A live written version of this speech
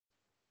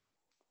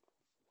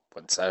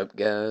What's up,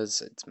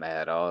 guys? It's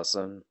Matt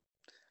Awesome.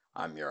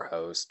 I'm your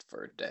host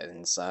for Dead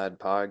Inside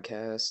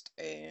Podcast,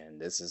 and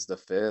this is the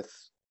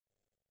fifth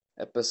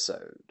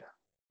episode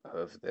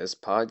of this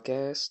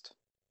podcast.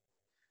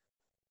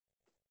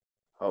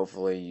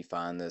 Hopefully, you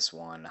find this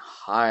one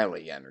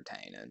highly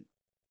entertaining,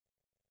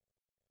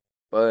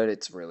 but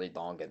it's really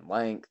long in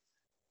length.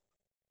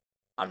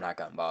 I'm not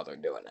going to bother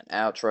doing an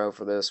outro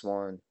for this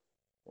one.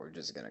 We're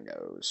just going to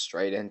go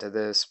straight into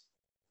this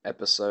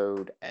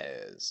episode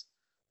as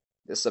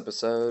this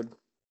episode.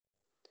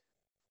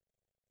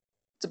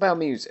 It's about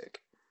music,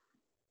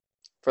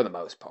 for the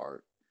most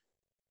part.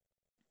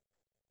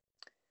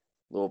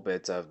 Little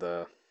bits of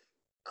the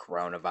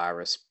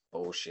coronavirus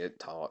bullshit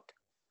talk.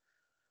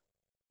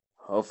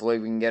 Hopefully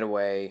we can get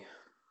away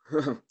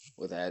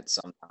with that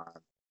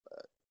sometime.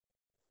 But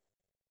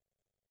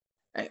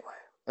anyway,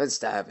 let's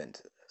dive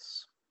into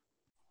this.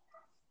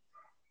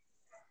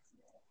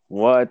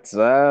 What's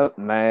up,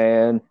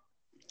 man?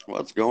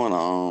 What's going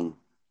on?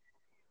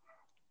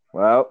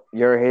 Well,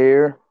 you're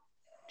here.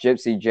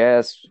 Gypsy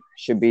Jess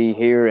should be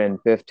here in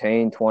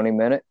 15, 20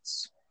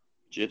 minutes.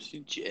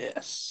 Gypsy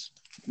Jess.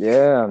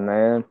 Yeah,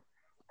 man.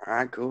 All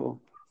right, cool.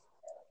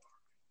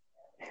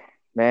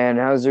 Man,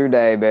 how's your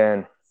day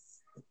been?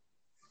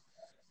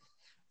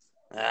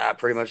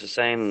 Pretty much the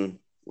same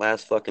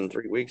last fucking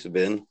 3 weeks have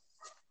been.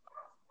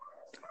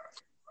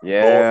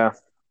 Yeah.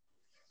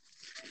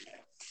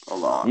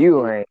 Hold on.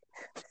 You ain't.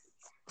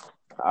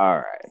 All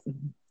right.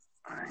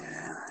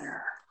 Yeah,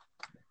 here.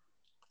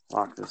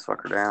 Lock this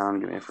fucker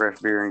down, get me a fresh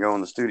beer, and go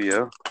in the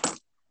studio.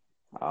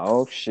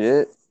 Oh,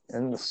 shit.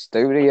 In the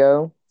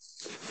studio?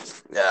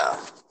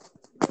 Yeah.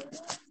 I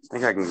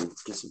think I can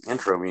get some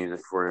intro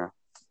music for you.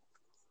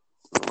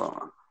 Hold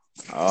on.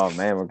 Oh,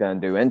 man, we're going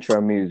to do intro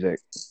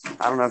music.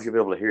 I don't know if you'll be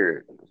able to hear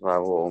it,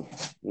 so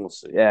we'll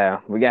see.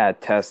 Yeah, we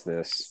got to test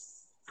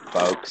this,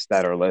 folks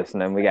that are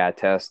listening. We got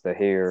to test to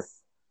hear.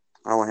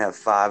 I only have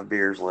 5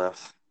 beers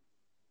left.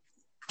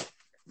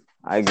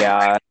 I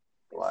got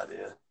No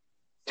idea.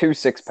 2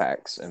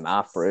 6-packs in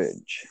my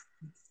fridge.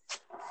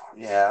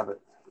 Yeah, but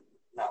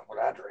not what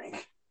I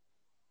drink.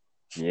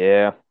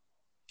 Yeah.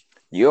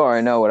 You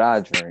already know what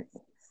I drink.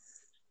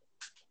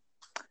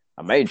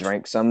 I may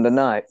drink some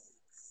tonight.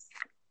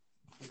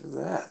 What is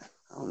that?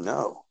 Oh,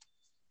 no.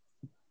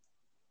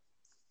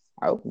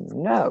 Oh,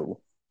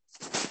 no.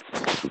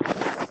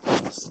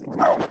 Oh,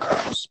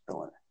 God, I'm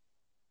spilling it.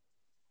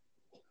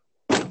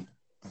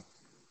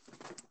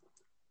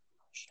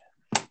 Shit.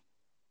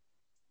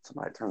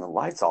 Somebody turn the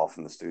lights off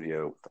in the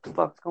studio. What the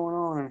fuck's going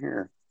on in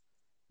here?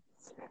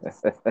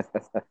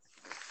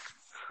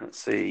 Let's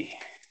see.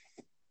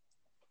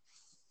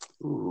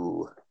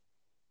 Ooh.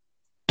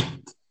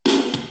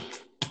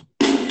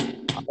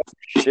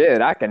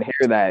 Shit, I can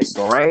hear that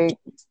great.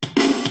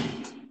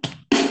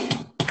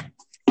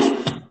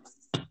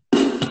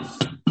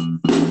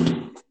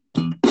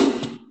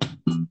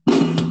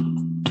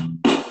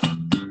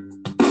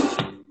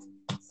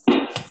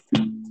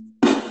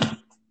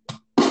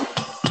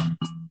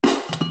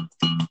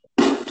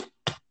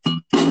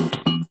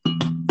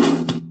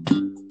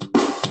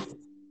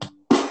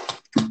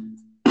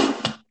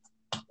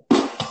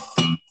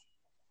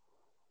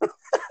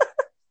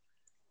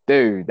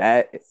 Dude,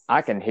 I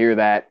can hear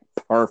that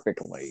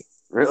perfectly.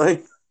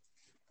 Really?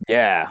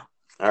 Yeah.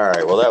 All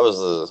right. Well, that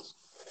was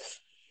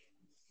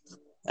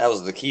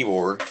the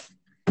keyboard.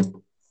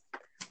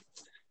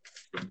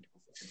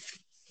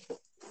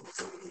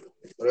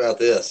 What about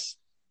this?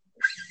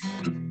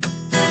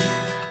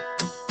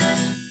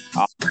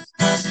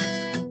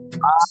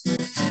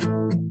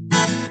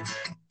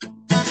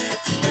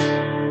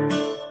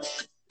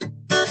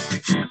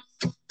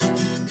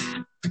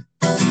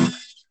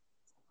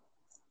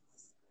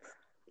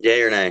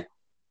 Yay or nay?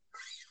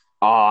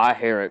 Oh, I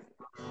hear it.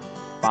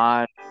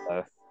 Fine.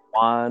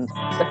 Fine.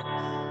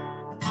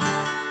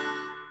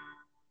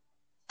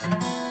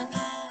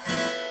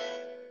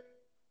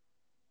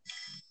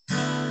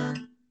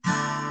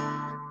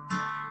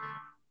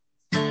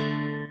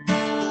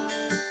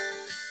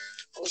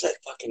 What was that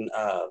fucking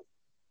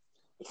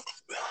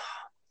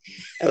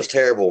that was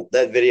terrible.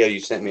 That video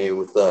you sent me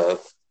with put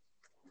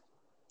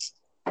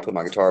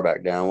my guitar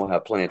back down. We'll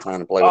have plenty of time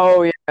to play with it.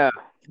 Oh, yeah.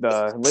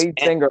 The lead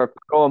singer of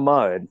Puddle of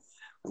Mud.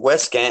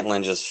 Wes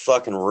Scantlin just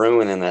fucking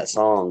ruining that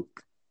song.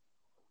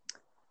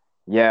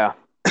 Yeah.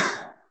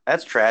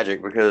 That's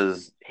tragic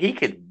because he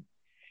could,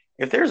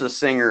 if there's a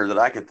singer that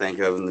I could think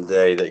of in the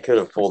day that could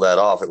have pulled that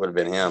off, it would have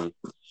been him.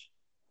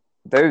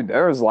 Dude,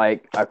 there was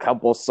like a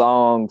couple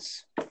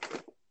songs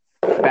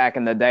back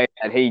in the day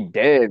that he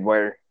did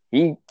where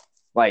he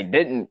like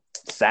didn't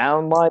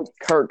sound like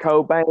Kurt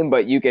Cobain,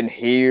 but you can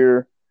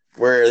hear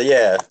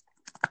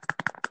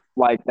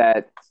like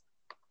that,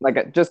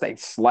 like just a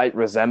slight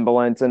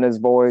resemblance in his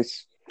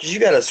voice. Because you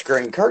got to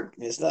scream. Kurt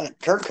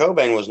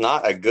Cobain was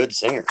not a good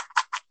singer.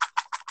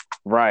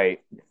 Right.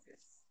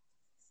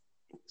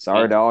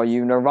 Sorry to all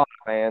you Nirvana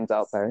fans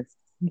out there.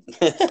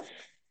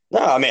 No,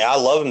 I mean, I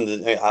love him.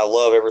 I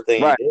love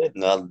everything Right. he did,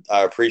 and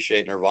I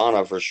appreciate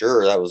Nirvana for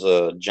sure. That was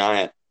a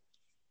giant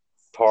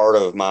part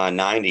of my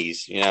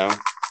 90s, you know.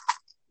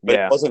 But it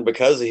Yeah. wasn't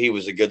because he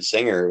was a good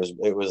singer.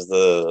 It was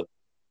the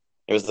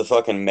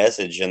fucking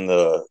message and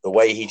the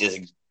way he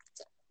just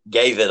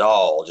gave it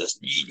all.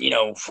 Just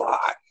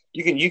fuck.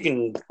 You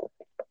can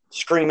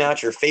scream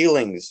out your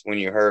feelings when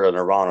you heard a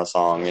Nirvana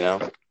song.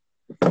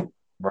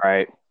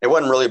 Right. It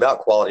wasn't really about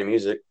quality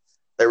music.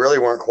 They really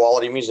weren't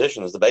quality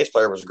musicians. The bass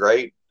player was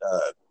great.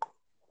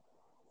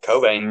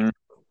 Cobain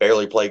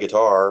barely played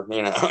guitar.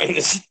 He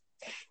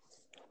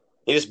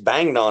just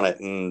banged on it,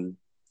 and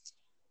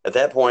at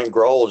that point,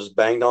 Grohl just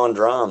banged on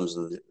drums,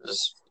 and it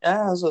was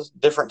a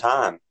different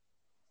time.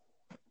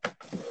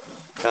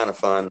 Kind of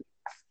fun.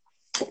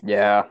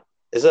 Yeah.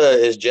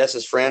 Is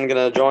Jess's friend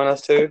gonna join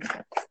us too?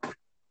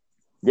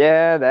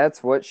 Yeah,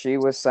 that's what she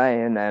was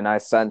saying, and I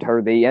sent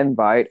her the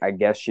invite. I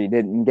guess she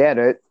didn't get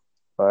it,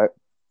 but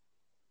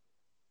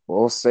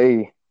we'll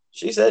see.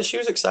 She said she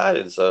was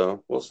excited,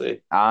 so we'll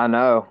see. I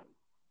know.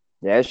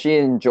 Yeah, she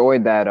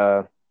enjoyed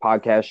that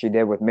podcast she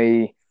did with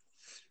me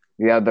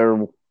the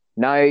other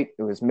night.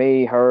 It was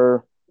me,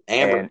 her,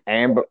 Amber. and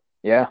Amber.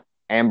 Yeah,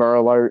 Amber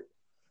Alert.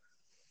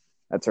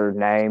 That's her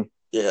name.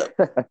 Yeah.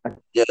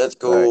 Yeah, that's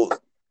cool. Right.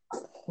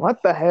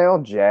 What the hell,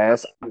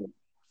 Jess?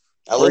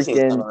 I listened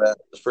to some of that.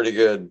 It's pretty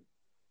good.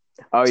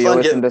 Oh, you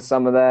listened to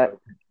some of that?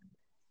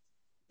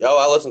 Oh,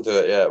 I listened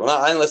to it, yeah. Well,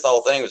 I didn't listen to the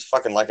whole thing. It was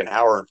fucking like an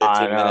hour and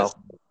 15 minutes.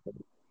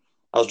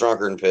 I was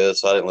drunker than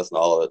pissed, so I didn't listen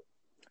to all of it.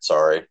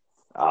 Sorry.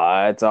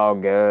 It's all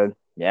good.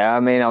 Yeah, I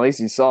mean, at least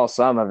you saw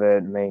some of it.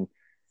 I mean,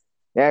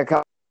 yeah,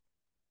 come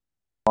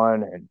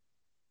on. And,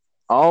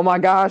 oh my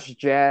gosh,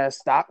 Jess,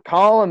 stop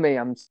calling me.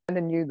 I'm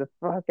sending you the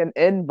fucking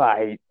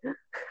invite.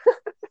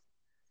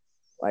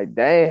 Like,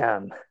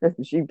 damn,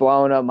 she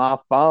blowing up my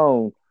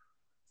phone.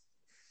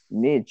 You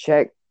need to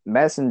check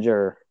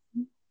Messenger.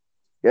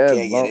 Good.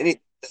 Can't get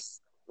any.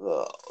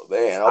 Oh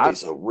man, I'll be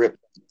so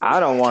ripped. I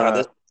don't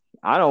want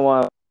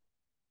to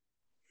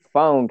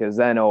phone because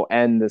then it'll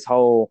end this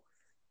whole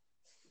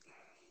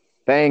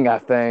thing, I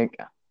think.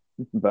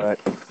 But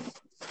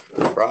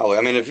probably.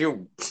 I mean, if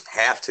you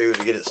have to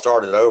get it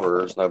started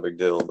over, it's no big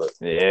deal. But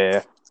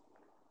yeah.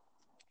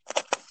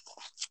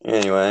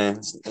 Anyway,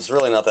 it's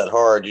really not that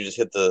hard. You just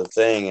hit the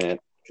thing and it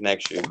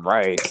connects you.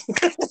 Right.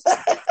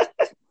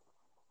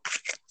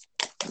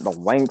 The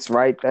link's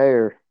right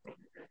there.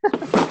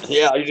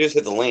 Yeah, you just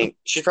hit the link.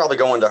 She's probably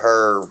going to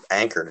her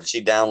Anchor. Did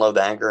she download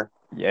the Anchor?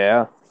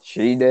 Yeah,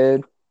 she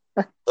did.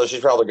 So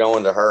she's probably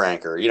going to her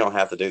Anchor. You don't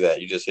have to do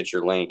that. You just hit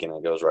your link and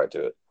it goes right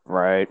to it.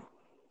 Right.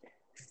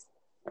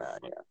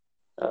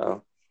 Yeah.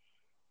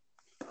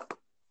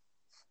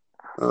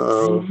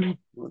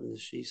 What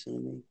is she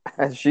sending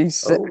me?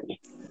 She's hello.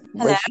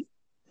 All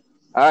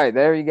right,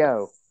 there you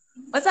go.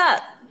 What's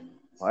up?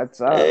 What's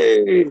up?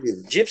 Hey,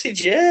 Gypsy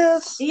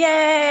Jess.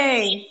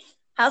 Yay!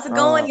 How's it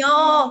going,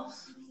 y'all?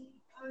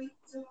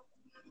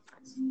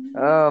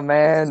 Oh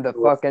man, the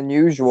fucking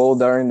usual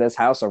during this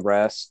house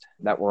arrest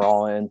that we're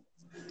all in.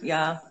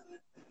 Yeah.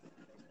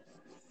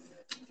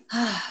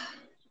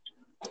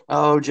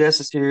 Oh,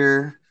 Jess is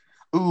here.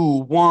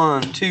 Ooh,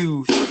 1,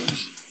 2, 3.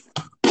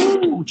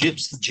 Ooh,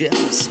 Gypsy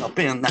Jess up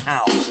in the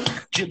house.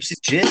 Gypsy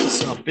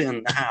Jess up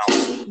in the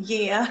house.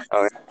 Yeah.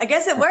 Okay. I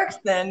guess it works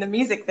then, the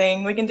music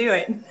thing. We can do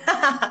it.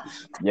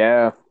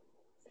 Yeah.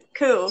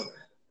 Cool.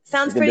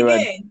 Sounds pretty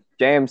good.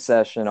 Jam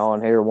session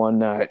on here one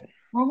night.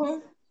 Mm-hmm.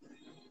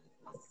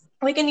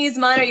 We can use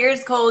mine or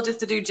yours, Cole,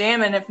 just to do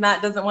jamming if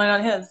Matt doesn't want it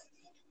on his.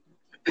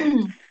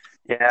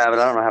 Yeah, but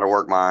I don't know how to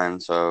work mine,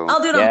 so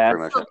I'll do it on.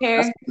 I don't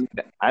care.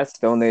 I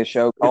still need to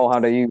show Cole how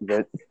to use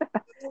it.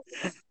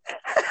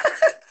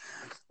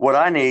 What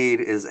I need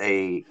is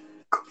I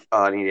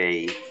need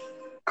a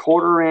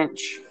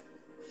 1/4-inch.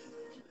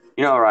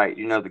 You know, right?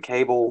 You know the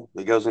cable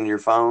that goes into your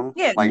phone.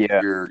 Yeah. You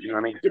know what I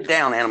mean? Get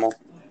down, animal.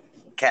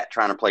 Cat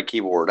trying to play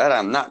keyboard. That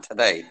I'm not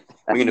today.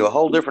 We can do a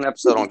whole different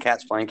episode on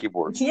cats playing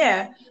keyboards.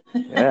 Yeah.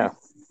 Yeah.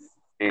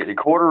 A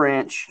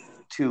 1/4-inch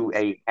to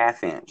a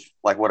 1/2 inch,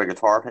 like what a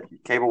guitar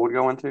cable would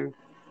go into.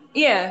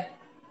 Yeah.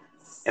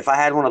 If I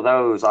had one of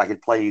those, I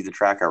could play you the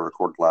track I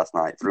recorded last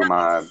night through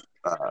my.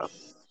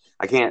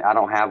 I can't. I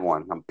don't have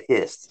one. I'm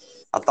pissed.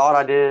 I thought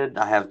I did.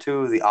 I have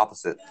two of the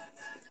opposite,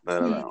 but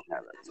I don't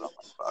have it. So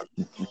fuck.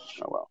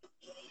 Oh well.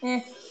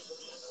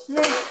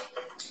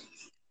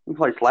 You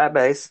play flat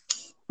bass.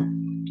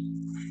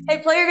 Hey,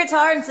 play your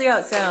guitar and see how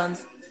it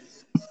sounds.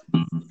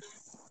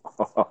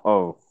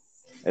 Oh,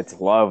 it's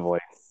lovely.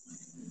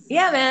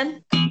 Yeah,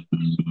 man.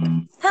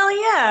 Hell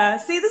yeah!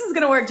 See, this is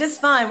gonna work just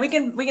fine. We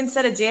can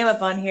set a jam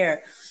up on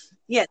here.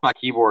 Yeah. My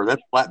keyboard.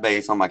 That's flat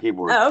bass on my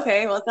keyboard. Oh,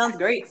 okay. Well, it sounds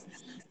great.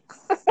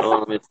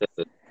 Let me set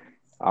it.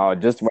 Oh,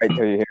 just wait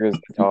till you hear his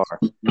guitar.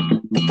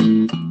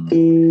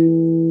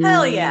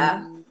 Hell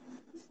yeah.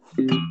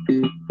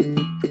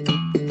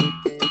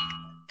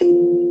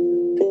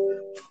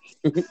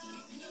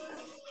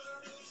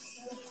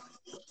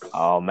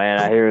 Oh man,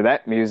 I hear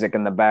that music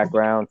in the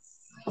background.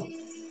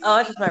 Oh,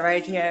 it's just my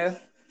radio.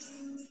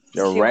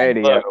 Your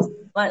radio.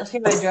 Let's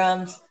hear my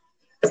drums.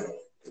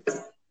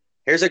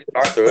 Here's a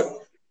guitar through it.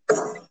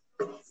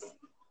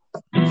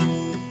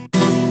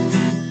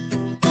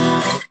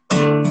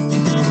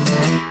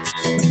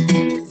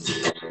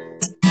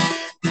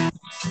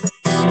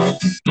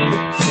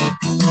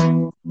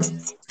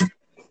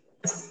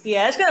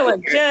 Yeah, it's gonna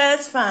work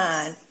just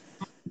fine.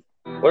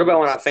 What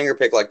about when I finger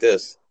pick like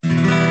this?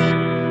 Can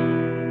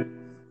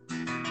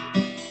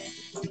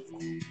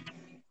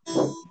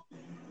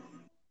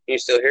you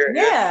still hear it?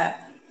 Yeah.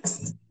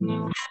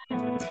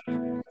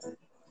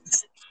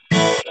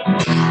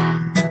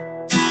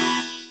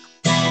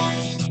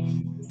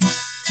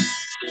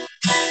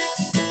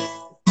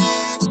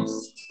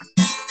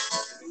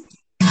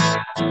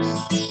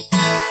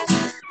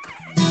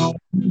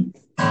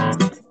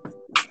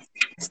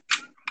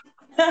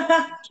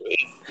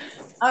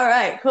 All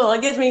right, cool.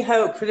 It gives me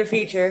hope for the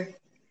future.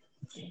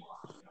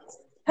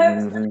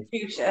 Hope for the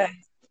future.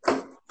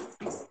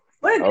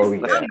 What a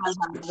good sound I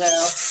have,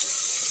 though.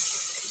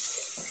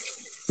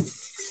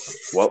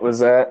 What was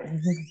that?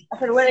 I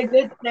said, what a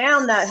good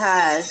sound that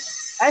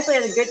has. Actually,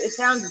 it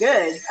sounds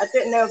good. I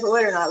didn't know if it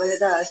would or not, but it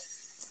does.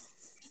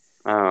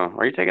 Oh,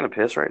 are you taking a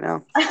piss right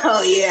now?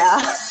 Oh, yeah.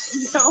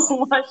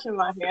 I'm washing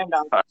my hand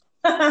off.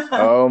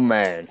 Oh,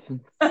 man.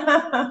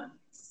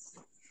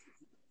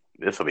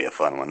 This will be a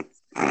fun one.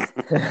 You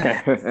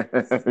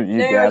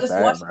There, got just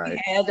that washing right.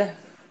 my hand.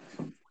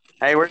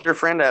 Hey, where's your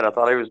friend at? I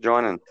thought he was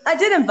joining. I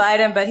did invite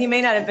him, but he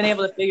may not have been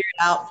able to figure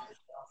it out.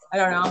 I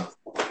don't know.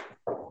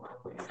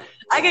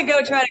 I could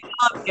go try to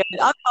call him again.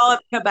 I'll call him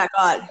and come back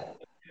on.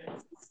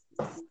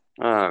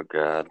 Oh,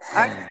 God.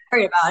 I don't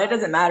worry about it. It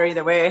doesn't matter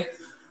either way.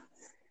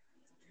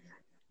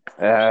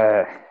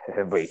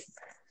 It'll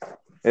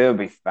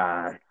be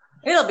fine.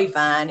 It'll be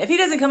fine. If he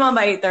doesn't come on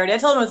by 8:30, I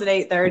told him it was at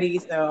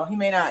 8:30, so he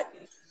may not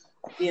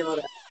be able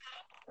to.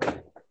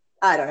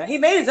 I don't know. He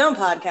made his own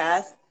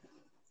podcast.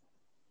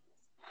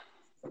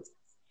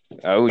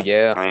 Oh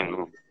yeah. I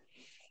mean,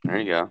 there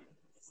you go.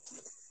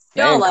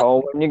 Y'all Man, like-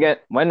 Cole,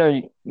 when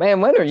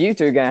are you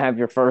two gonna have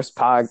your first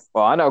pod?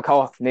 Well, I know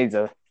Cole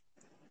still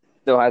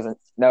hasn't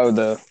know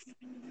the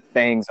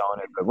things on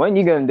it, but when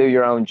you gonna do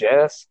your own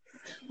Jess?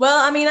 Well,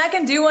 I mean, I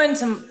can do one.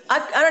 I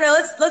don't know.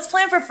 Let's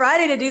plan for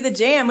Friday to do the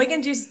jam. We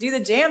can just do the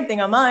jam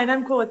thing on mine.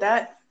 I'm cool with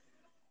that.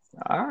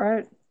 All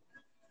right.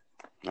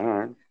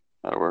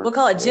 That'll work. We'll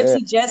call it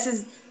Gypsy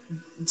Jess's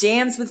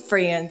Jams with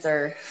Friends,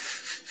 or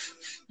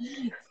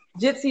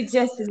Gypsy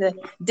Jess is a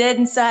Dead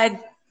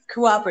Inside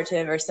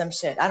Cooperative or some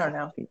shit. I don't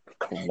know.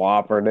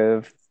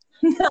 Cooperative.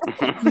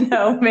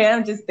 No, man,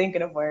 I'm just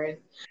thinking of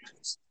words.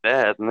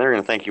 That, and they're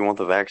gonna think you want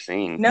the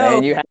vaccine. No,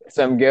 Man, you had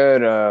some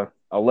good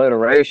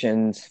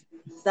alliterations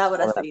is that what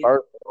I on that said?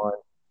 first one.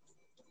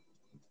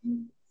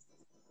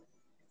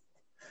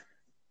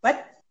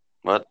 What?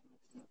 What?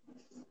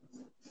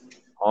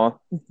 Huh?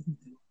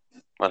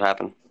 What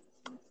happened?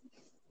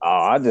 Oh,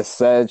 I just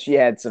said she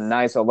had some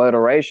nice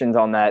alliterations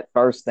on that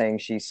first thing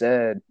she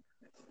said,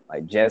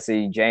 like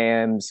Jesse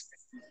Jams,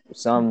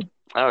 some.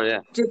 Oh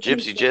yeah,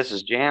 Gypsy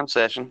Jess's jam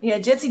session. Yeah,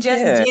 Gypsy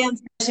Jess's Jam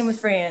Session with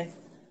Friends,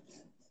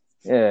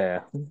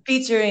 Yeah.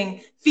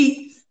 featuring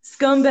Feet,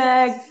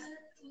 Scumbag,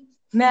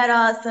 Mad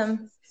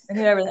Awesome, and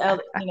whoever the hell,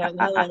 the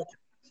hell else.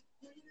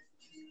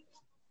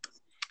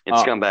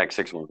 It's Scumbag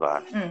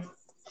 615.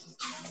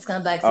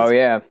 Scumbag. Oh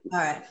yeah. All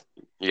right.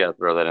 You got to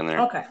throw that in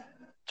there. Okay.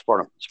 It's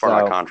part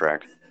of my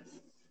contract.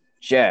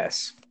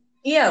 Jess,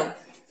 Yo.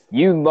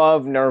 you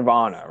love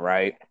Nirvana,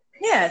 right?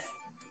 Yes.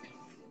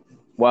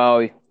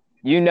 Well,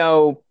 you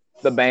know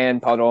the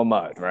band Puddle of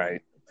Mud,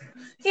 right?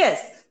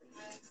 Yes.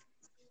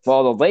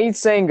 Well, the lead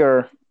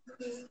singer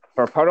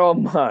for Puddle of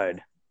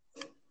Mud,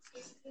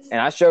 and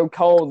I showed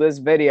Cole this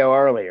video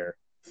earlier.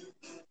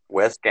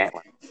 Wes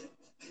Gatlin.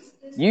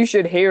 You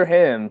should hear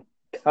him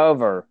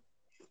cover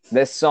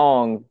this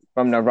song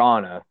from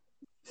Nirvana.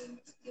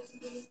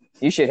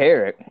 You should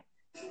hear it.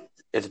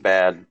 It's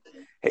bad.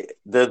 Hey,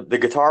 the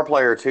guitar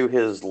player to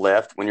his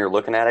left, when you're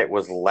looking at it,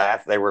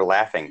 they were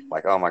laughing.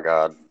 Like, oh my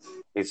God,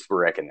 he's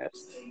wrecking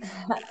this.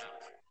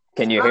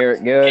 Can you hear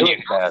it good?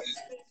 Bad.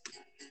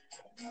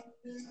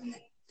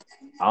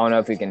 I don't know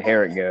if you can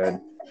hear it good.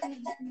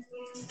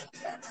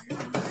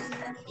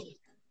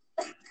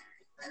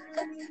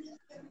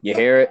 You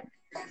hear it?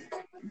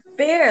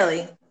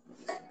 Barely.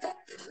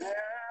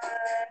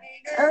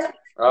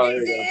 Oh,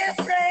 there you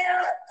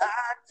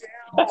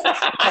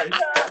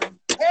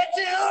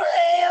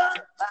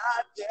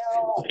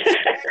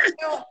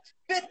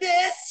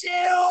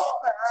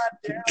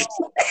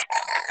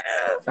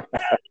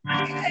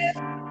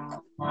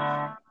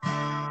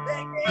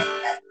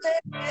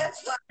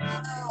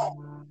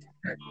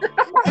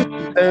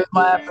Who's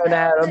laughing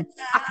at him?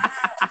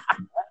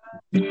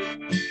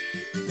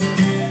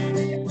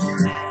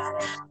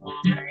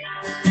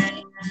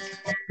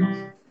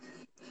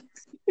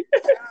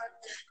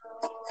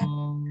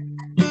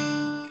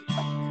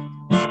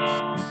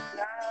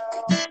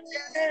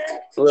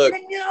 Look.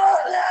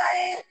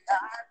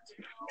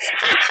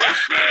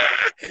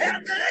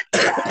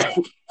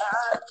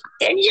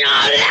 In your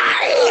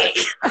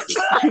life.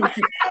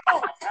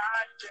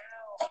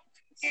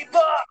 Keep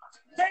up.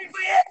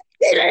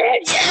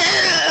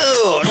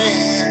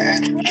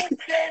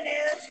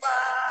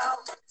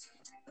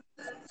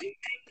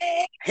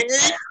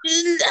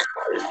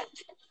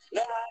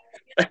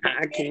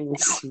 I can't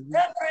see.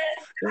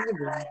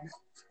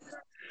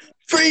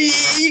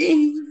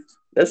 Free.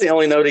 That's the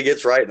only note he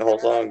gets right in the whole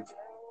song.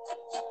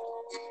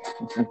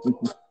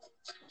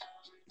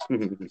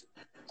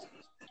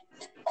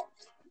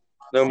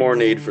 No more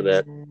need for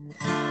that.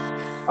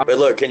 But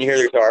look, can you hear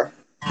the guitar?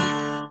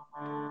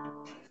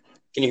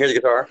 Can you hear the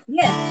guitar?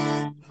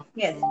 Yes.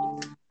 Yes.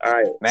 All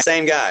right.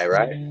 Same guy,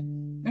 right?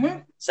 Mm-hmm.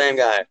 Same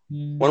guy.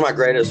 One of my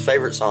greatest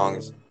favorite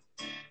songs.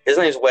 His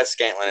name's Wes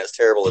Scantlin. It's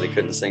terrible that he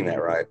couldn't sing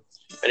that right.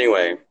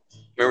 Anyway,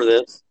 remember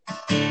this?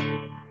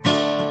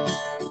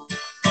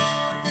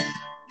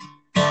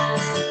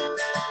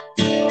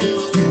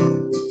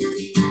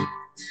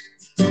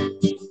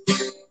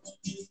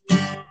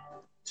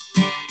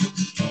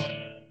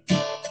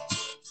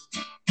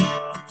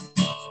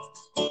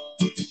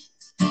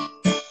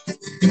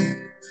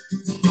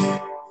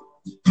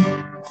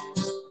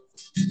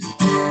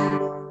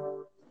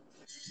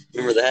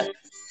 Remember that?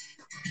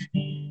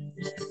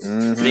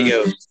 Mhm. And he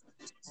goes,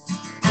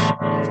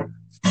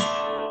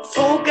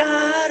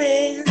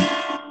 forgotten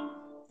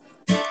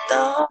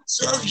thoughts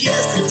of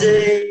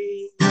yesterday.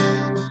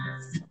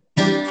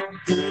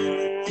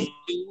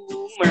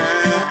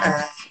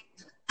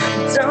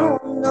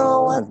 Don't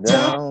know, I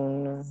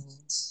don't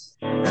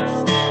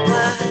know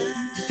why.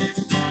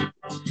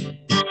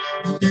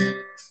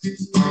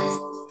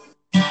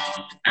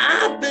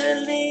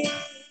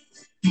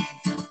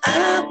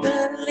 I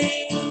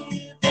believe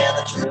in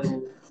the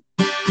truth.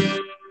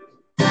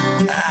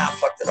 I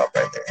fucked it up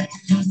right there.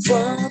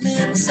 From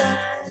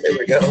inside, there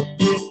we go.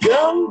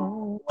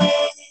 Go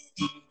away,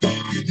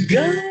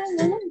 go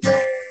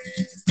away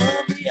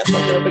from me. I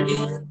fucked it up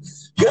again.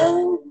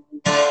 Go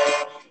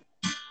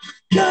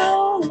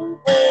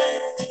away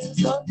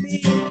from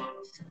me.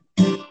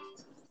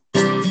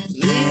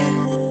 Leave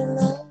me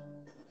alone.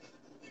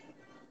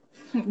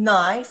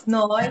 Nice.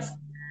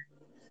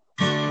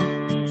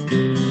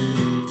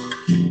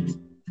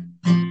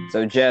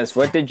 So, Jess,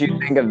 what did you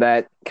think of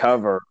that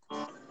cover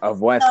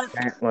of Wes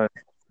Scantlin?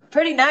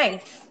 Pretty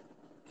nice.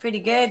 Pretty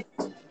good.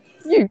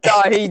 You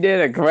thought he did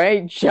a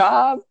great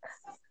job?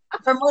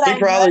 From what He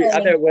probably, I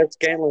read. know Wes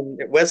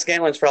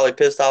Scantlin's probably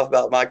pissed off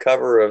about my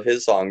cover of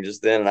his song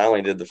just then, and I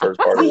only did the first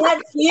part of He it. had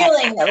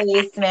feeling, at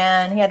least,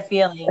 man. He had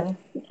feeling.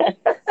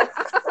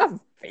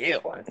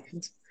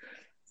 Feelings.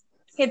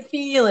 He had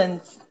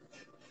feelings.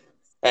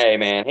 Hey,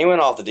 man, he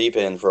went off the deep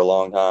end for a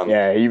long time.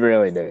 Yeah, he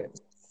really did.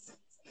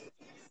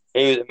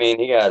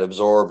 He got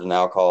absorbed in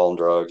alcohol and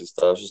drugs and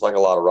stuff, just like a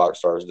lot of rock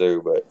stars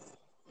do. But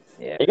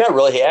Yeah, he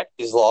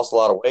actually lost a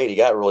lot of weight. He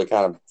got really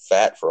kind of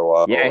fat for a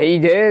while. yeah, he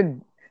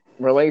did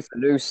release a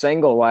new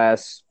single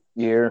last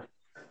year.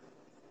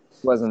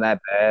 Wasn't that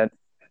bad.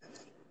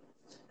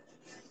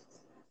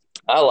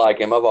 I like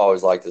him. I've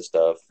always liked his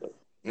stuff.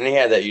 And he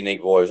had that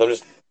unique voice.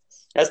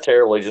 That's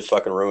terrible. He just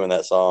fucking ruined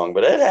that song.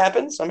 But it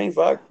happens. I mean,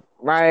 fuck.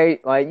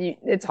 Right? Like,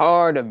 it's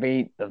hard to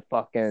beat the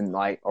fucking,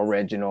 like,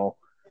 original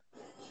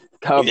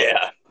cover.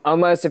 Yeah.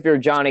 Unless if you're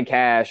Johnny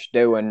Cash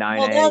doing 9/8.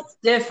 Well, that's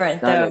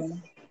different, though.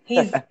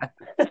 He's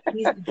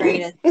the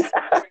greatest.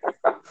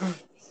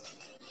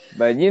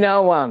 But you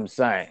know what I'm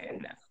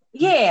saying.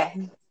 Yeah.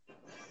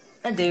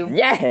 I do.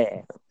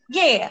 Yeah.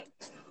 Yeah.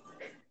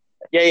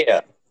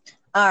 Yeah.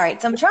 All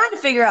right, so I'm trying to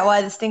figure out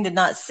why this thing did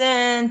not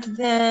send to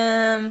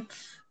them.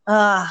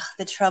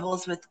 The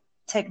troubles with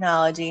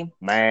technology.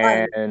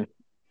 Man.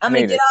 I'm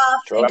gonna get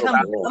off and come.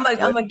 trouble.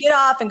 I'm gonna get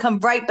off and come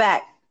right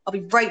back. I'll be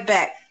right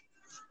back.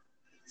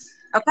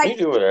 Okay. You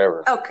do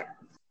whatever. Okay.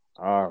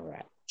 All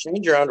right.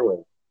 Change your underwear.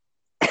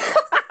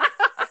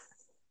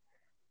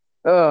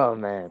 Oh,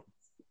 man.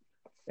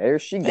 There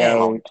she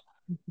goes.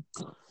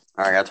 All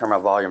right, I gotta turn my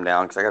volume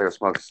down because I gotta go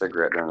smoke a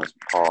cigarette during this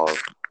pause.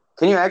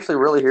 Can you actually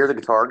really hear the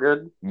guitar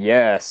good?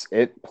 Yes,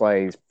 it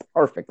plays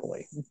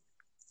perfectly.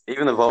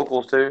 Even the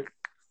vocals too?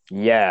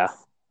 Yeah,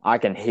 I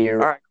can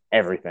hear All right.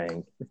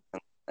 everything.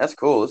 That's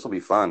cool. This will be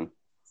fun.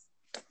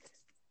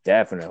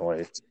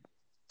 Definitely.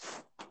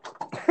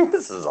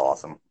 This is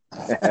awesome.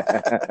 You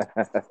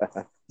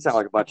sound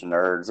like a bunch of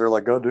nerds. They're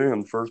like, "God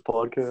damn, first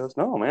podcast."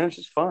 No, man, it's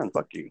just fun.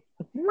 Fuck you.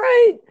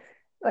 Right?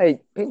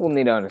 Like, people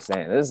need to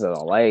understand this is a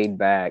laid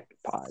back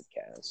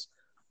podcast.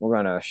 We're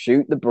going to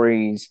shoot the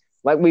breeze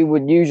like we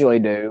would usually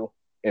do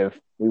if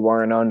we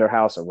weren't under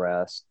house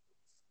arrest.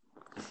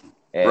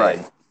 And,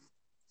 Right.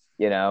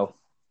 You know,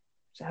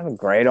 just have a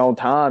great old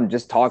time.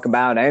 Just talk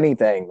about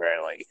anything,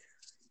 really.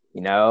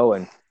 You know,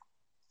 and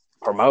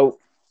promote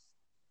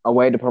a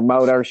way to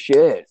promote our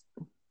shit.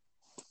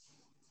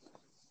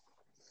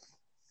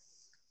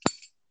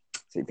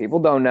 See, people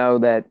don't know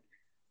that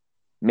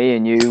me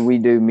and you, we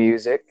do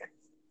music.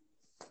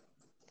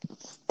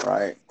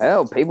 Right.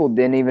 Hell, people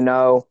didn't even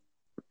know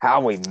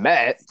how we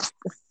met.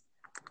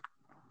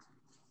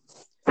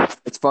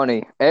 It's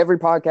funny. Every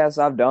podcast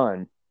I've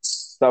done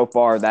so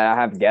far that I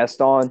have guests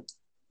on,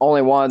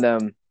 only one of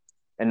them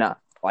and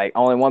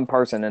only one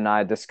person and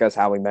I discuss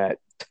how we met.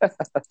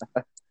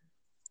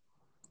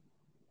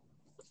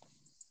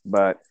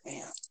 But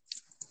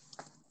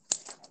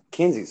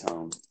Kenzie's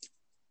home.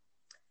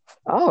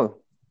 oh,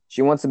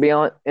 she wants to be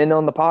on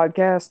the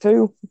podcast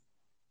too?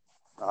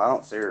 I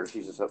don't see her.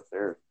 She's just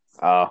upstairs.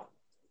 Oh.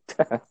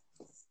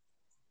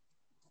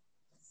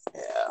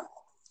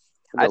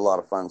 I did a lot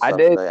of fun stuff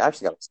today. I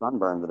actually got a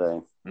sunburn today.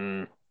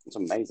 It's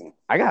amazing.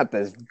 I got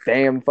this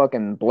damn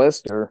fucking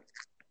blister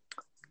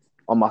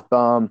on my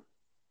thumb.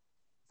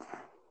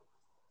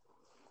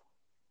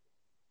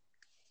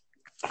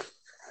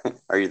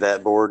 Are you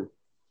that bored?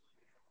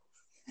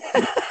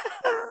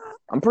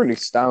 I'm pretty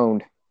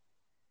stoned.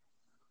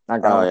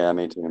 Oh, yeah,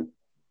 me too.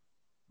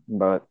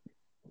 But,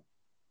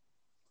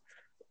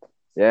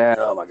 yeah.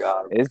 Oh, my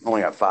God. I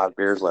only got 5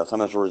 beers left. I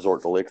must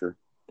resort to liquor.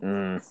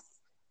 Man,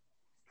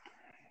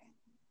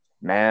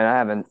 I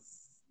haven't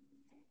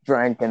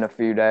drank in a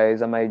few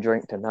days. I may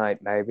drink tonight,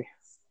 maybe.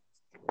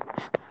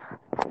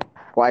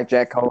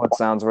 Blackjack Cola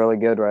sounds really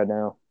good right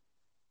now.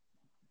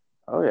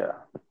 Oh, yeah.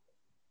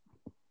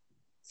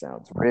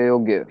 Sounds real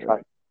good.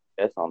 Right.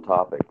 That's on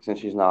topic.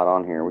 Since she's not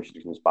on here, we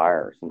should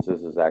conspire, since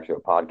this is actually a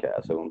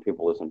podcast. So when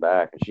people listen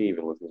back, and she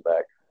even listens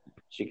back,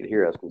 she could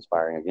hear us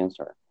conspiring against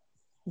her.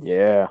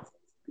 Yeah.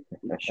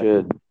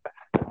 Should.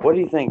 What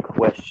do you think?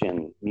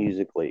 Question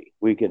musically,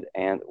 we could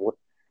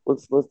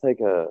let's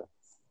take a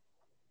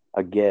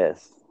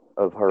guess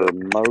of her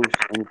most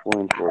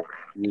influential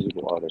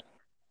musical artist.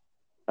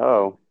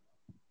 Oh,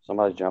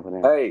 somebody's jumping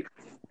in. Hey,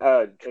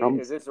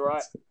 is this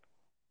right?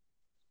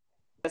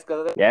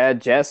 Yeah,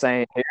 Jess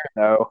ain't here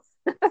though.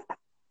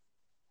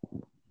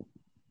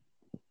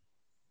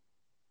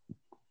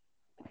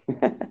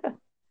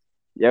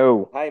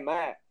 Yo. Hey,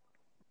 Matt.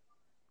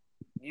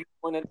 You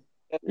wanted?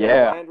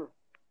 Yeah. Andrew?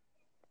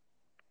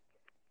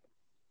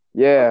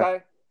 Yeah.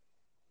 Okay.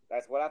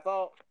 That's what I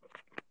thought.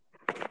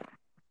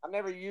 I've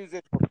never used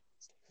it.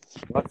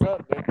 What's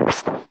up, dude?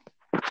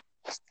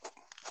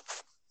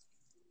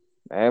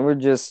 Man, we're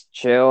just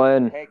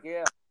chilling. Heck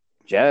yeah.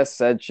 Jess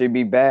said she'd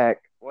be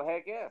back. Well,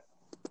 heck yeah.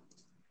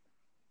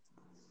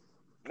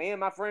 Me and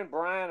my friend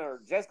Brian,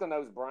 or Jessica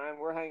knows Brian,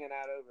 we're hanging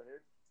out over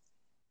here.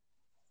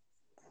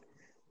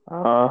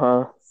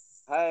 Uh-huh.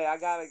 Hey, I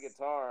got a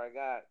guitar.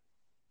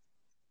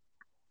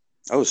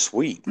 Oh,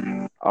 sweet.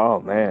 Oh,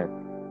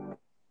 man.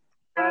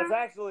 It's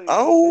actually,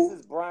 this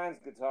is Brian's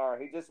guitar.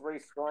 He just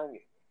restrung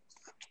it.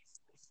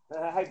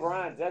 Hey,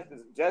 Brian,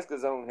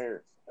 Jessica's on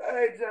here.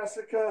 Hey,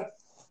 Jessica.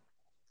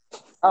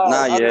 Oh,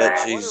 not okay. yet.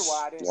 I She's wonder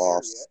why I didn't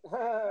lost.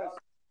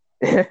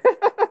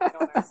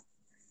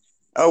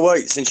 Oh,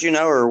 wait. Since you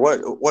know her, what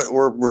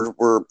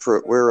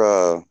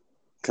we're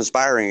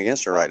conspiring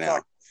against her right now.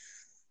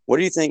 What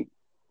do you think?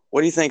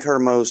 What do you think her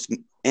most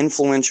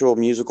influential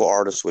musical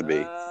artist would be?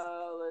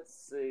 Let's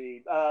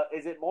see.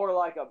 Is it more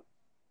like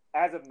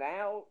as of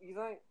now, you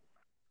think?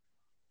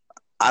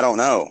 I don't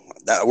know.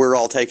 That we're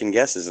all taking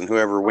guesses, and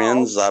whoever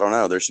wins, I don't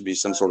know. There should be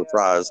some sort of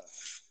prize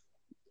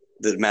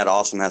that Matt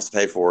Awesome has to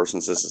pay for,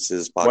 since this is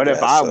his podcast. What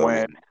if I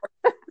win?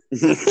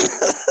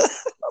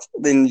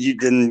 Then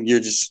you're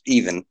just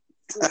even.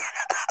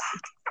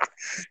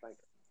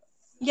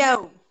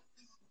 Yo.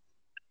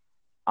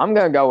 I'm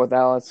gonna go with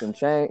Allison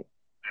Shank.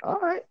 All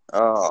right.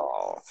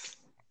 Oh,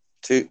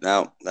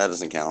 no, that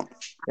doesn't count.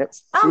 Yep.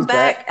 I'm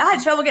back. I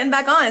had trouble getting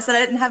back on. It said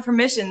I didn't have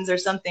permissions or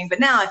something, but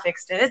now I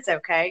fixed it. It's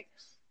okay.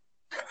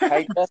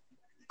 Hey,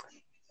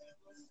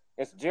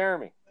 it's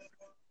Jeremy.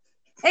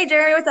 Hey,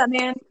 Jerry, what's up,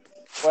 man?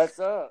 What's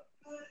up?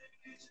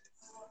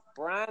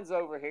 Brian's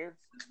over here.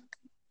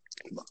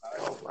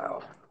 Oh,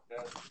 wow.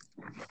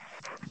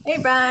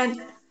 Hey,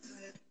 Brian.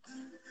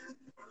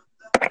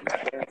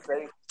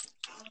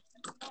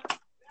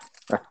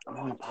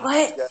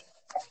 What?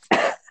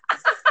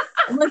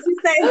 What'd you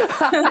say?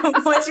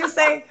 What'd you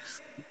say?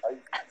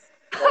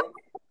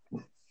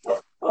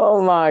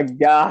 Oh my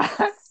God.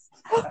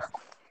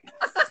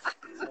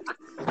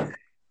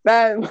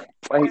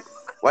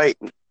 Wait.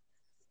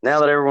 Now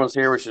that everyone's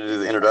here, we should do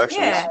the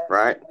introductions,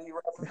 right?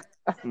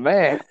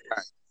 Man.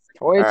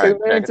 22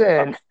 minutes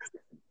in.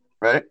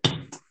 Ready?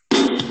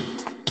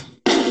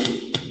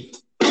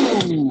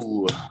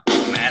 Ooh,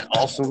 Matt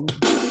Awesome.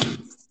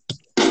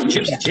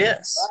 Gypsy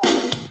Jess.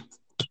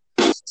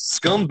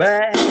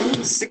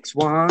 Scumbag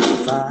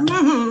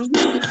 615.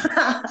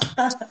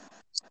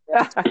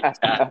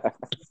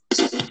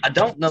 I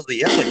don't know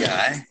the other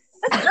guy,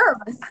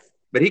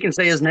 but he can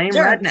say his name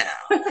right now.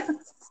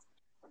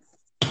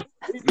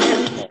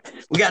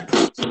 We got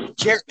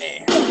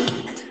Jeremy.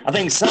 I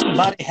think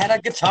somebody had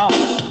a guitar.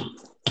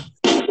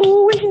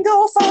 Ooh, we can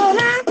go far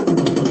now.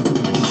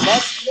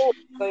 That's cool.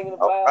 Thinking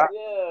about,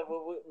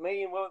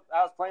 me and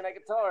I was playing that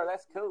guitar.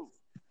 That's cool.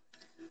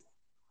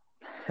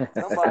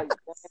 Somebody's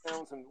playing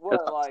on some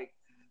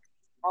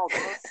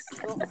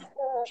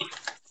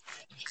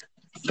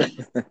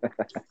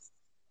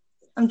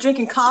I'm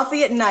drinking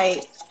coffee at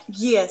night.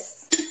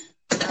 Yes.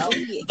 Oh,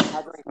 yeah.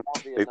 I drink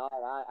coffee at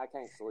night. I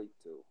can't sleep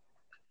too.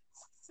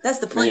 That's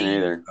the plan. Me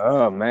neither.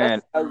 Oh,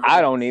 man.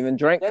 I don't even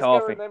drink Jessica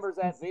coffee. remembers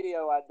that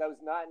video. Those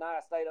night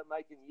I stayed up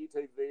making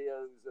YouTube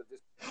videos of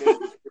just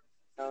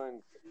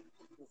and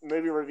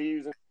movie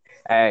reviews.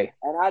 Hey.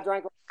 And I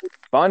drank.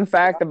 Fun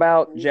fact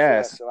about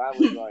Jess. So I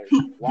was like,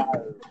 wow.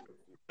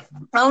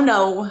 Oh,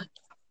 no.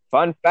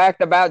 Fun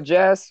fact about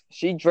Jess,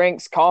 she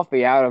drinks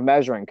coffee out of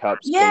measuring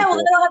cups. Yeah, well,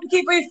 they don't have to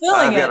keep refilling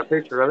I've got a it.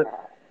 picture of it.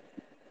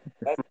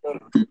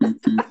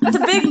 It's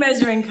a big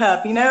measuring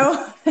cup, you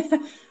know?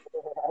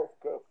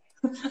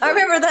 I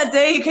remember that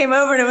day you came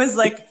over and it was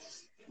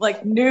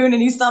like noon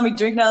and you saw me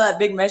drinking out of that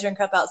big measuring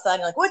cup outside. And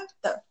you're like, what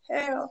the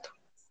hell?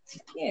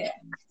 Yeah.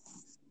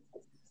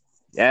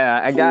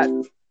 Yeah, I got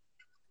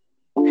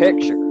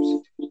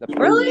pictures.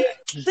 Really?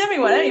 Send me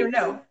one. I didn't even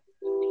know.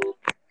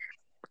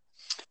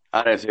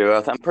 I do too.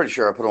 I'm pretty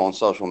sure I put them on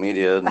social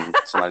media and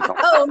somebody told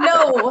me. Oh,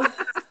 no.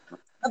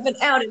 I've been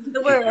outed to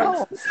the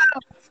world.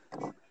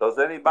 So is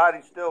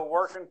anybody still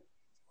working?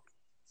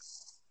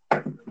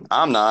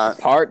 I'm not.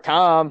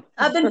 Part-time.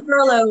 I've been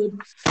furloughed.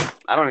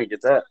 I don't even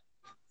get that.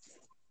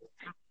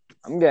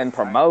 I'm getting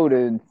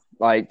promoted,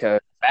 like, to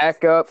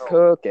backup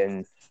cook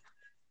and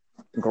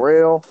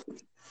grill.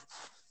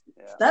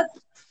 Yeah. That's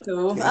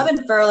cool. I've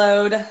been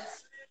furloughed.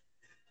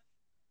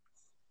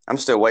 I'm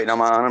still waiting on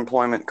my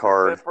unemployment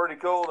card. It's pretty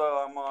cool,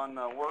 though. I'm on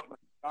workman's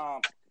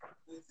comp.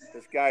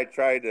 This guy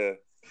tried to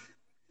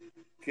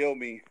kill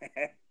me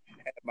at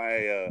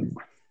my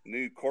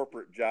new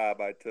corporate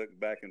job I took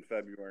back in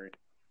February.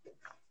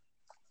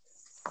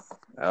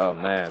 Oh,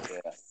 man.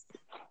 Yeah.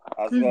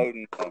 I was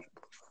loading a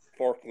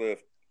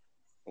forklift,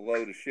 a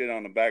load of shit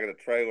on the back of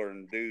the trailer,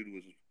 and the dude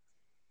was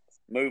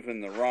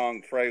moving the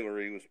wrong trailer.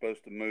 He was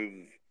supposed to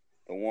move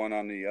the one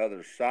on the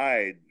other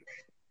side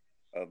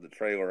of the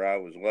trailer I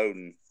was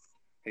loading.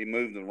 He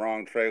moved the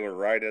wrong trailer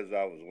right as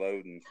I was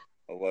loading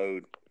a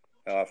load.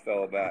 I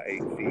fell about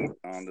 8 feet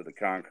onto the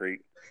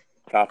concrete,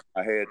 top of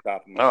my head,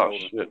 top of my shoulder.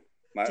 Shit.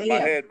 My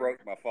head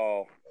broke my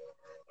fall.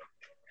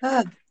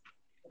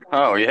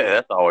 Oh, yeah,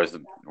 that's always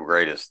the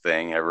greatest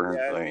thing ever.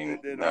 Yeah, I mean,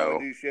 it didn't no.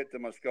 want to do shit to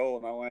my skull,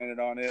 and I landed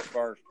on it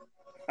first.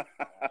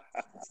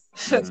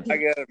 I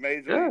got a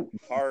major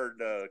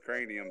hard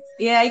cranium.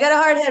 Yeah, you got a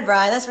hard head,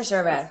 Brian. That's for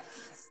sure, man.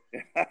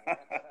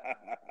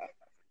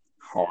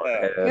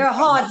 You're a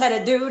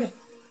hard-headed dude.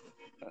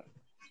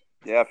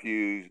 Yeah, if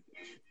you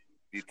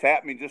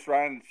tap me just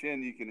right in the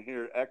chin, you can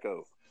hear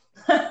echo.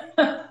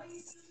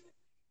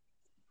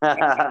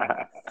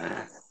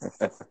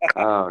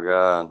 Oh,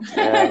 God.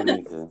 Yeah,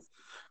 me too.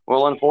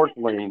 Well,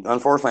 unfortunately,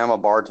 I'm a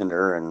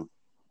bartender, and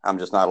I'm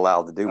just not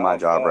allowed to do my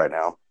job right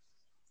now.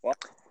 Well,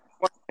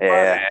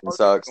 yeah, it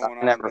sucks.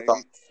 I never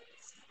thought.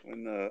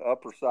 When the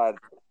upper side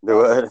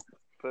Do it.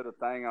 Put a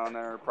thing on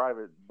there,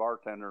 private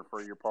bartender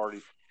for your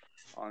party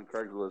on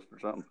Craigslist or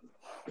something.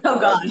 Oh,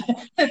 God.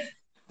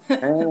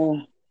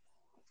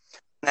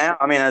 Now,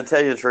 I mean, to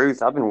tell you the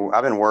truth, I've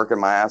been working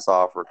my ass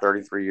off for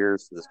 33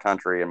 years for this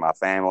country and my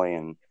family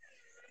and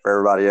for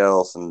everybody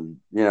else, and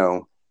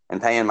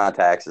and paying my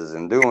taxes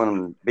and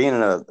being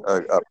a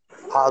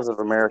positive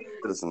American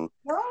citizen.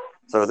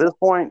 So at this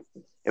point,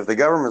 if the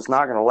government's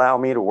not going to allow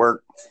me to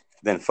work,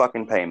 then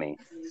fucking pay me.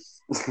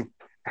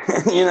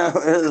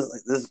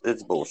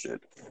 It's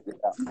bullshit. Yeah.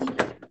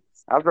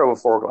 I used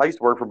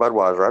to work for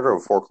Budweiser. I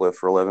drove a forklift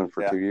for a living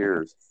for 2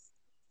 years.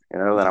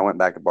 Then I went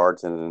back to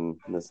bartending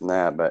and this and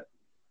that. But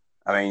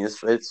I mean,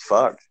 it's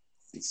fucked.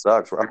 It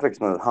sucks. I'm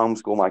fixing to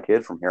homeschool my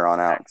kid from here on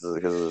out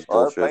because of this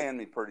bullshit. They're paying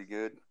me pretty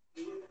good.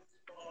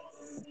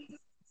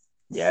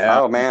 Yeah.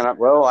 Oh man.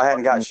 I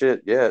hadn't got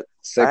shit yet.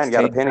 16 I hadn't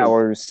got a penny.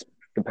 hours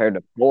compared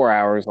to 4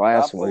 hours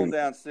last week. I'm pulling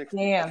down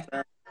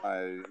 60%.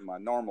 My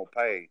normal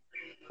pay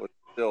was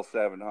still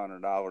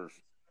 $700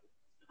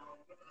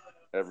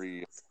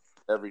 every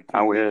 2 weeks.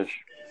 I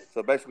wish.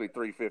 So basically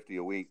 $350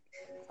 a week.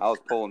 I was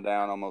pulling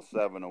down almost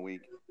 $7 a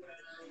week.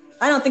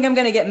 I don't think I'm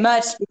going to get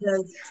much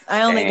because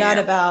I only got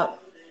about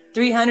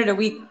 $300 a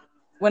week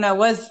when I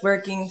was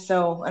working.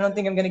 So I don't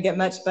think I'm going to get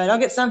much, but I'll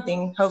get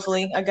something.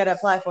 Hopefully, I got to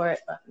apply for it.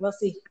 But we'll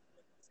see.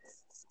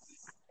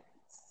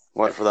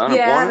 What, for the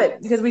unemployment? Yeah, I have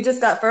it because we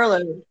just got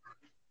furloughed.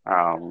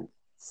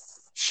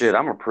 Shit,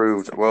 I'm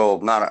approved.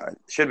 Well,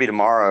 should be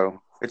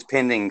tomorrow. It's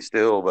pending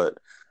still, but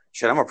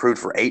shit, I'm approved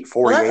for $848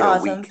 well, that's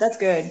awesome. a week. That's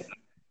good.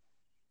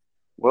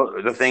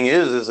 Well, the thing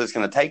is it's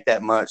going to take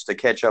that much to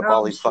catch up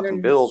all these fucking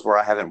bills where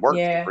I haven't worked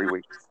for 3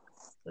 weeks.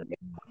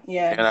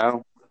 Yeah.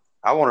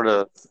 I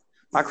wanted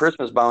my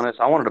Christmas bonus.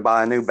 I wanted to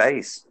buy a new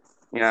bass.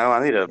 I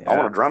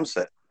want a drum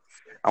set.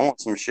 I want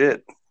some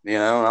shit.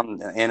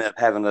 I'm end up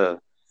having to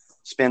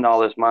spend all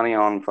this money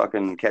on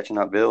fucking catching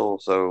up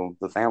bills so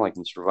the family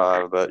can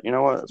survive. But you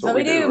know what? That's what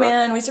we do,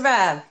 man. We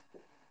survive.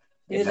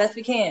 Do the best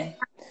we can.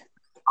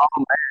 Oh,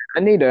 man. I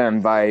need to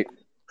invite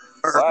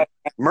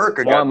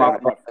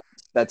Merca.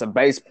 That's a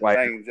bass player.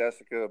 Saying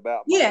Jessica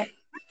about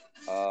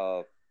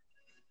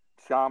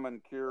shaman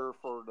cure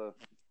for the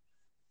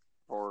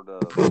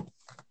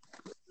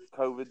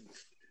COVID.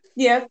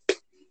 Yeah.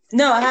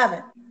 No, I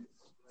haven't.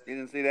 You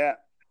didn't see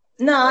that?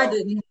 No, I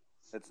didn't.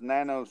 It's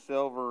nano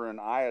silver and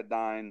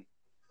iodine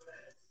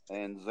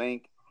and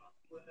zinc,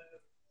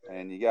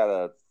 and you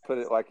gotta put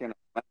it like in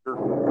a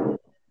blender,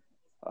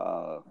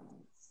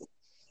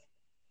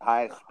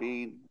 high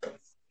speed,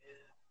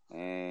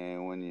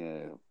 and when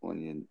you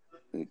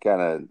it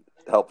kind of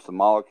helps the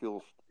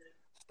molecules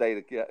stay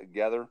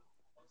together.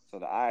 So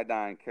the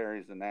iodine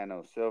carries the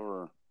nano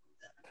silver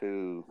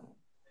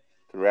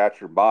throughout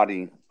your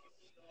body,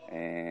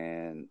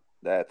 and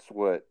that's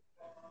what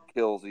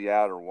kills the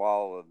outer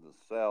wall of the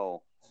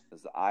cell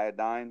is the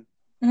iodine,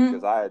 Mhm.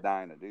 because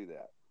iodine to do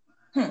that.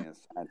 Hmm.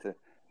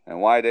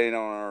 And why they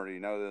don't already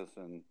know this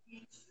and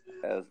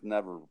has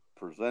never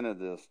presented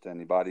this to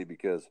anybody,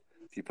 because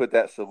if you put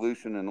that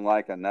solution in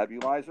like a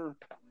nebulizer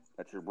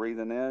that you're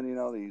breathing in, you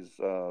know, these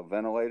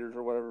ventilators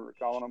or whatever we're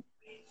calling them,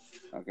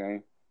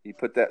 okay, you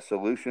put that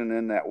solution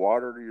in that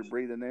water that you're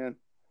breathing in,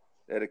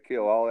 it'll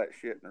kill all that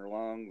shit in their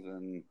lungs,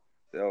 and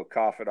they'll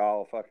cough it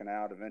all fucking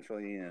out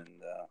eventually. And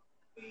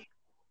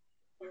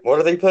What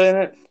do they put in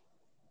it?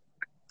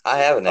 I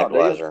have a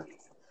nebulizer.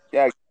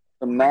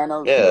 Some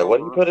nano Yeah, what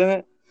do you silver put in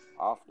it?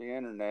 off the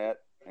internet,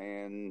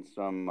 and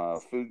some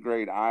food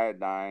grade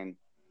iodine,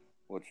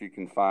 which you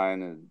can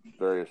find in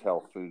various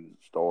health food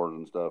stores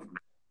and stuff.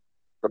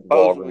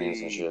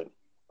 Walgreens and shit.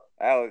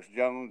 Alex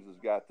Jones has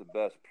got the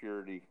best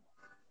purity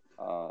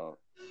of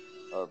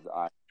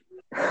the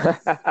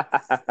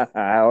iodine.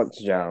 Alex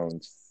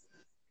Jones.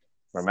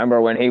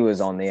 Remember when he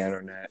was on the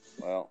internet?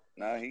 Well,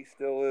 now he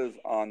still is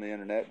on the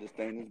internet, just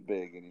ain't as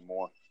big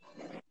anymore.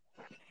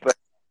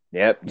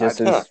 Yep, just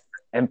his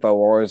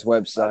InfoWars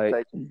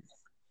website.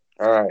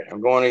 All right, I'm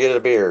going to get a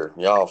beer.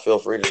 Y'all feel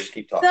free to just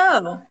keep talking.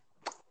 So,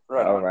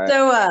 Right All on.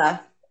 right.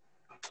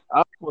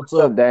 What's What's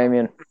up? up,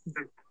 Damien?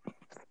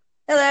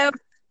 hello.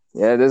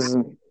 Yeah, this is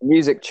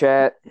music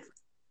chat.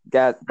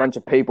 Got a bunch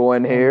of people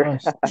in here.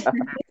 Nice.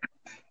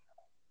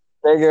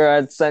 Figure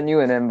I'd send you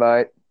an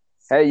invite.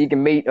 Hey, you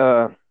can meet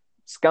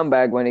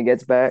Scumbag when he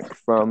gets back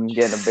from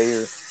getting a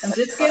beer. I'm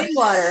just getting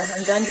water.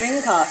 I'm done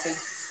drinking coffee.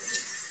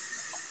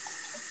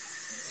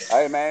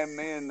 Hey man,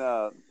 me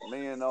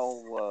and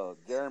old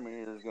Jeremy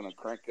here is gonna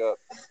crank up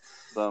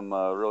some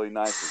really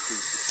nice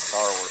acoustic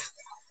guitar work.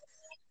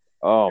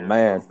 Oh, here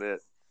man. a little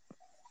bit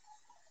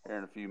here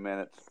in a few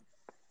minutes.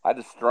 I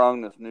just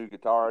strung this new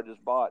guitar I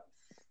just bought.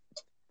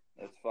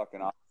 It's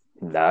fucking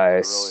awesome.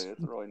 Nice.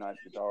 It's a really nice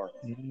guitar.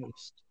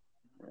 Nice.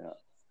 Yeah.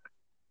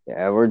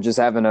 Yeah, we're just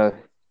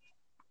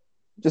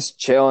just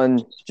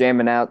chilling,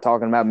 jamming out,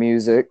 talking about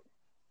music.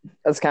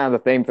 That's kind of the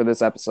theme for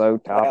this episode,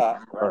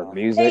 or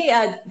music.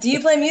 Hey, do you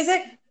play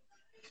music?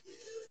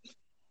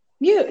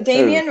 You,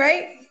 Damien,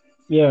 right?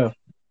 Yeah.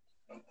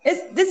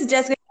 This is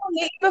Jessica. Have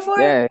you met you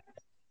before? Yeah.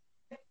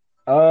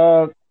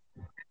 I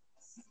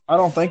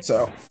don't think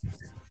so.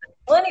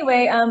 Well,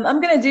 anyway, I'm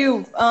gonna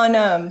do on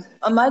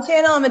my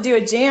channel. I'm gonna do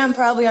a jam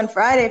probably on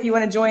Friday if you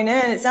want to join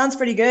in. It sounds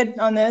pretty good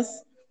on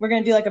this. We're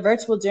gonna do like a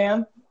virtual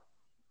jam.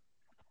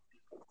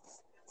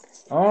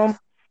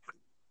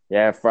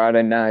 Yeah,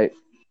 Friday night.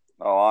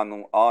 Oh,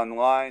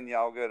 online,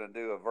 y'all gonna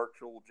do a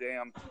virtual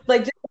jam?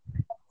 Like,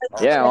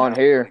 Yeah, on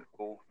here. Really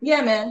cool.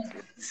 yeah, man.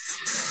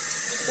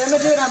 So I'm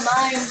gonna do it on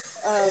mine.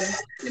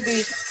 It'll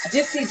be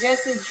Gypsy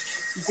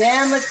Jess's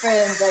Jam with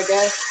Friends, I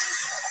guess.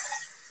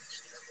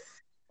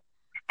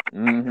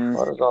 Mm-hmm.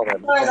 What is all that?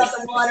 Sorry about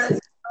the water.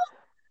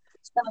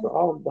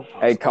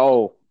 Hey,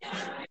 Cole.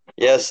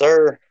 Yes,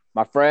 sir.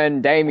 My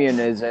friend Damien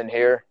is in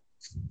here.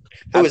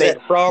 Who is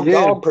that? Frog Dude.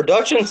 Dog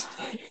Productions?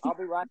 I'll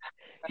be right.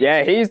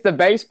 Yeah, he's the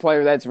bass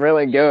player that's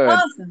really good.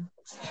 Awesome.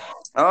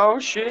 Oh,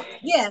 shit.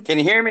 Yeah. Can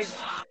you hear me?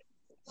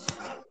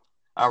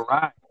 All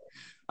right.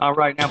 Now,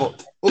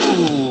 ooh,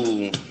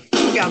 we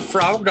got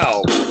Frog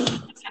Dog.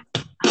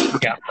 We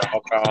got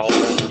Frog Dog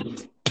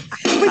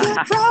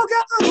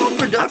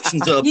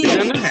Productions up here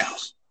in the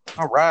house.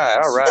 All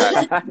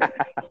right. I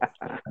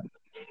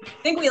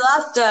think we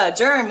lost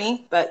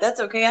Jeremy, but that's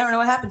okay. I don't know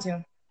what happened to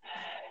him.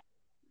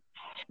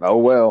 Oh,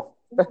 well.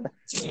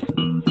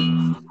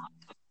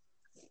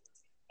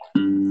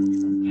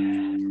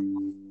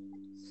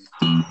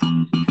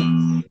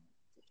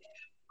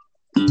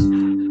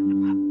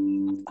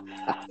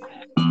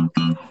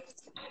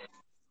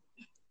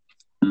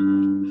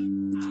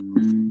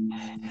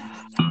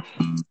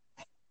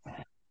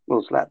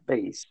 Little slap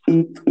bass.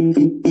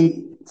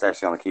 It's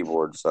actually on the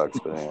keyboard. It sucks,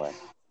 but anyway.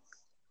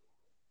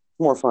 It's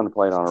more fun to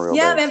play it on a real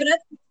Yeah, bass. man, but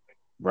that's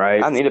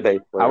Right. I need a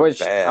bass player. I wish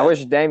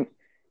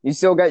you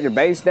still got your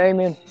bass,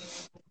 Damien?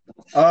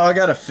 I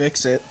gotta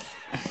fix it.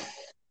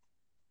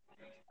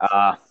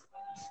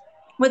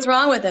 what's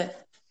wrong with it?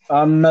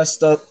 I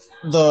messed up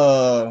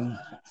the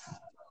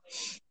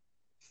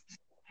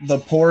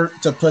port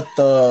to put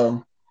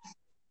the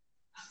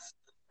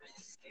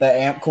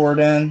amp cord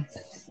in.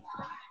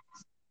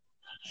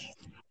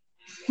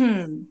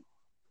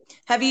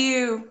 Have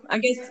you? I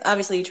guess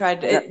obviously you tried.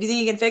 Do you think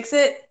you can fix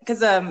it?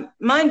 Because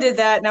mine did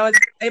that, and I was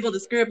able to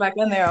screw it back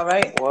in there. All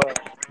right. What?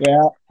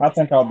 Yeah, I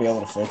think I'll be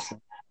able to fix it.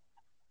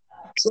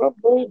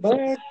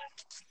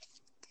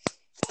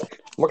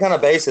 What kind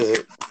of bass is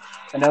it?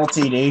 An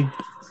LTD.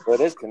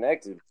 Well, it is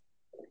connected.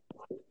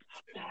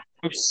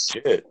 Oh,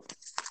 shit.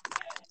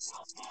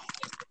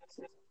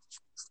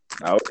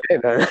 Okay,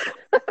 then.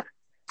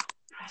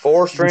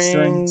 4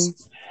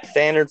 strings.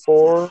 Standard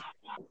 4.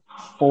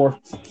 4.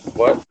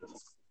 What?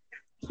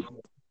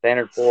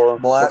 Standard 4.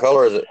 Black. What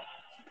color is it?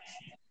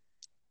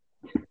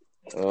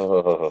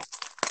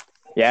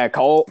 Yeah,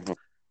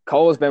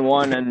 Cole's been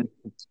wanting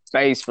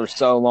bass for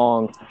so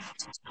long.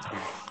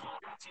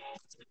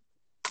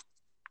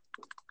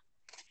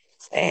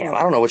 Damn,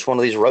 I don't know which one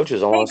of these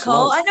roaches I Hey want to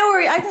Cole, smoke. I know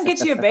where I can get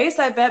you a bass.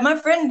 I bet my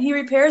friend he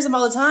repairs them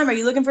all the time. Are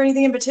you looking for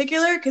anything in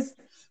particular? Because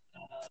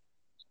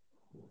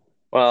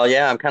Well,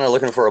 yeah, I'm kind of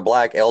looking for a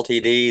black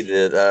LTD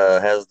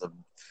that has the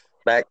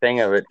back thing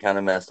of it kind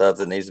of messed up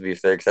that needs to be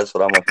fixed. That's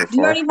what I'm looking do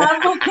you for. already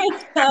have one?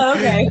 Oh,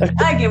 okay,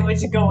 I get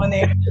what you're going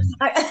there.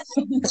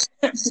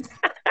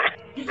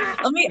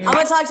 I'm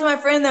gonna talk to my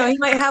friend though. He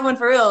might have one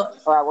for real.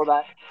 All right, we're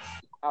back.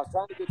 I was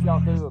trying to get y'all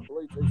through a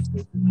Bluetooth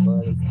speaker,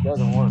 but it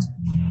doesn't work.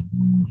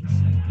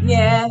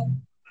 Yeah.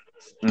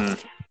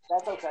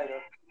 That's okay,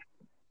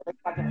 though.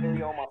 I can hear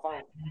you on my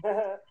phone.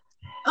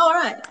 All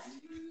right.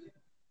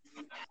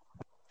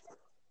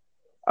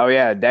 Oh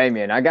yeah,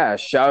 Damien, I gotta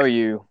show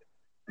you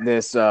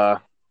this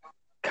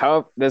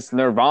this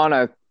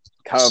Nirvana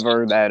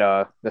cover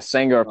that the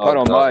singer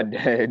Puddle Mud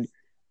did.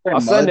 I'll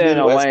send it in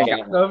a link.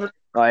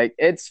 Like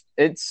it's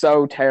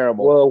so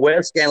terrible. Well,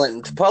 Wes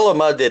Scantlin, Puddle of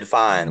Mud did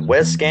fine.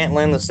 Wes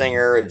Scantlin, the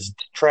singer, it's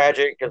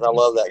tragic because I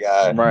love that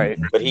guy. Right.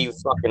 But he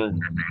fucking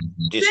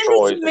Send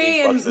destroys it to me he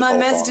fucks and this my whole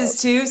messages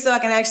song too, so I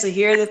can actually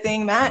hear the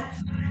thing, Matt.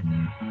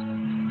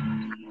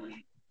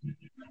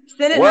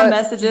 Send it in What? my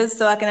messages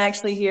so I can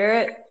actually hear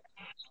it.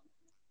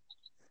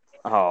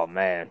 Oh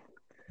man,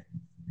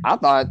 I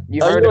thought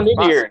you up. heard You don't it.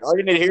 need to hear it. All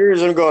you need to hear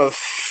is him going.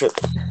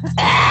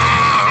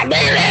 He's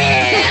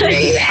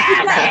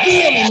got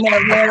feeling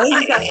there, man.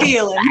 He's got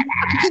feeling.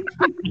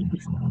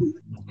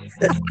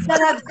 He's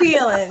gotta have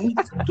feeling.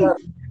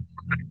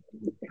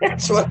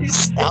 That's what he It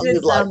sounded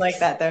did like. sound like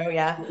that though,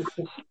 yeah.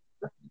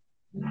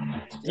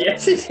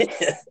 Yes, he did.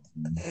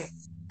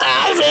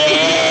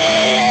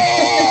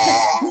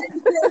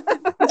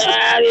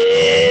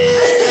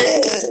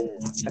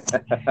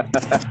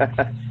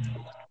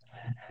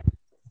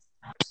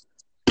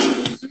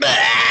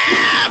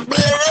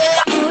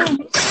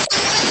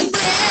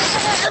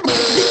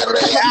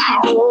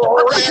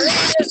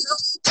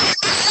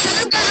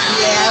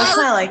 Yeah, it was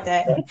kind of like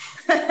that.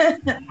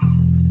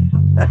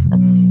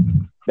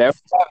 There-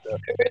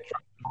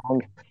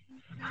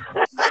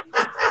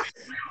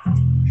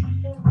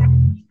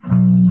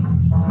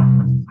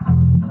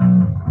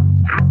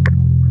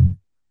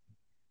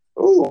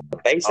 Ooh,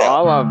 bass Oh, I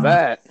out. love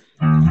that.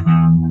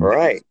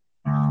 Right.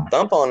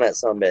 Thump on that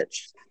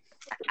sumbitch.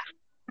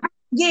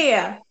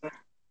 Yeah.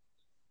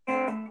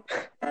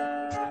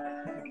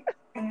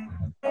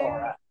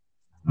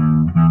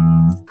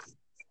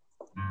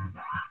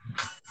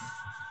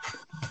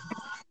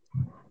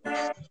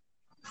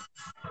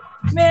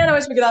 Man, I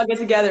wish we could all get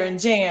together and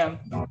jam.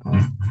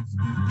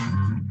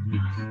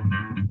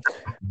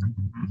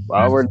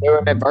 Well, we're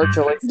doing it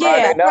virtually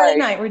Yeah, Friday Friday night.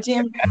 night. We're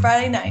jamming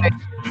Friday night.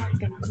 It's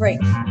gonna be great.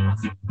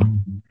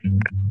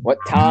 What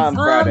time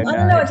Friday I don't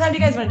know. night? What time do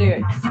you guys want to do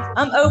it?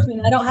 I'm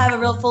open. I don't have a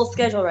real full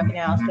schedule right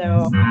now,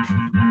 so.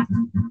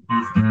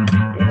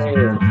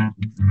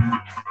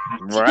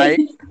 Right.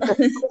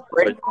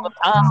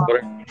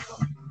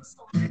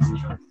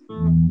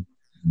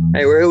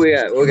 Hey, where we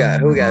at? Who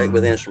got it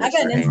with I instruments?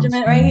 got an in their hands?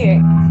 instrument right here.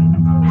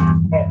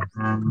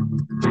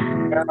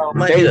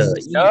 Might hit a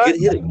you could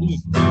hit a E.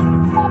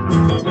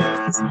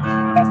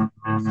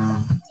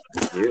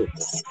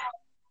 Beautiful.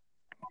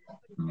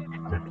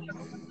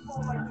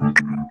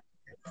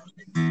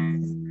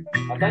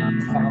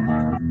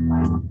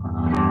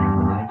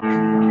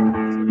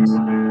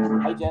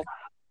 Hey,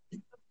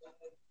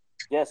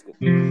 Jessica.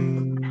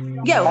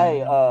 Yo.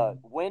 Hey,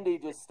 Wendy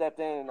just stepped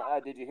in.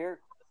 Did you hear?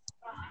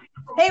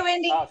 Hey,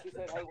 Wendy. Oh, she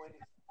said, "Hey, Wendy."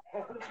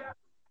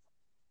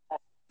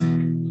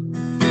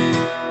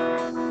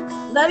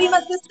 Love you,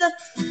 my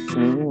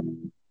sister.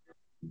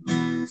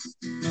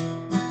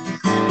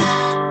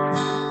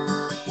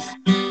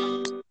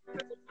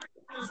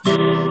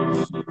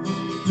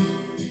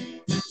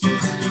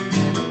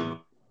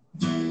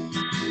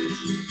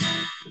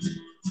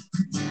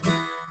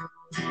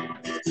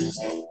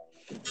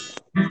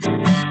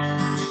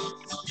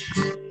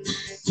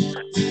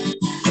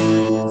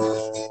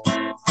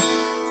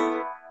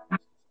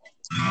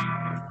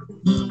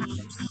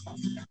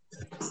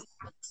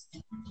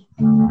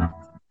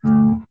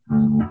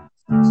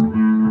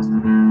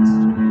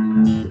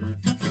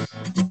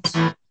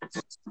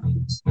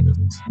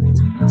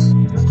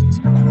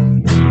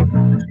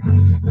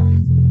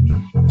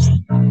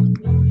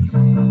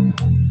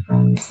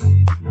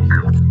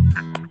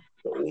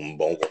 Boom,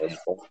 boom,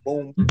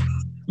 boom,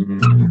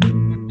 boom,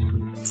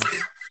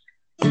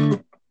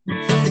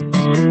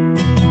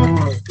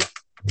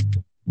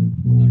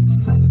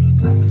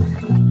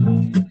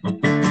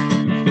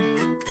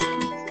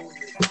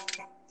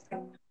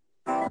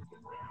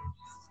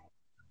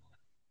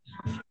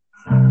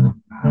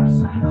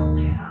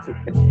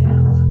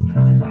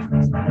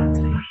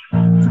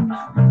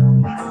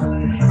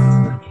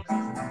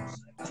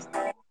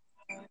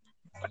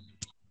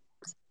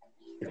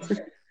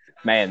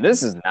 Man,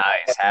 this is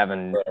nice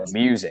having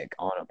music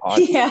on a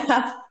podcast.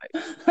 Yeah.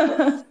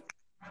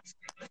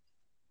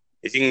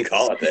 if you can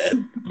call it that.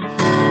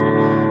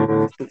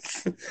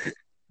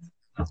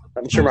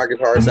 I'm sure my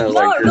guitar sounds No,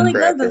 like it pure really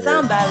crap doesn't in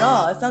sound here. bad at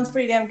all. It sounds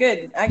pretty damn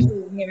good,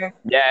 actually, in here.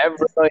 Yeah, it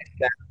really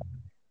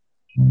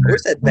I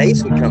wish that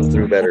bass would come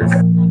through better.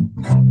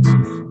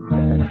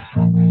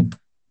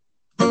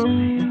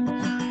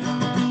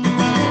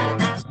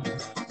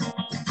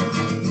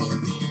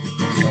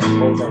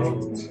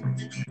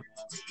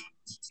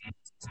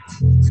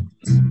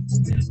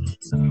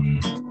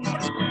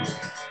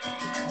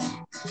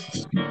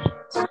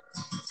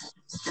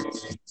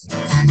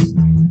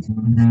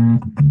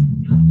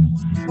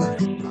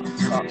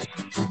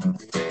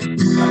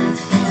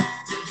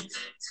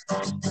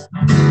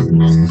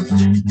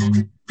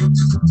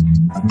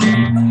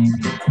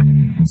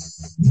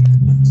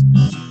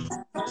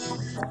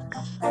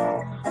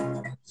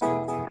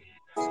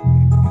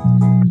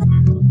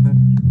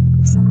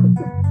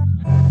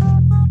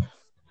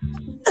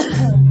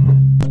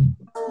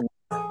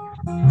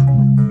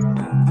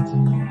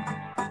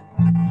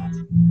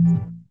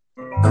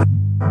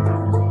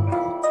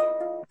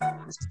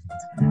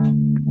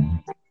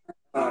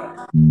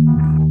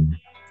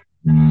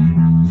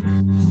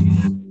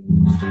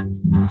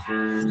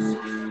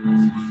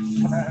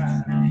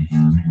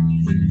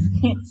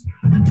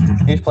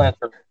 He's playing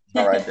for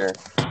right there.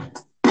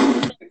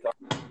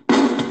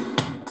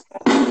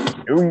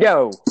 Here we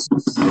go.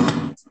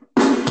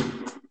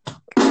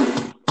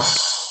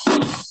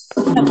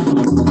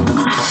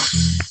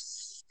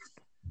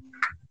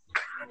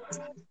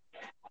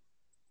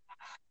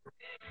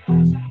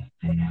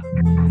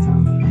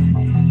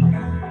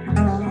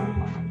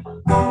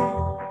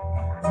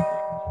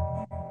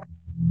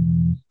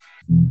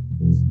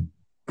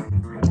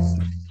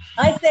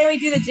 I say we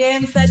do the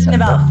jam session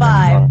about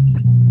 5.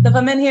 So if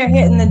I'm in here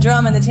hitting the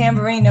drum and the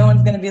tambourine, no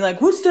one's going to be like,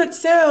 who's that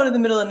sound in the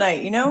middle of the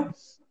night, you know?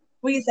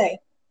 What do you say?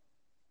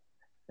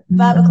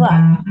 5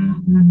 o'clock.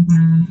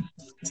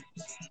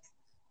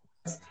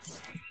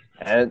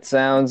 That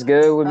sounds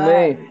good with All me.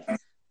 right.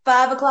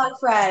 5 o'clock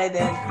Friday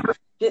then.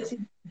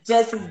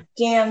 Jesse's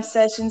jam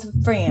sessions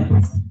with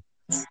friends.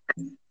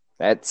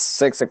 That's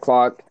 6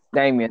 o'clock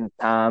Damien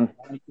time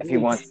if he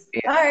wants to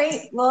be. All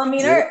right. Well, I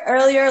mean,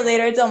 earlier or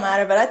later, it don't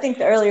matter, but I think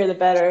the earlier the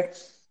better,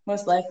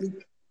 most likely.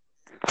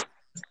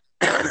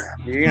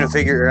 You're gonna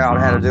figure out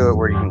how to do it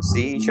where you can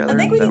see each other. I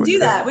think we Is can what do you're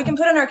that. We can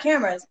put on our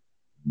cameras.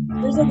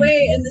 There's a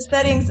way in the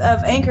settings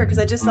of Anchor, because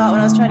I just saw it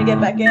when I was trying to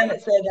get back in.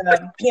 It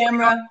said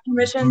camera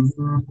permissions.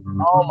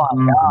 Oh my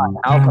God!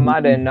 How come I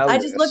didn't know I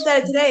this? just looked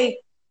at it today.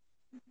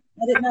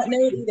 I did not know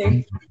it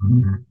either.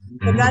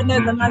 But God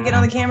knows I'm not getting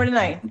on the camera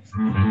tonight.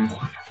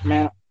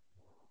 Man,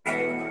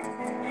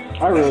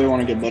 I really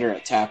want to get better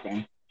at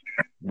tapping.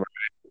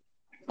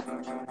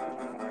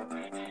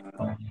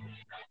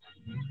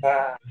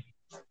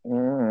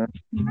 Mm.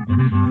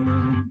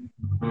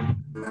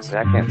 See,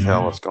 I can't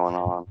tell what's going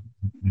on.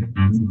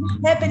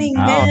 Happening,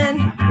 Oh. man.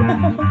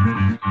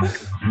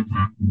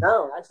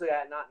 No, actually,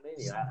 not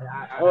me.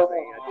 I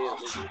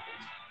did.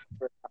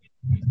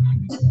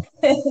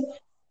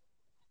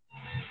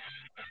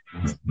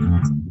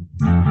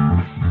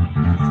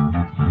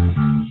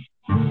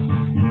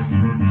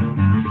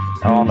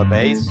 Oh, on the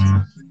bass?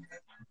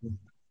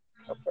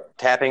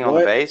 Tapping on the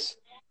What? bass?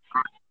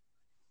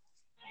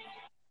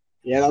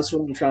 Yeah, that's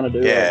what I'm trying to do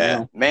right Yeah.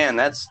 now.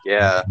 Man,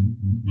 yeah.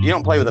 You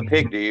don't play with a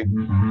pig, do you?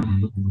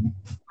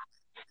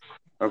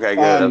 Okay,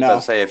 good. I was No. about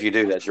to say, if you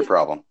do, that's your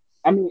problem.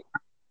 I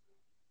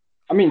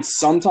mean,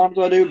 sometimes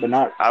I do, but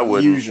not I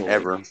wouldn't, usually.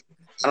 ever. I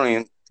don't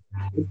even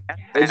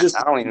It's just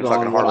fucking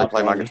on what hardly I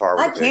play my guitar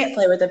with I a pig. can't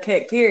play with a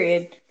pick,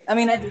 period. I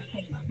mean, I just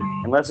can't.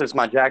 Unless it's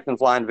my Jackson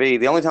Flying V.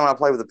 The only time I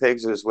play with the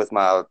pigs is with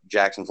my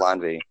Jackson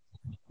Flying V.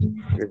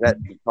 Because that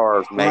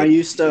guitar is When I made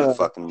used to,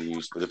 fucking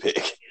use with a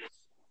pig.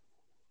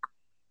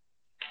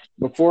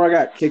 before I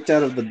got kicked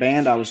out of the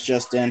band I was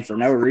just in for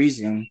no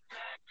reason,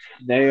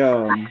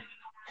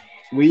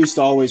 we used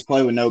to always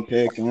play with no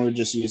pick, and we would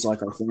just use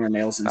like our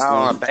fingernails and Oh,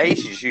 on a stuff.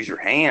 bass, you just use your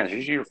hands. You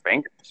just use your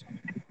fingers.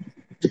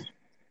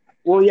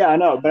 Well, yeah, I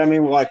know, but I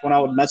mean, like when I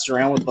would mess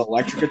around with the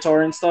electric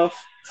guitar and stuff.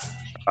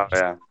 Oh,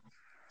 yeah.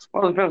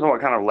 Well, it depends on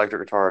what kind of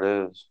electric guitar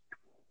it is.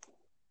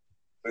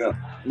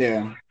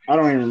 Yeah, I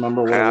don't even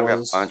remember what I've it got a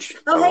was. bunch.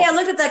 Oh, hey, I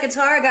looked at that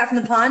guitar I got from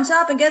the pawn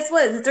shop, and guess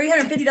what? It's a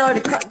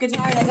 $350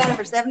 guitar, and I got it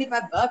for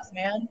 $75,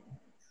 man.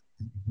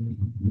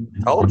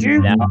 Told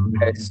you.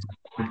 Nowadays.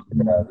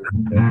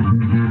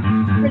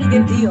 Pretty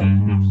good deal.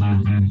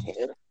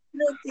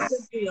 Really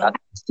good deal.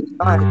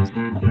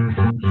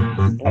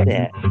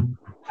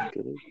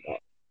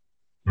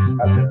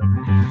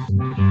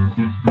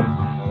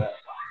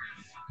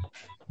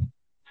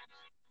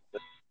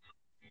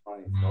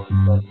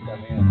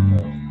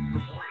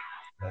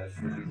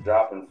 Should be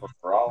dropping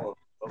for all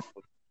of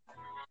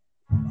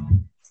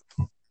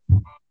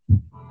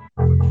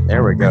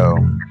There we go.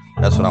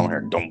 That's what I want to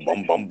hear. Dum,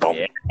 bum, bum, bum.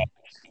 Yeah.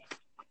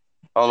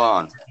 Hold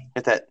on.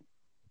 Hit that.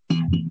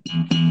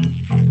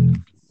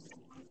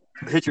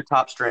 Hit your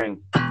top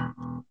string.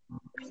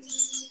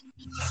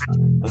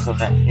 Listen to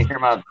that. Can you hear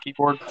my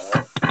keyboard?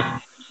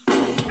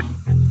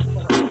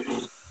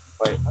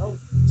 Wait.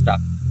 Stop.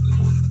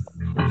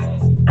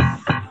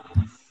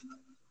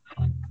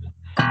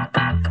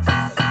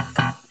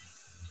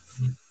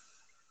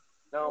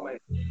 No,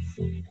 mate.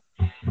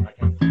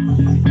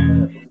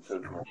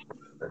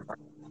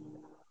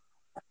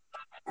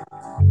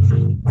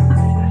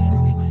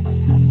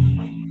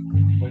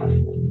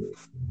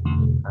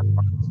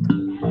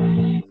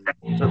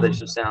 but they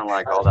just sound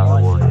like all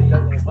down the It woods.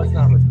 doesn't. It must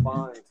not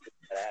respond to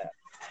that.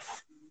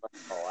 It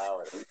must allow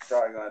it. He's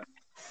probably going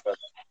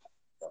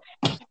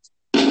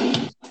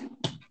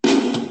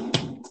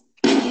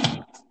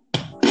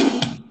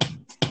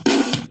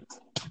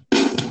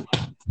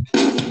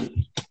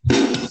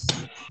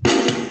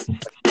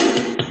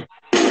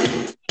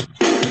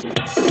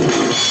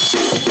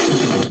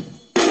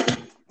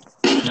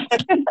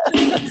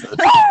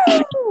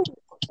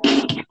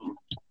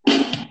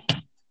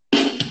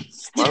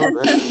Slow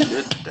that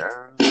shit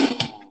down.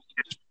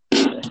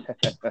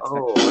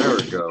 Oh, there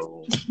we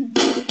go.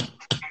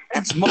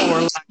 That's more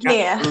like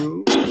Yeah. a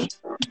groove.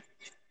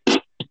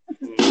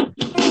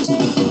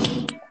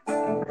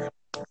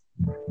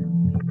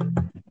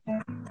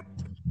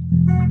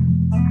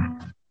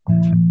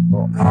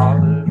 Well,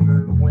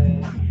 Oliver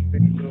went to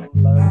the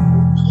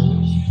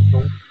local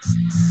store.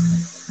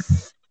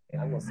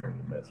 Yeah, I'm gonna sing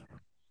the best.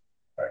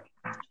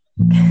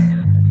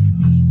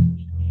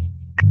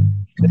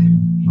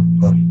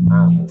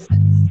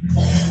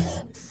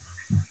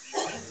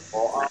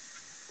 Well, I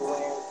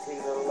went to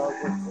the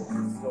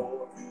local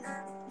store,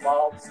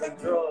 bought some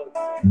drugs,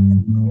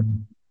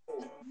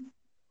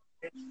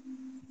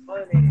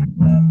 money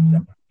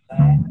left.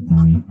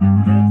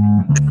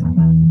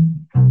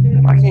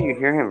 Why can't you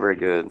hear him very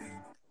good?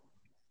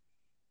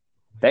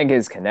 I think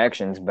his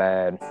connection's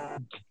bad.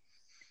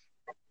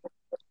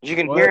 You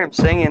can hear him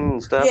singing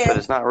and stuff, Yeah. but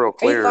it's not real Are you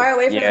clear. far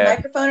away from Yeah. the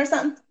microphone or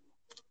something?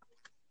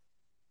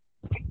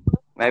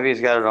 Maybe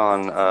he's got it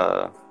on,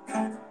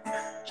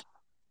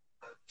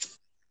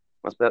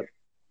 what's that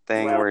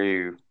thing where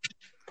you,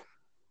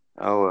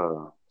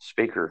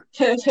 speaker.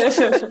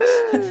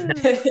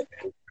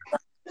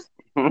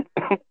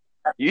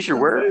 Use your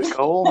words,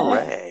 Cole.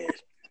 Red.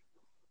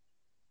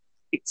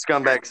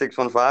 Scumbag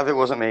 615. It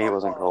wasn't me. It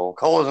wasn't Cole.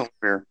 Cole isn't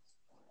here.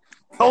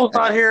 Cole's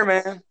not here,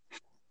 man.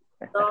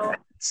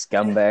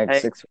 Scumbag Hey.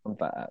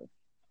 615.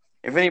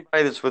 If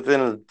anybody that's within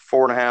a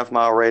 4.5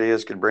 mile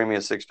radius could bring me a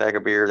 6-pack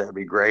of beer, that would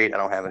be great. I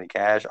don't have any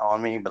cash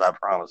on me, but I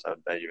promise I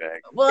would pay you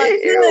back. Well,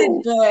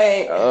 good,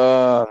 but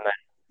Oh, man.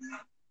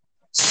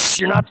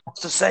 You're not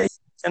supposed to say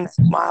in a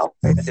mile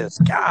radius.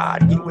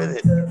 God, get with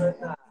it.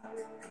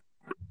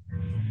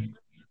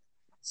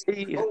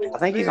 See, I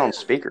think he's on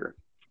speaker.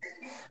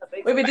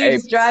 what we do? Hey.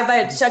 Just drive by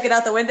and chuck it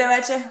out the window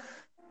at you?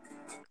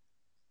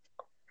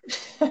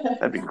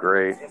 That'd be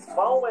great. It's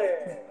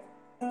foaming.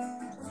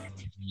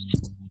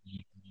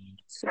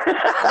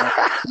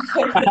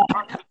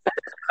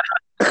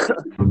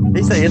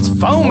 He say it's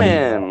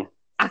foaming.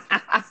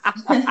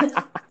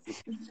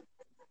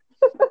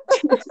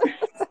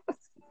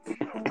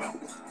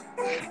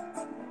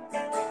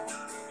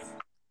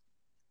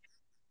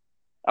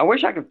 I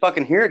wish I could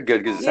fucking hear it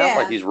good because it sounds Yeah.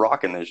 like he's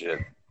rocking this shit.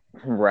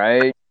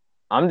 Right?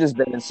 I'm just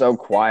being so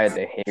quiet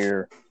to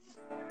hear.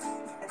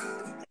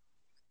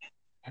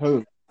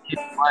 Who? Keep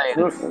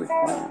playing.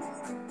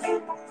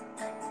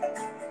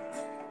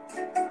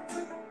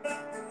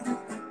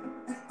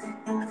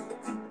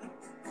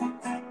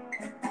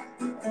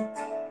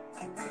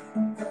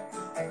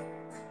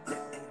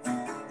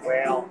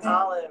 Well,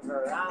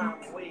 Oliver,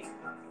 I'm weak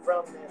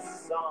from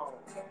this song.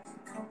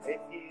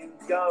 If you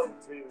go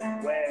to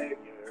where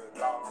you're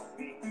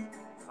longing,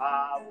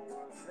 I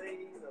will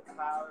see the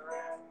power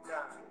at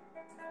night.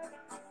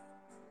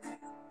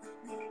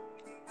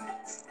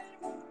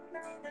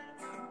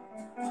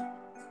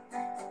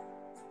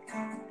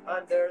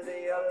 Under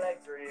the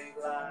electric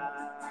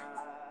light.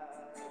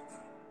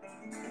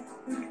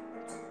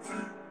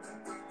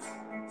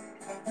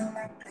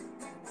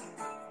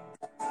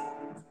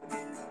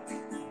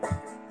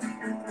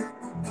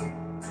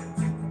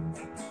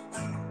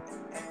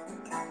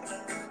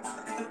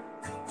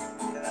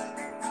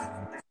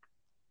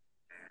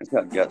 It's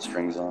got gut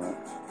strings on it.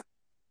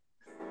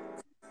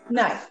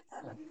 Nice.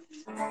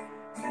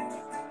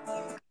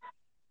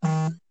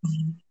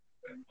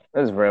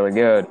 This is really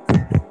good.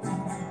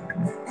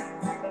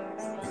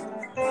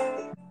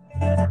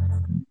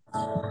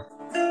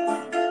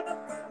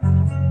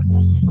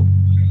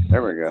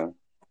 There we go.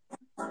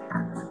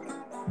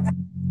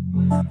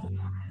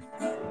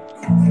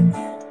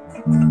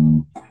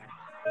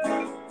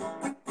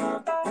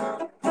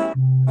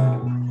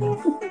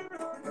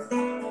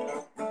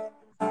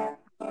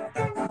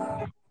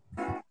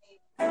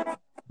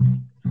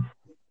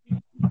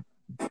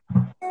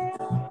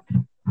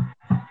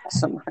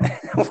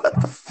 What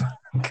the fuck?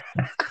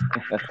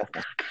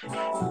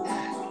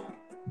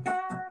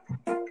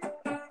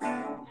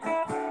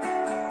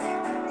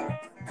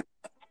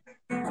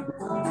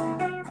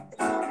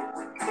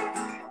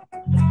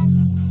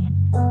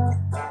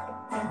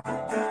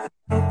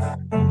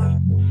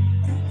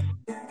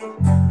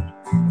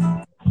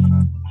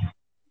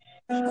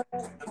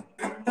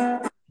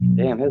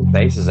 Damn, his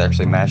bass is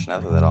actually matching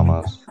up with it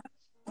almost.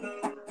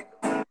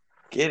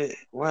 Get it?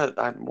 What?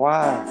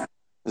 Why?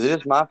 Is it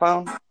just my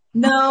phone?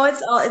 No,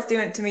 it's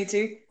doing it to me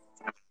too.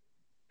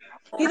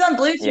 He's on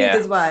Bluetooth, Yeah.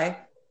 is why.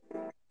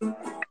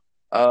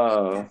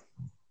 Oh.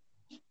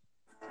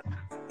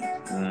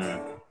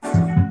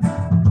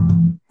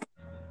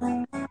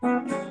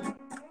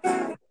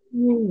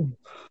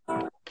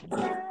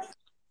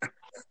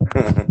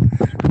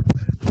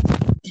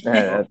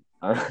 Yeah,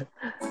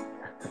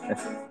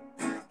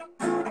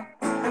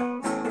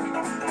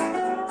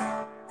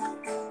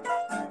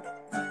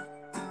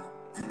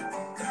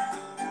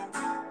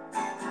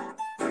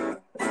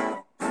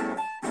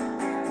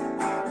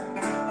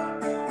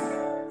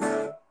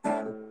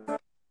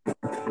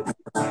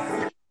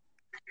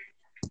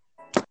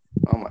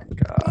 Oh my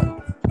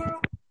god.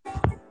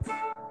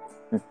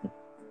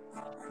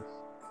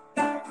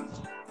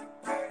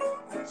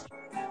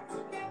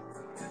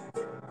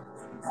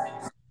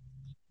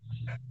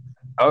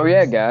 oh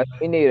yeah, guys,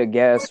 we need to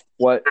guess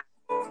what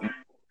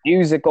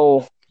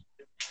musical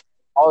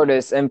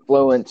artists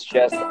influenced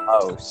Jess the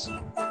most.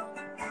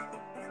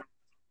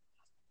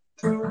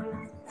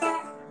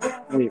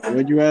 Wait,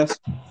 what'd you ask?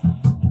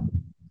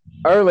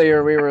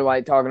 Earlier, we were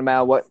like talking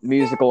about what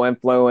musical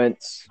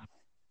influence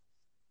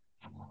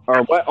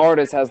or what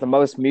artist has the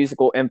most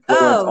musical influence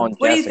on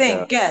What do you Jessica.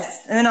 think?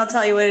 Guess, and then I'll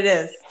tell you what it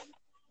is.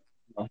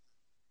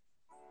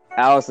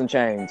 Alice in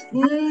Chains.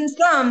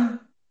 Some.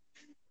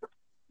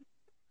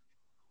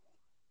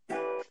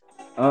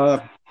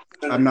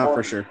 I'm not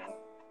for sure.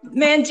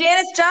 Man,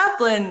 Janis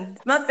Joplin,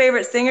 my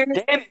favorite singer.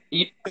 Damn,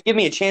 you give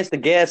me a chance to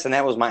guess, and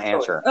that was my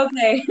answer.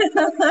 Okay.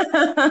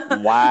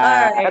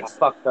 Wow. All right. That's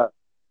fucked up.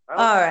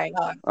 All right.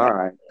 All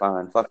right,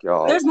 fine. Fuck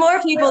y'all. There's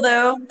more people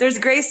though. There's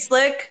Grace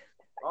Slick,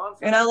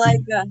 and I like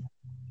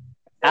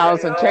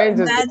Alice in Chains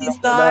is Mazzy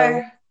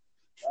Star.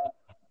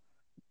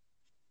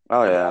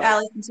 Oh yeah,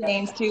 Alice in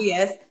Chains too.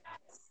 Yes,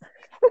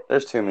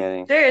 there's too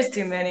many. there is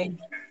too many.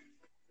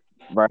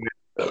 right.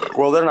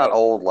 Well, they're not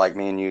old like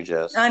me and you,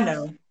 Jess. I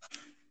know.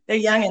 They're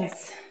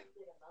youngins.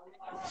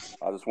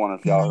 I just wonder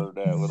if y'all heard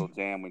that little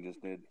jam we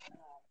just did.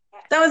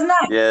 That was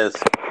nice. Yes.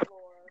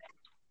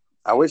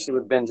 I wish it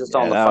would have been just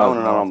on the that phone was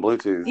and not on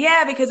Bluetooth.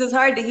 Yeah, because it's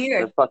hard to They're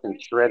hear. fucking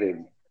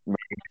shredded.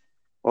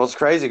 Well, it's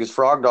crazy because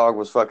Frog Dog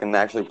was fucking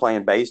actually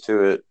playing bass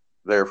to it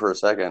there for a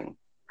second.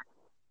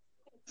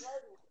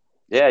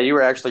 Yeah, you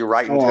were actually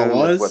right in Oh, I tune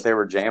was? with what they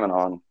were jamming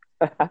on.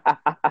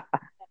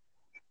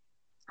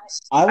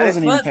 I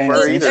wasn't even Look, paying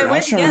look, attention. it I went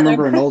was trying to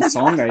together. remember an old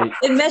song I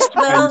It meshed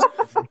well.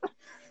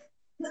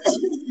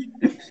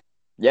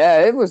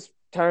 Yeah, it was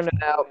turning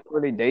out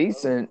pretty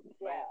decent.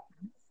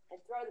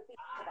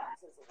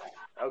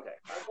 Okay.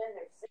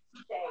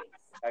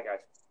 I got you.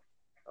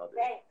 I'll do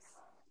it.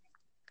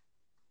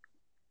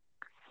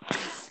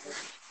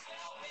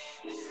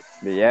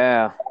 But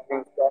yeah.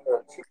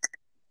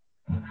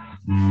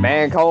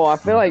 Man, Cole, I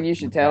feel like you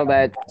should tell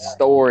that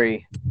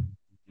story.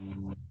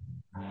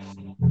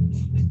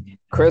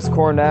 Chris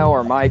Cornell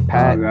or Mike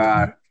Patton?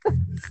 God.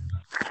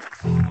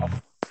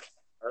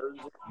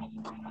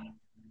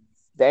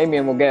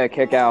 Damien will get a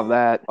kick out of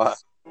that.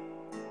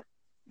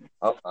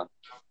 Oh,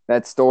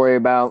 That story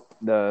about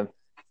the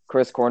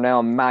Chris Cornell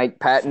and Mike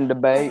Patton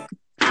debate.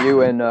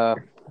 You and I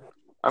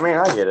mean,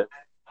 I get it.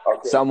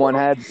 someone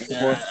had.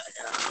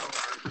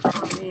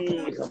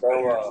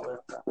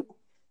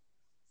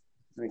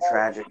 Very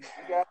tragic.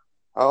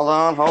 Hold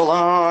on. Hold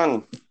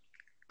on.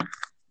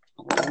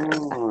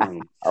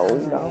 Oh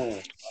no.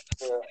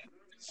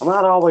 I'm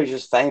not always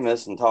just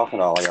famous and talking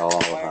to all y'all all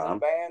the time.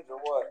 Bands or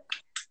what?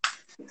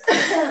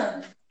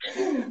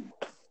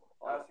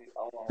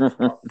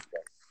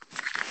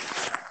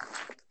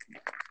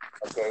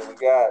 Okay, we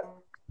got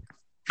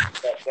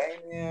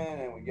Damien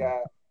and we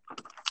got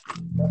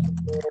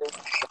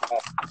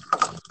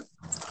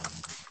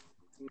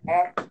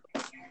Matt,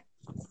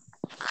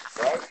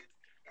 right?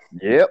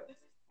 Yep.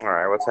 All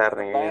right, what's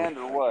happening again? Band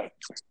or what?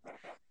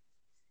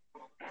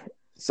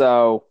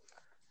 So,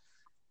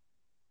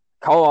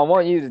 Cole, I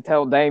want you to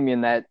tell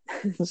Damien that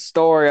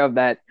story of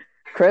that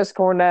Chris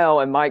Cornell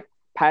and Mike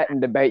Patton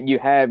debate you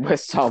had with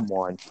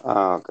someone.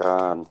 Oh,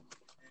 God.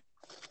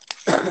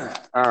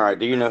 All right,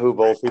 do you know who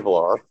both people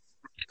are?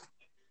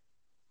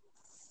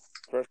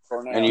 Chris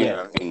Cornell. And you Yeah.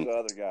 know- Who's the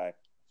other guy?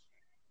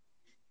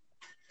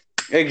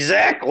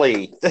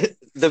 Exactly.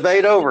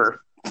 Debate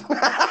over.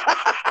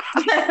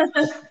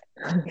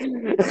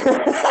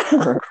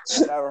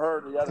 Never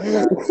heard the other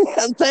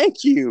guy.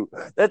 Thank you.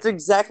 That's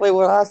exactly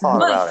what I thought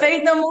What, about it.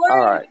 Faith No More? All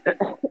right.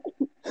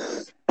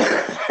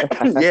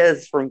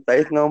 Yes, from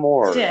Faith No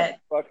More. Shit.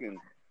 Fucking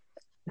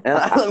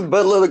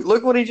But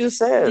look what he just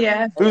said.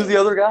 Yeah. Who's the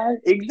other guy?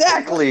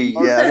 Exactly.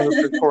 Yeah, who's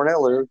Chris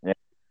Cornell is. Yeah.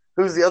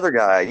 Who's the other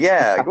guy?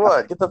 Yeah, go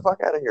on, get the fuck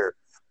out of here.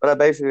 But I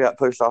basically got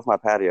pushed off my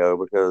patio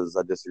because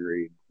I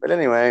disagreed. But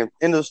anyway,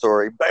 end of the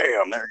story.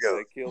 Bam, there it they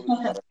goes. killed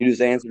each other. You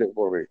just answered it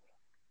for me.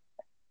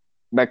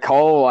 But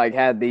Cole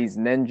had these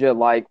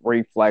ninja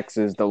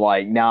reflexes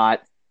to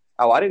not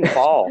Oh, I didn't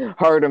fall.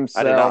 hurt I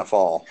himself. did not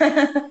fall.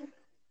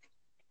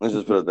 Let's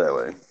just put it that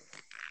way.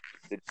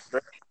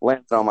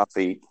 Landed on my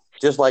feet.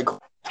 Just like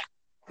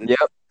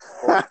Yep.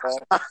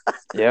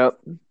 Yep.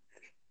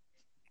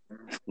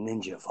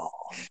 ninja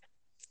fall.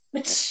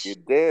 You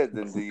did,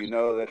 then do you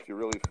know that you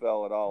really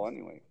fell at all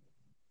anyway?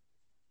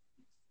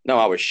 No,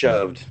 I was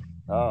shoved.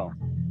 Oh.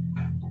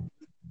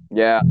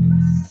 Yeah.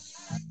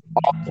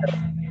 Also,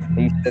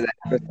 he said that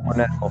Chris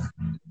Cornell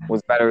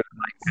was better than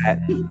Mike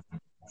Patton.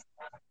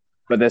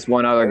 But this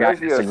one other guy There's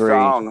you a disagreed.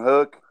 strong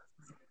hook.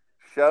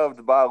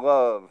 Shoved by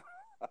love.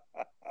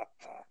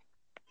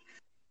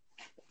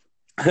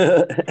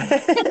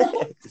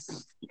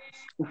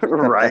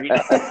 Right.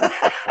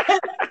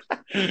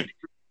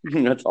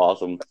 That's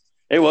awesome.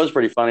 It was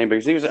pretty funny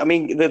because he was. I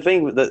mean, the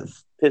thing that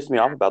pissed me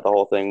off about the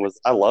whole thing was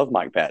I love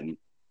Mike Patton.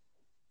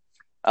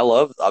 I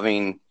love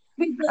him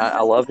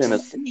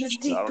as. I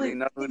don't even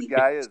know who the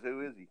guy is.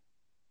 Who is he?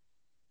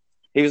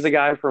 He was the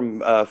guy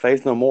from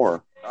Faith No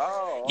More.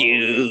 Oh.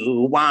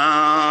 You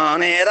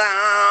want it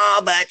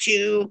all, but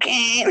you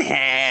can't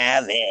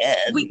have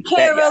it. We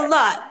care a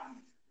lot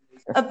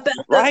about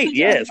right. the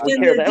Yes, we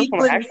and care. the That's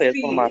one. deeper Actually,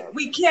 that's one of my.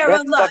 we care a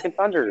That's lot. fucking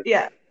Thunder.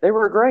 Yeah. They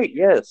were great.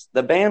 Yes,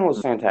 the band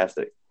was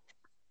fantastic.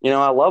 You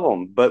know, I love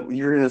them, but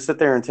you're going to sit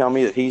there and tell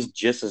me that he's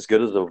just as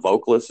good as a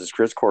vocalist as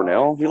Chris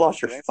Cornell? You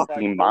lost your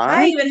fucking mind.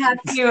 I even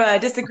have to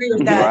disagree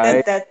with that.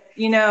 Right. That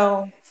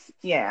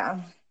yeah.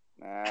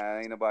 Nah,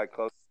 ain't nobody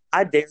close.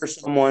 I dare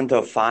someone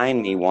to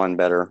find me one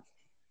better.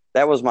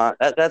 That was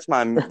that's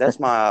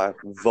my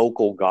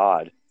vocal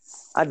god.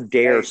 I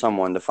dare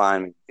someone to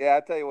find me. Yeah,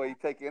 I tell you what, you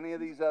take any of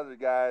these other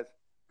guys,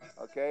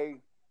 okay,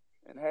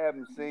 and have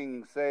them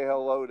sing "Say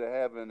Hello to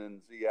Heaven"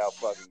 and see how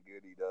fucking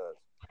good he does.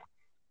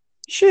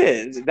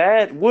 Shit,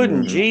 that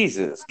wouldn't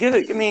Jesus get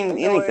it. I mean,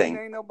 anything.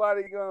 Ain't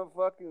nobody gonna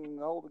fucking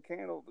hold a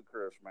candle to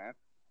Chris, man.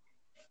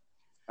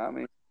 I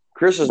mean,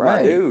 Chris is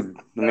my dude.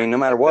 I mean, no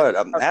matter what.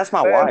 That's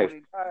my wife.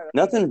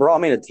 Nothing brought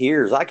me to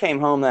tears. I came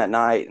home that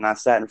night and I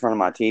sat in front of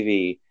my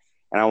TV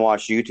and I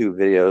watched YouTube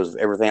videos of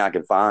everything I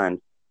could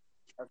find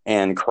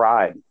and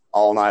cried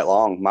all night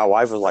long. My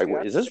wife was like,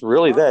 "Is this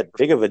really that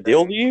big of a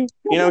deal to you?"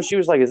 You know, she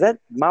was like, "Is that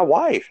my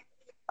wife?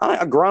 I'm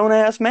a grown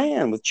ass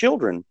man with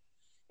children."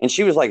 And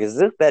she was like, "Is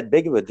this that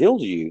big of a deal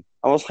to you?"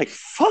 I was like,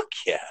 "Fuck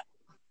yeah."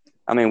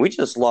 I mean, we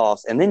just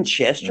lost. And then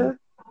Chester,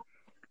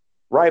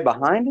 right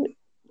behind it.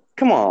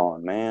 Come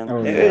on, man.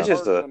 It was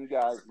just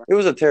it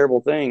was a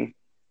terrible thing.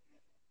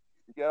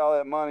 You get all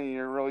that money,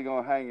 you're really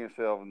going to hang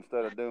yourself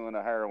instead of doing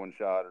a heroin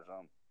shot or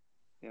something,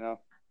 you know?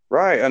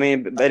 Right. I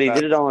mean, but he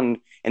did it on,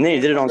 and then he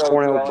did it on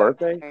Cornell's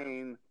birthday.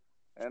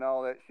 And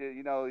all that shit.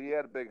 You know, he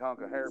had a big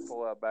hunk of hair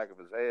pull out back of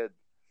his head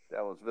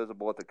that was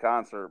visible at the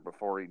concert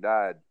before he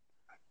died.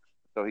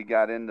 So he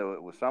got into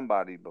it with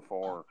somebody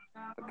before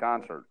the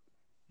concert.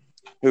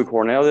 Who,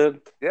 Cornell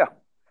did? Yeah.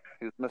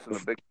 He was missing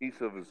a big piece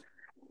of his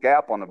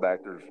scalp on the back.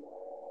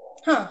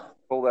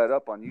 Pull that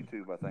up on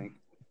YouTube, I think.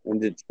 In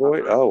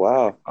Detroit? Oh,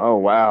 wow. Oh,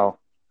 wow.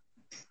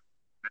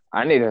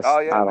 I need to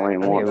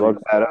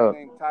look that up.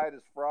 Named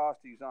Titus Frost.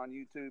 He's on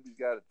YouTube. He's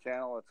got a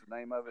channel. That's the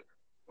name of it.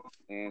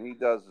 And he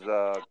does.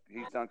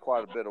 He's done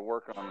quite a bit of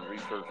work on the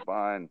research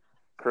behind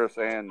Chris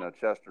and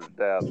Chester's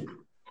death.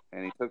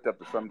 And he's hooked up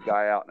to some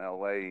guy out in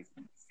L.A.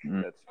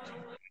 that's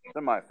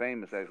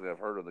semi-famous. Actually, I've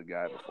heard of the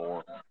guy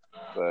before.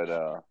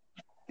 But,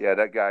 yeah,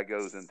 that guy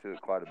goes into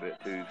it quite a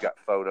bit, too. He's got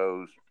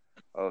photos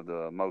of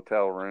the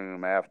motel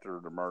room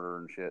after the murder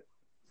and shit.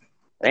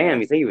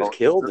 Damn, you think he was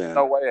killed then? There's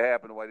no way it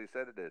happened the way they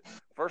said it did.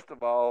 First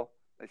of all,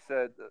 they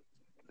said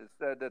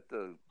that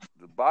the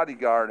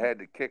bodyguard had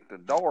to kick the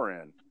door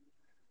in.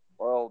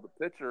 Well, the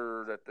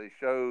picture that they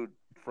showed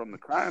from the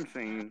crime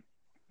scene,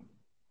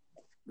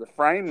 the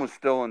frame was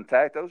still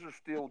intact. Those are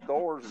steel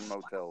doors in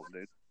motels,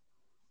 dude.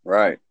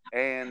 Right.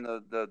 And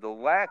the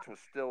latch was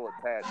still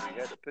attached. You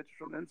had the picture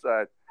from the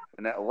inside,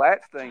 and that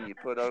latch thing you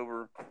put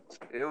over,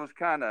 it was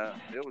kind of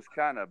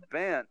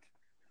bent,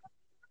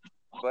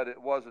 but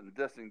it wasn't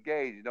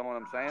disengaged. You know what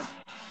I'm saying?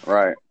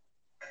 Right.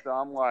 So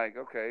I'm like,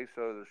 okay,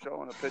 so they're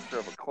showing a picture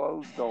of a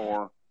closed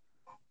door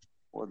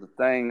with the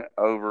thing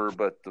over,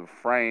 but the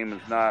frame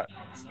is not,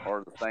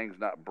 or the thing's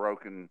not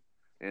broken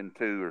in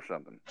two or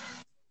something.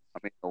 I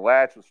mean, the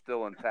latch was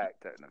still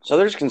intact, technically. So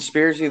there's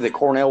conspiracy that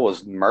Cornell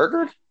was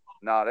murdered?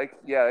 No, they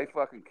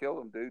fucking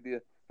killed him,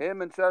 dude.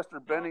 Him and Chester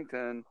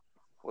Bennington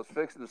was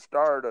fixing to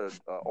start an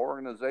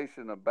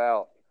organization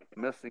about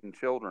missing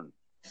children.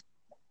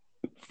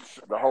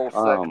 The whole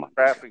sex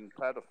trafficking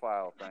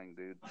pedophile thing,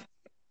 dude.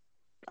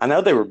 I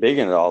know they were big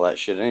into all that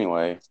shit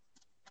anyway.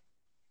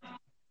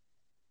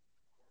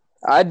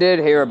 I did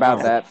hear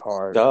about that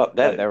part.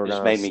 That they were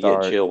just made me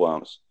get chill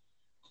bumps.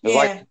 It's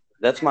like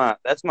that's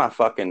my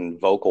fucking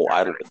vocal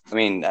idol. I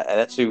mean,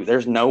 that's who.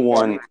 There's no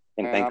one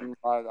can think.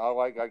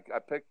 I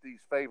picked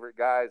these favorite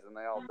guys and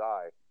they all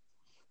die.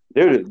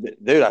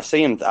 Dude, I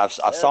see him. I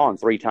saw him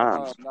 3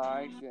 times.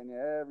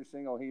 Every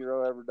single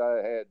hero ever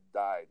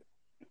died.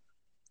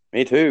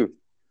 Me too.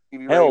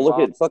 Hell, look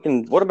at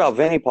fucking. What about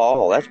Vinnie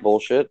Paul? That's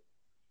bullshit.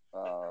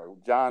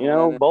 John. You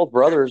know, Lennon. both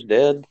brothers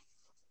dead.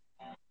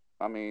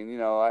 I mean, you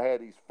know, I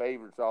had these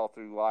favorites all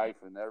through life,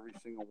 and every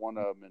single one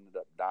of them ended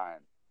up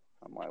dying.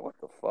 I'm like, what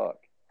the fuck?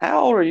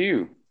 How old are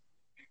you?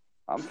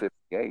 I'm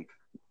 58.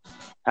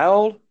 How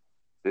old?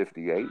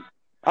 58.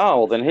 Oh,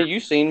 well, then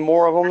you've seen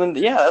more of them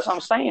than. Yeah, that's what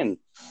I'm saying.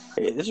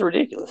 This is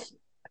ridiculous.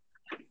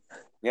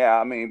 Yeah,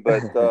 I mean,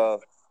 but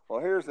well,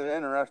 here's an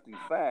interesting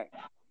fact.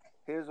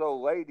 His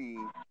old lady,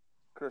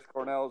 Chris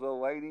Cornell's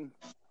old lady,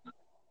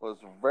 was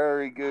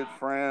very good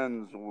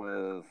friends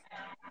with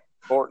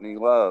Courtney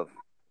Love.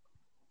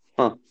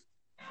 Huh.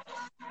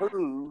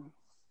 Who?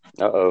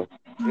 Uh-oh.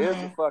 is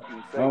a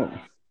fucking Satanist,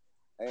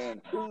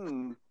 and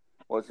who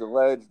was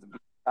alleged to be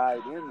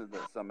tied into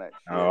some of that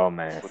shit Oh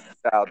man. with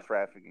child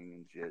trafficking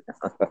and shit.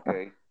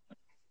 Okay,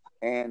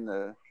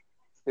 and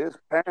his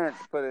parents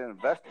put an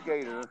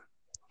investigator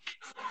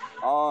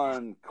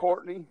on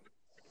Courtney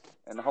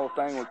and the whole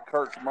thing with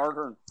Kurt's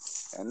murder,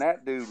 and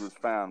that dude was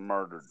found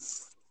murdered.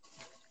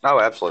 Oh,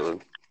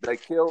 absolutely. They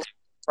killed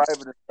a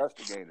private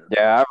investigator.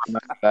 Yeah, I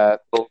remember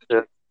that.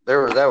 Bullshit.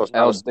 That was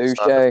El not a-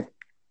 Duche.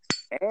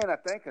 And I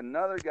think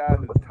another guy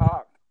who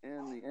talked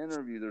in the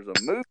interview, there's a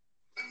movie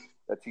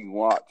that you can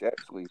watch,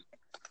 actually.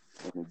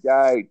 And the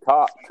guy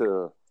talked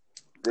to a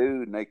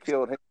dude, and they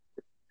killed him.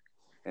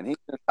 And he's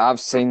in a I've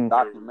seen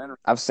documentary.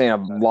 a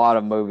lot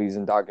of movies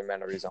and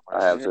documentaries on I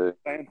it. have You know to.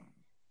 what I'm saying?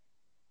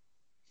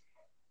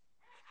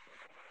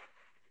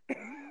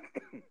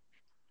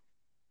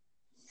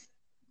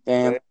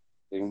 Damn.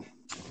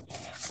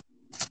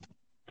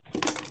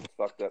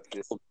 Fucked up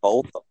shit.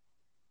 Both.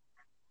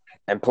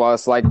 And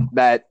plus, like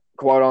that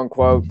quote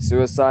unquote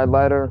suicide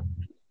letter,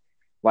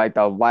 like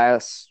the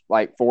last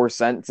like 4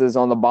 sentences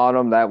on the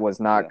bottom, that was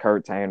not Yeah.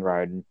 Kurt's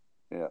handwriting.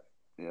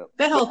 Yep.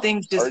 That whole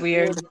thing's just Are you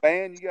weird. in a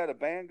band? You got a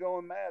band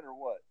going, Matt, or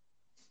what?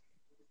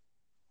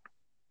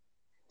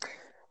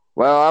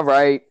 Well, I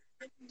write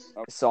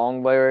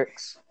song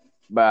lyrics,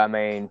 but I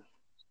mean,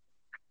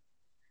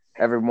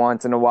 every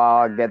once in a while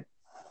I get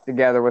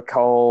together with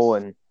Cole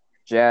and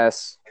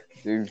Jess,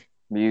 do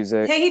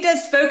music. Hey, he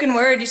does spoken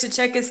word. You should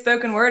check his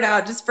spoken word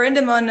out. Just friend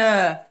him on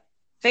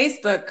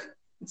Facebook.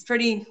 It's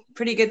pretty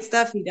good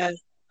stuff he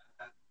does.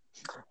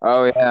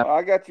 Oh yeah,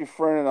 I got you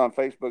friended on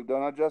Facebook,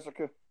 don't I,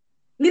 Jessica?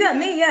 You got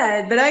me,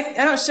 yeah, but I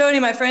don't show any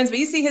of my friends. But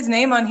you see his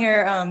name on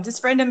here.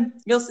 Just friend him.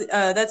 You'll see.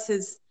 That's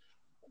his.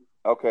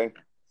 Okay.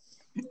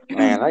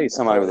 Man, I need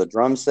somebody with a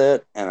drum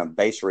set and a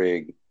bass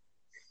rig.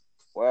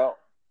 Well,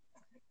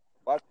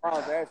 last time I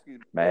was asking you,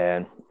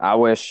 man, I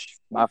wish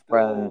my still-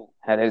 friend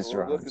had his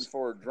we're looking drums.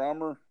 for a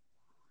drummer.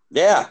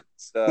 Yeah,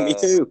 Uh, me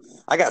too.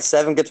 I got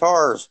 7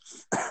 guitars.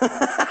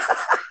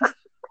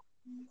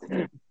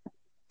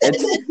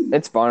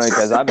 It's funny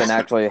because I've been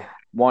actually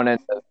wanting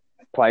to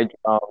play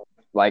drums,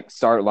 like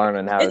start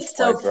learning how It's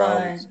to play so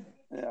drums. fun.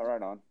 Yeah,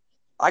 right on.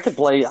 I could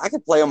play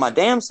on my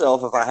damn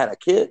self if I had a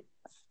kit.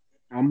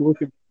 I'm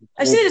looking.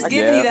 I should have just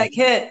given you that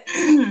kit.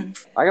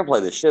 I can play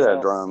the shit out of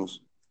Well, drums.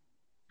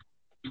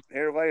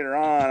 Here later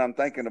on, I'm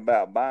thinking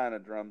about buying a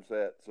drum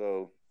set.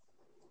 So,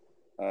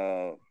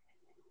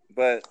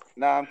 but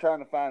now I'm trying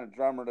to find a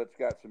drummer that's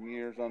got some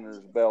years under his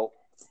belt,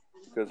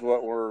 because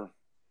what we're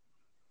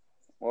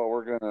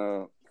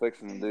gonna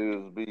fixing to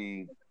do is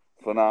be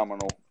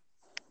phenomenal.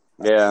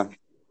 Yeah.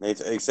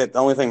 Except the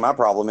only thing my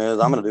problem is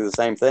I'm going to do the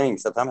same thing,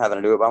 except I'm having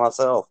to do it by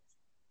myself.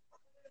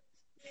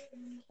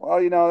 Well,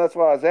 that's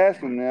why I was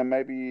asking, man.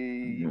 Maybe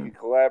you could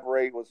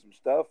collaborate with some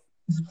stuff.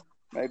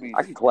 Maybe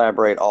I can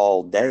collaborate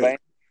all day.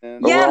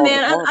 and But Yeah, we're all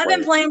man. guitar I've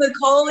been players. playing with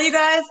Cole, you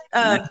guys,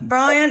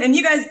 Brian, and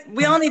you guys.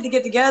 We all need to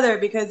get together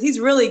because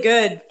he's really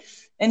good,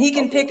 and he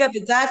can Okay. pick up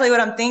exactly what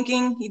I'm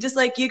thinking. He just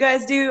like you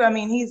guys do. I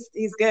mean, he's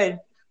good.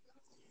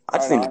 I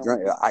just need to drum.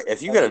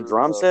 If you got a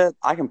drum set,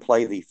 I can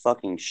play the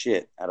fucking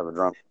shit out of a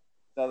drum.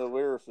 another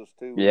lyricist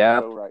too. Yeah.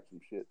 We'll write some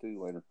shit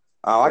too later.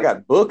 Oh, I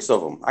got books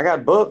of them. I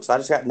got books. I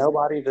just got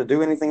nobody to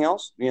do anything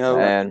else,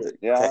 Man. to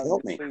Yeah,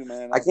 help me. too,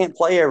 man. I can't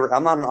play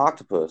I'm not an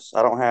octopus.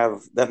 I don't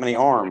have that many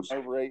arms.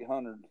 Over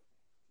 800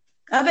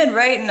 I've been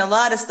writing a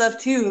lot of stuff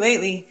too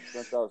lately.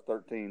 since I was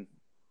 13.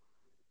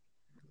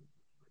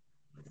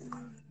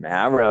 Man,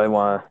 I really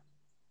want to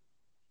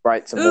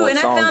write some Ooh, more and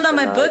I songs found all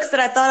my tonight. books that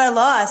I thought I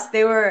lost.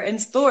 They were in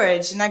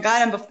storage, and I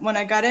got them when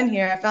I got in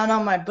here. I found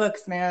all my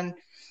books, man.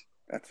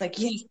 That's It's like,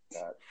 yes.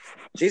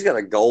 She's got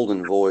a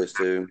golden voice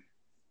too.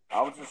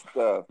 I was just,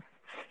 I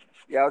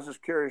was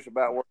just curious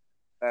about where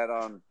that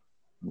on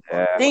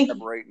Yeah. Thank you.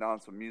 collaborating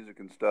on some music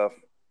and stuff,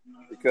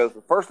 because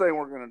the first thing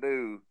we're going to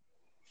do,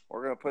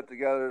 we're going to put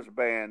together as a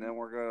band, then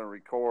we're going to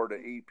record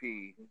an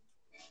EP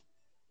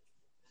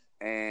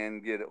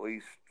and get at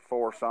least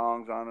 4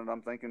 songs on it.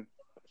 I'm thinking.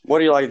 What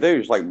do you like to do?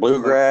 Just like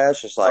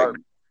bluegrass, just like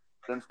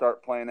Then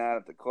start playing out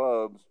at the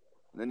clubs.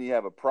 Then you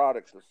have a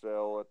product to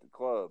sell at the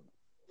club.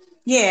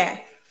 Yeah.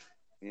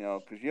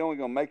 Because you're only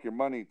going to make your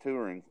money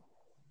touring.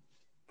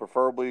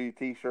 Preferably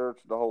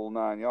T-shirts, the whole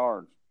 9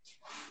 yards.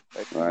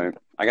 right.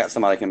 I got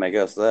somebody can make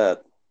us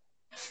that.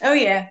 Oh,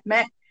 yeah.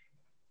 Matt.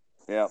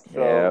 Yeah.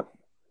 So,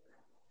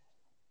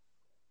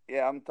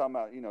 yeah, I'm talking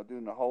about,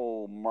 doing the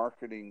whole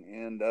marketing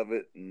end of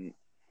it and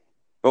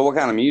But what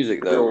kind of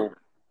music though?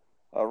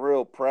 a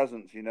real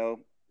presence,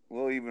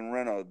 We'll even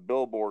rent a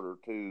billboard or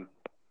two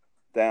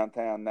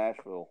downtown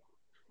Nashville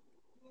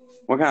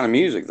What kind of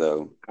music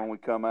though? when we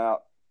come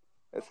out.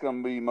 It's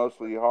going to be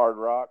mostly hard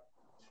rock.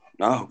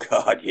 Oh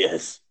God,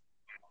 yes.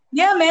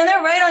 Yeah, man,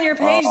 they're right on your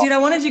page, dude. I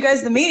wanted you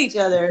guys to meet each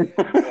other.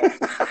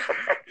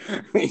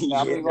 I mean,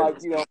 like,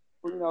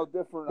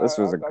 different. This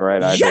was a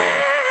great idea.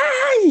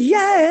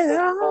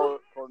 Yeah.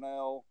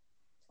 Cornell,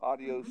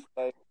 Audio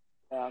Space,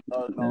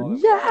 Soundgarden, and all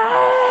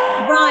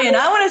that. Brian,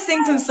 I want to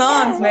sing some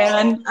songs,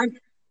 man.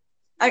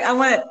 I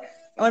want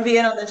to be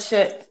in on this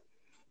shit.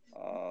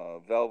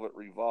 Velvet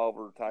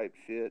Revolver type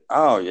shit.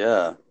 Oh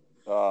yeah.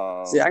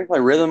 See, I can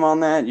play rhythm on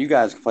that. You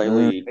guys can play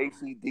lead.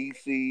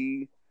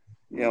 AC/DC,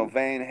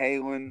 Van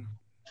Halen,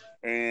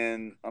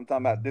 and I'm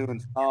talking about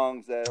doing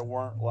songs that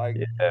weren't like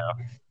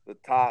the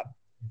top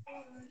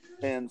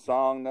 10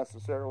 song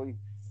necessarily.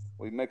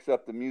 We mix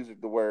up the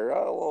music to where,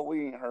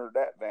 we ain't heard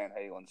that Van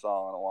Halen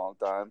song in a long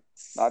time,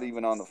 not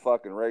even on the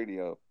fucking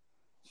radio.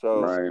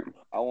 So Right.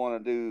 I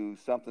want to do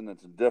something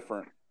that's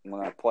different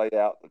when I play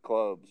out the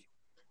clubs,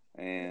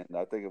 and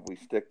I think if we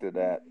stick to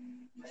that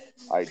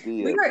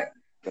idea,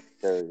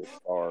 carry the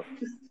star.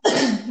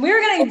 We were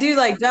gonna do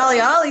like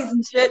Jolly Ollies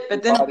and shit,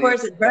 but then of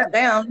course it burnt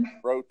down.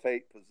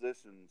 Rotate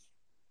positions.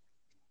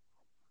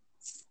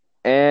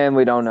 And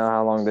we don't know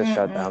how long this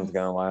shutdown's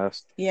going to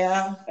last.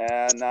 Yeah.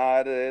 Nah,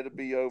 it'll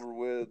be over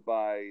with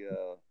by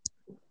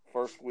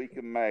first week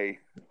of May.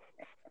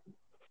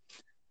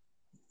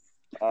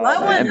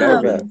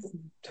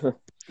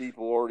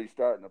 People already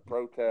starting to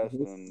protest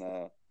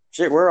and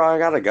shit. Where I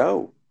gotta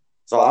go?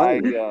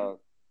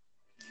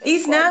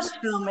 East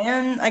Nashville,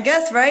 man. I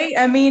guess, right?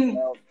 I mean,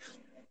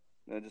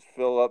 they just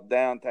fill up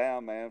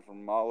downtown, man,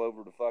 from all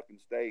over the fucking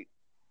state.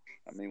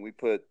 I mean, we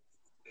put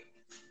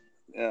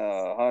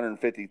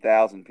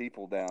 150,000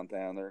 people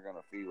downtown. They're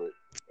gonna feel it.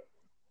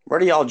 Where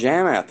do y'all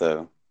jam at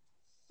though?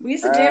 We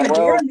used to jam at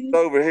Jeremy's. It's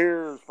over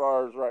here as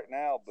far as right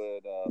now,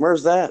 but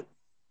where's that?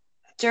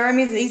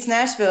 Jeremy's East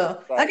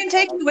Nashville. I can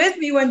take you with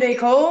me one day,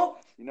 Cole.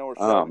 You know where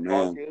Shelby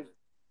Park is?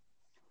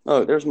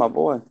 Oh, there's my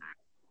boy. You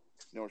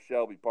know where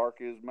Shelby Park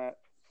is, Matt?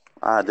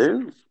 I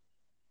do.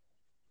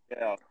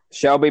 Yeah.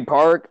 Shelby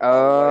Park?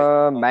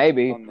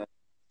 Maybe.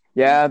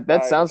 Yeah,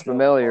 that sounds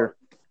familiar.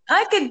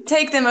 I could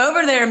take them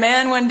over there,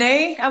 man, one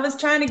day. I was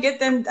trying to get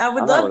them. I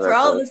would love for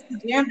all of us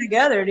to jam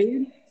together,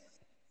 dude.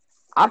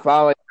 I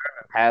probably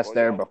passed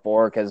there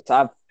before because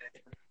I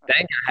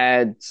think I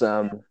had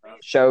some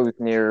shows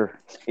near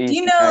East Do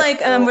you know,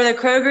 Nashville. like, where the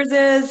Kroger's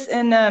is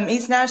in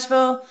East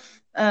Nashville?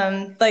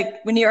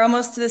 Like, when you're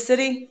almost to the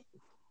city?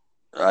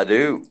 I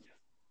do.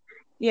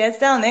 Yeah, it's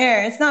down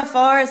there. It's not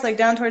far. It's, like,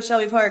 down towards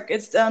Shelby Park.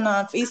 It's down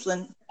off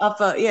Eastland.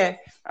 Yeah.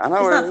 I know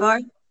it's where not far.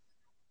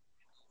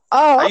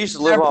 Oh, I used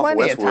to live off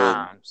plenty of Westwood.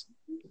 times.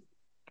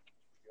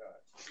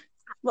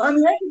 Well, I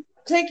mean, I can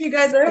take you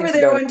guys over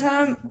there one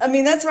time. I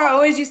mean, that's where I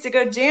always used to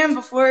go jam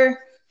before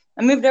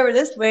I moved over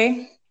this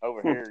way.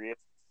 Over here,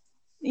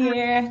 yeah.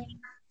 Yeah.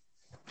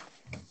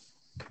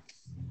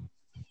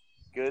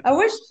 Good. I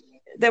wish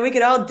that we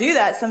could all do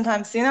that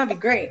sometime soon. That would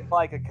be great.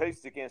 Like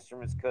acoustic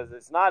instruments because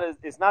it's not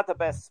the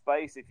best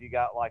space if you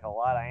got like a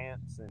lot of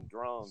amps and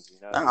drums.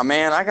 Oh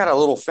man, I got a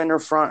little Fender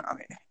front.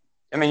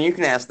 I mean, you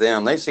can ask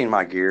them. They've seen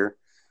my gear.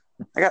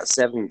 I got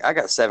seven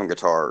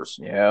guitars.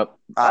 Yep.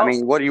 I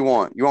mean, what do you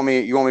want? You want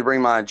me to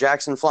bring my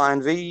Jackson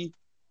Flying V?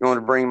 You want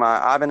to bring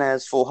my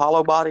Ibanez full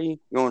hollow body?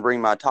 You want to bring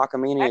my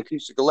Takamine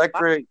acoustic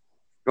electric? You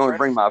want me to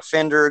bring my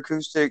Fender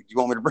acoustic? You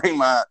want me to bring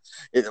my?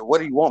 What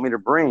do you want me to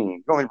bring?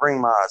 You want me to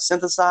bring my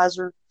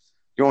synthesizer?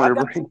 You want me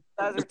to bring?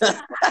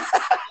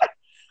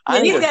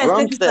 I need a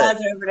drum set.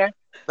 Over there.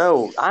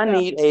 No, I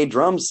need a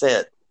drum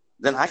set.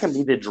 Then I can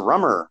be the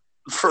drummer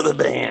for the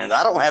band.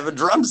 I don't have a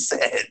drum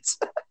set.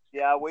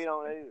 Yeah, we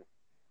don't either.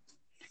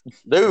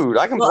 Dude,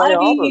 I can play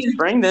all the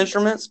stringed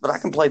instruments, but I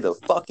can play the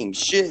fucking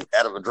shit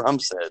out of a drum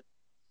set.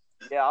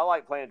 Yeah, I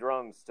like playing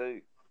drums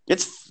too.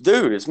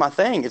 It's my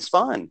thing. It's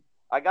fun.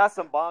 I got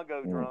some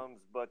bongo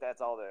drums, but that's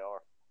all they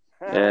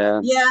are.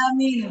 Yeah. Yeah, I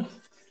mean,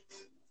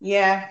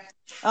 yeah.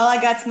 All I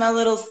got's my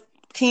little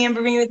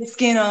tambourine with the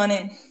skin on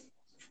it.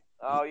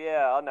 Oh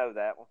yeah, I know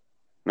that one.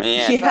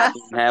 Man, Yeah.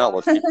 I had all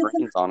the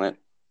tambourines on it.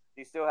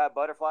 Do you still have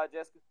Butterfly,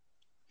 Jessica?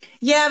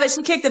 Yeah, but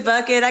she kicked the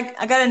bucket.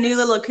 I got a new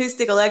little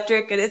acoustic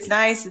electric, and it's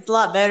nice. It's a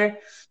lot better.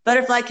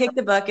 Butterfly kicked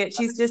the bucket.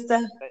 She's just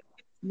a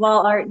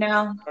wall art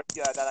now.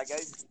 Yeah, that I gave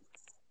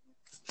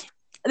you.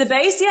 The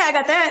bass, yeah, I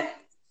got that.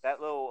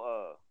 That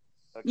little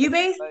You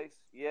bass?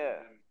 Yeah.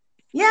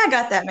 Yeah, I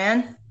got that,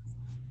 man.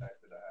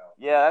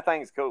 Yeah, that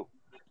thing's cool.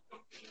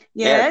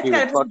 Yeah, if you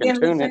that's got would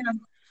fucking tune it.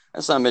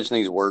 That son of a bitch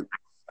needs work.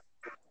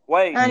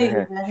 Wait. I need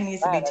that. He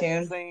needs to be Have you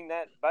tuned. seen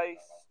that bass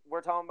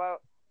we're talking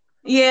about?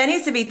 Yeah, it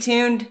needs to be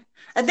tuned.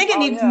 I think it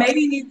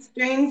needs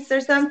strings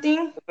or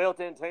something. The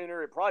built-in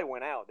tuner, it probably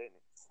went out, didn't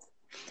it?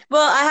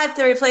 Well, I had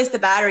to replace the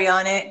battery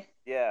on it.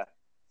 Yeah.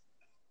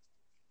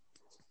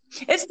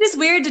 It's just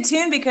weird to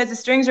tune because the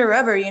strings are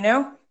rubber, you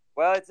know?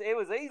 Well, it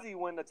was easy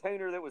when the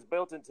tuner that was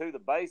built into the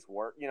bass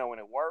worked, when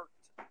it worked.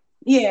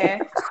 Yeah.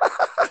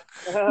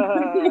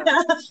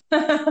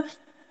 That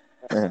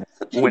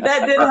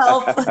did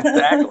help.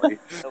 Exactly.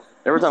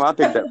 Every time I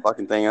picked that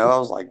fucking thing up, I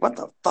was like, what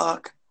the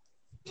fuck?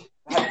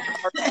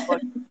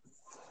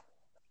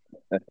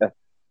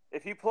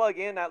 If you plug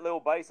in that little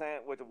bass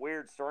amp with the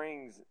weird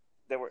strings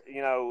that were,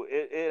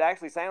 it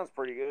actually sounds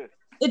pretty good.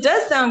 It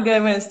does sound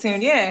good when it's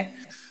tuned, yeah.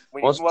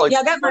 When you,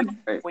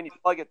 when you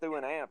plug it through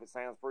an amp, it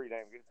sounds pretty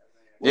damn good.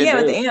 Yeah,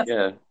 with the amp.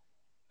 Yeah.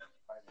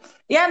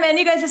 Yeah, man,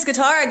 you guys, this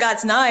guitar I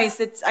got's nice.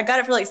 I got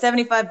it for like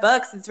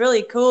 $75. It's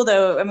really cool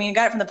though. I mean, I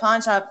got it from the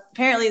pawn shop.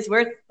 Apparently it's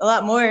worth a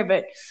lot more,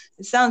 but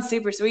it sounds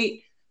super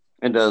sweet.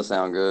 It does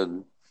sound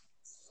good.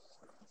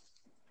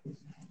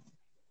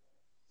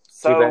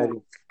 So,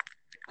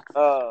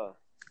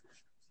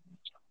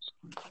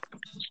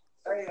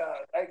 hey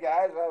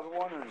guys, I was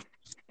wondering,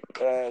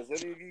 does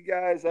any of you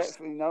guys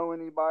actually know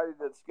anybody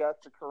that's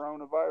got the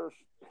coronavirus?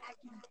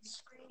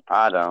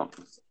 I don't.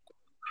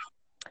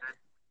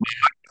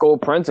 School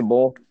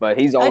principal, but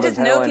he's I old as just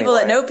know hell people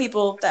that anyway. know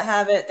people that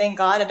have it. Thank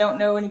God. I don't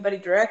know anybody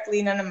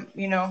directly. None of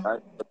you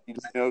know. You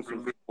know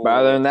some people. But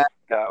other than that,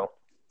 got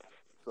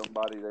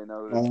somebody they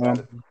know that's got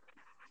it.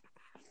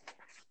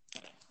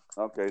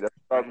 Okay, that's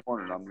what I was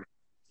wondering.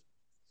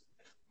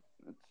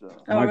 Oh,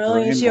 My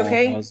really? Is she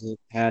grandma okay?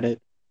 had it.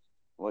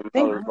 Well,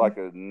 Thank there's like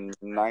a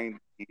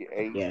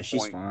 98.3% Yeah,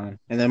 she's fine.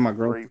 And then my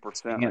girlfriend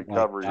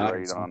recovery died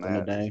rate on something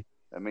that. today.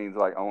 That means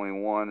like only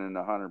 1 in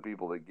 100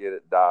 people that get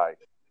it die.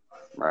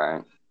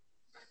 Right.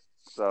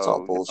 So It's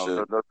all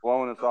bullshit. they're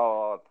blowing us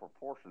all out of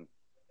proportion,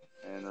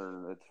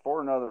 and it's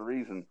for another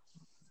reason.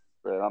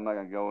 But I'm not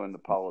gonna go into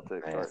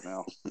politics right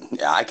now.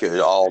 Yeah, I could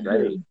all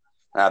day.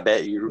 I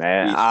bet you.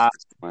 man,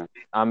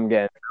 I'm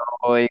getting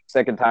totally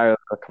sick and tired of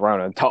the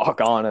corona talk,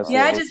 honestly.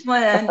 Yeah, I just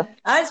want to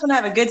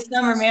have a good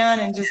summer,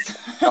 man, and just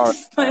want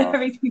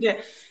everything to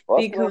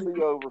be It's cool. gonna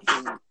be over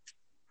soon.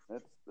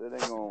 It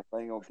ain't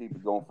gonna keep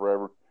it going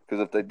forever. Because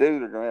if they do,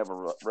 they're gonna have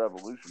a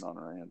revolution on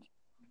their hands.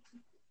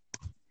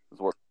 That's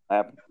what's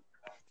happening.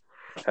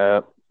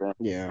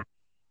 Yeah.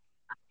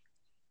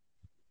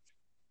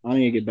 I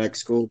need to get back to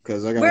school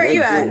because I got Where are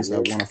you at? friends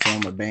that want to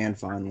form a band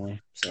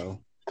finally. So,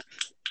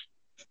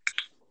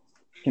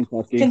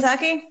 Kentucky.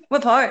 Kentucky?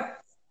 What part?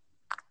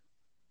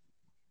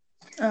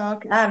 Oh,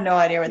 okay. I have no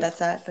idea where that's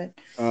at, but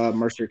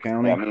Mercer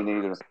County. Yeah, me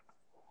neither.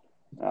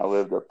 I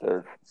lived up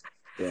there.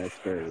 Yeah, it's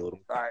very little.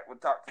 All right, we'll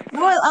talk to you.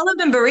 well, I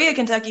lived in Berea,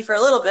 Kentucky for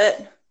a little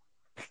bit,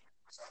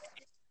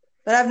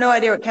 but I have no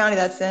idea what county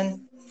that's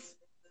in.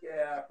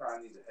 Yeah, I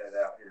probably need to head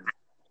out here.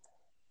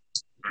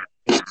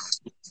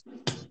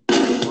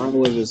 Where I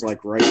live is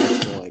like right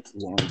next to like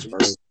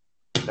Lawrenceburg.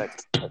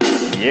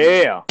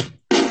 Yeah.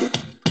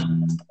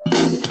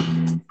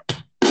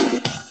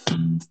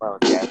 Well,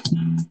 yeah.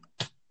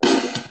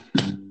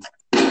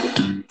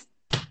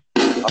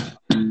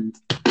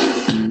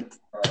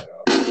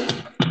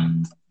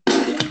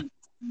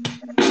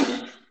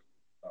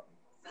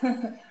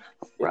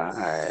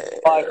 Right.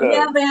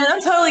 Yeah, man,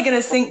 I'm totally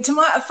gonna sing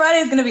tomorrow.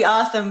 Friday's gonna be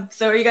awesome.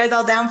 So, are you guys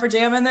all down for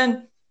jamming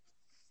then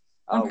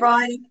on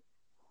Friday?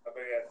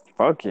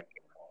 Fuck yeah.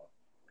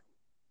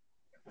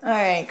 All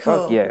right,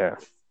 cool. Fuck yeah.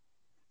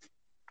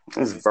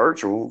 It's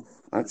virtual.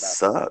 That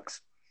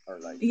sucks.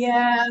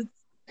 Yeah,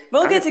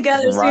 we'll get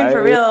together soon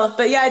for real.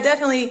 But yeah,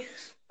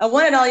 I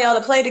wanted all y'all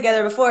to play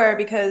together before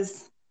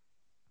because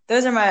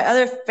those are my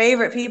other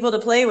favorite people to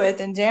play with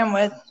and jam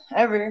with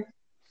ever.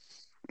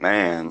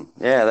 Man,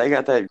 yeah, they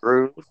got that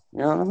groove. You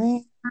know what I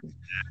mean?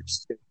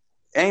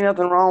 Ain't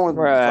nothing wrong with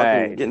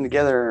fucking getting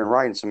together and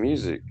writing some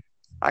music.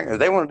 If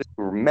they want to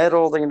do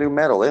metal, they can do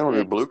metal. They want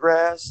to do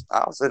bluegrass,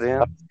 I'll sit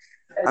in.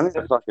 I need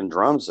a fucking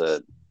drum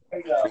set.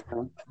 I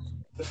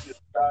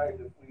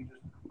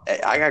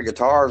got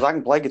guitars. I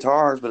can play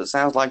guitars, but it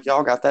sounds like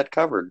y'all got that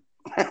covered.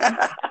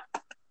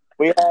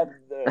 We have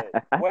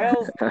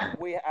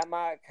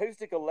my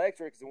acoustic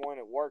electric's the one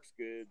that works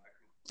good.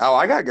 Oh,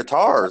 I got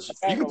guitars.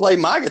 You can play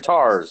my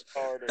guitars.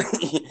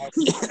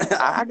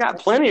 I got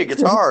plenty of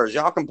guitars.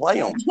 Y'all can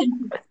play them. You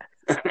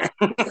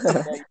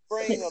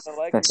bring an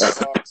electric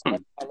guitar,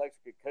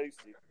 electric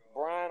acoustic.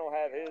 Brian will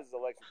have his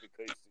electric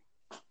acoustic.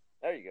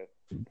 There you go.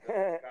 Cops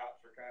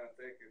are kind of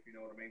thick, if you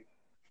know what I mean.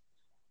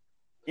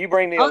 You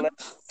bring the electric.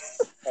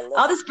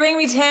 I'll just bring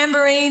me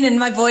tambourine and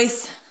my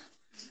voice.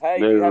 Hey,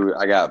 dude,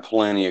 I got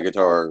plenty of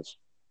guitars.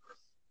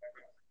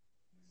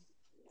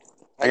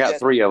 I got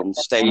 3 of them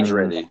stage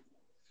ready.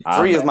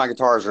 3 of my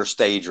guitars are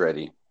stage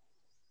ready.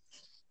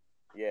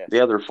 Yeah. The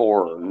other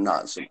 4 are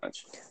not so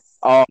much.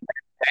 Oh,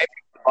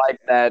 like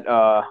that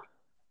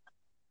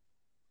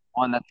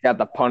one that's got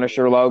the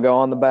Punisher logo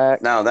on the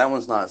back. No, that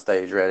one's not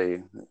stage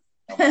ready.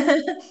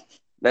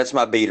 That's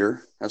my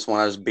beater. That's one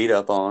I just beat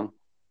up on.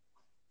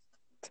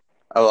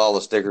 Oh, all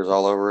the stickers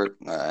all over it.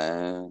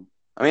 I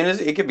mean,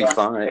 it could be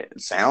fun.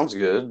 It sounds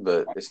good,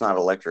 but it's not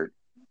electric.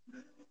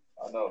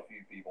 I know a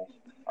few people.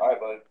 All right,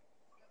 bud.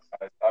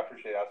 I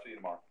appreciate it. I'll see you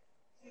tomorrow.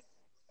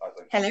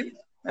 Hello?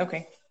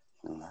 Okay.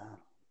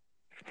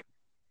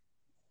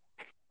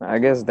 I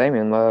guess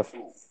Damien left.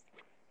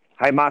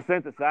 Hey, my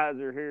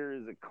synthesizer here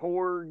is a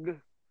Korg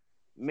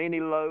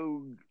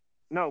Minilog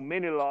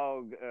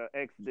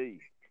XD.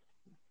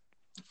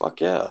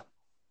 Fuck yeah.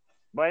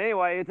 But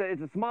anyway,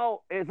 it's a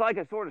small, it's like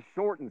a sort of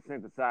shortened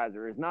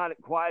synthesizer. It's not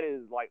quite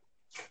as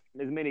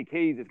many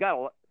keys. It's kind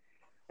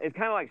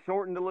of like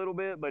shortened a little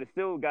bit, but it's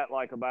still got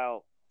like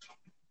about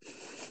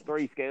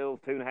 3 scales,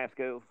 2.5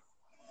 scales.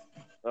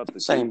 Up to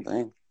Same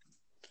thing.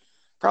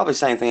 Probably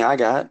same thing I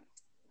got.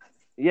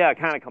 Yeah,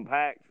 kind of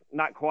compact.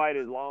 Not quite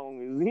as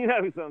long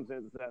as some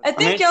synthesizers. I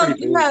think you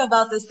have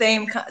about the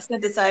same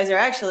synthesizer,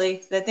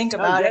 actually. I think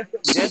about it.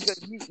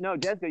 Jessica, you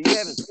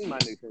haven't seen my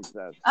new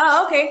synthesizer.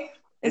 Oh, okay.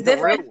 It's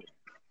different.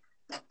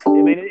 I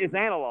mean, it's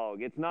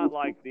analog. It's not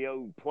like the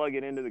old plug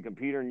it into the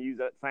computer and use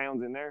that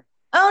sounds in there.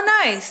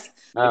 Oh, nice.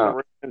 Oh.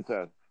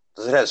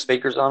 Does it have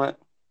speakers on it?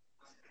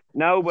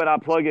 No, but I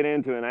plug it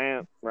into an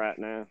amp right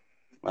now.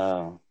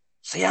 Oh.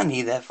 See, I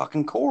need that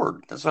fucking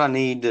cord. That's what I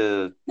need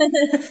to.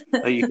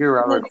 So you hear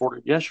I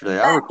recorded yesterday.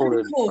 I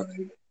recorded.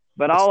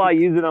 But all I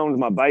use it on is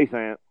my bass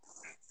amp.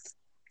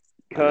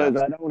 Because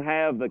I don't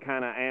have the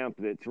kind of amp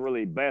that's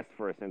really best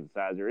for a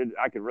synthesizer.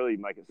 I could really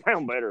make it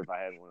sound better if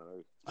I had one of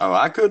those. Oh,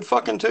 I could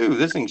fucking too.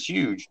 This thing's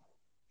huge.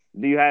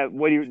 Do you have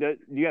do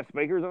you have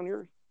speakers on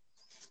yours?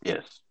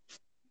 Yes.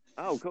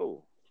 Oh,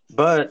 cool.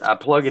 But I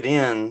plug it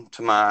in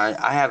to my.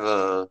 I have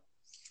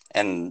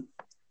an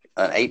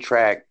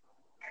 8-track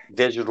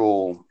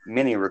digital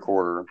mini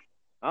recorder.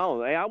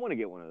 Oh, hey, I want to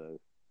get one of those.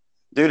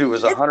 Dude, it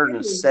was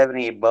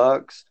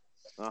 $170.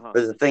 Uh-huh.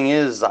 But the thing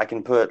is, I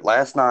can put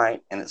last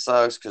night, and it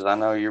sucks because I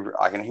know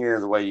I can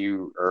hear the way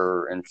you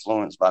are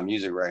influenced by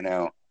music right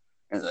now,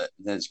 and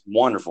it's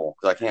wonderful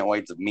because I can't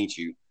wait to meet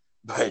you.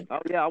 But oh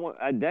yeah,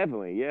 I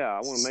definitely I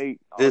want to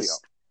meet this.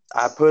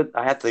 I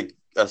have to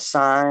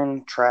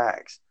assign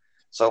tracks.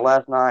 So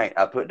last night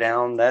I put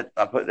down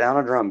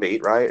a drum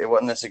beat. Right, it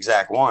wasn't this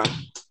exact one.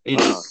 You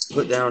just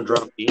put down a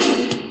drum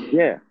beat.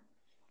 Yeah,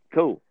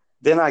 cool.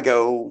 Then I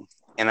go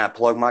and I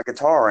plug my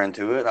guitar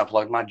into it. I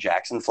plug my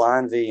Jackson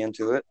Flying V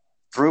into it,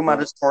 through my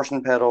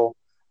distortion pedal,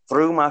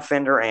 through my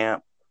Fender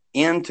amp,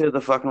 into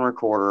the fucking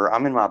recorder.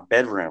 I'm in my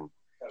bedroom.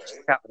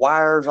 Got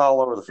wires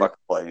all over the fucking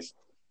place.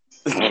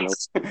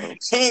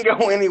 Can't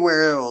go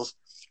anywhere else.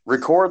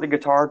 Record the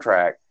guitar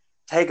track.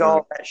 Take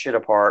all that shit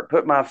apart.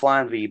 Put my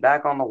Flying V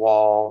back on the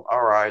wall.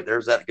 All right,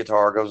 there's that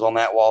guitar. Goes on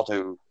that wall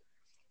too.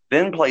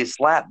 Then play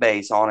slap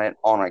bass on it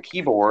on a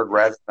keyboard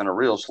rather than a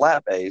real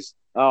slap bass.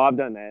 Oh, I've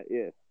done that,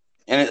 yeah.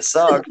 And it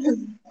sucked.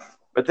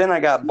 But then I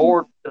got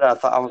bored. I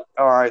thought,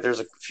 all right, there's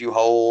a few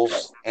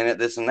holes in it,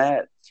 this and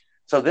that.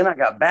 So then I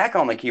got back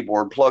on the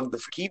keyboard, plugged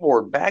the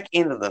keyboard back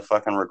into the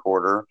fucking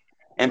recorder,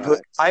 and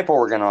put pipe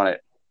organ on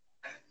it.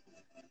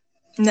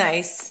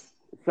 Nice.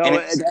 So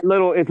it's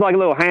like a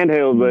little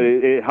handheld, but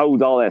it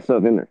holds all that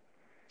stuff in there.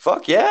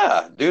 Fuck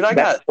yeah, dude! I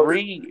got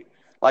three.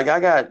 Like I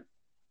got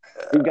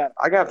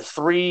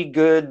 3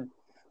 good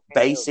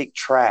basic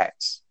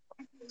tracks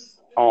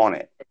on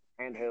it.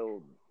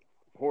 Handheld,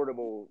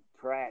 portable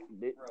track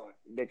that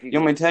you. You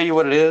want me to tell you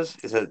what it is?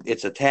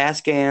 It's a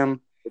Tascam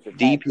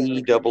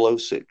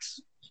DP006.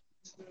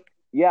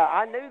 Yeah,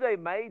 I knew they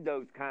made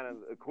those kind of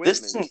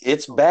equipment.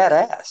 It's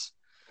badass.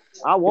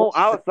 I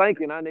was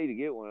thinking I need to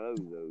get one of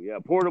those though. Yeah,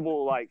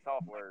 portable like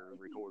software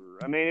recorder.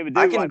 I mean, it would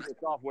do like the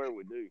software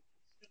would do.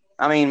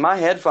 I mean, my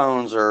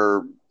headphones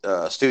are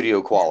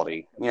studio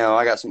quality. You know,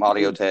 I got some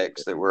audio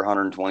techs that were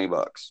 $120.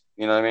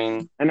 You know what I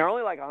mean? And they're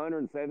only like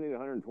 170 to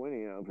 120,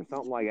 you know, for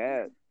something like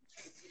that.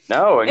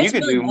 No, and you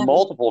can do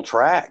multiple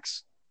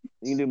tracks.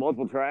 You can do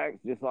multiple tracks,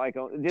 just like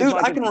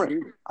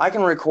I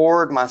can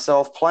record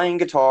myself playing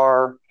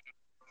guitar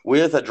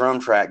with a drum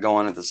track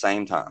going at the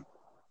same time.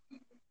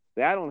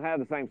 See, I don't have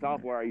the same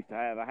software I used to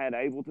have. I had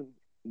Ableton,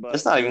 but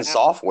it's not even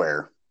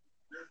software.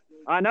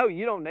 I know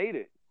you don't need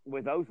it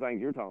with those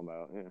things you're talking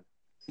about. Yeah,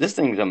 this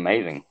thing's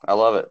amazing. I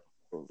love it.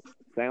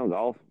 Sounds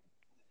awesome.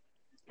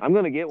 I'm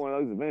gonna get one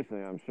of those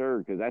eventually. I'm sure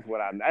because that's what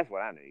I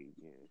need.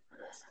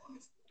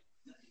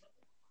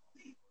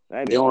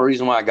 Yeah. The only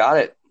reason why I got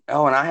it.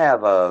 Oh, and I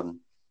have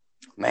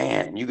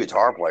you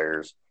guitar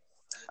players.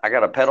 I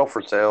got a pedal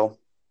for sale.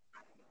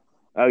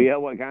 Oh yeah,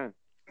 what kind?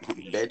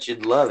 Bet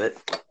you'd love it.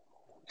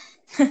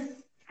 I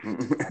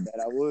bet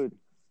I would.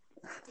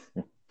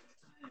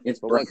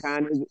 What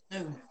kind is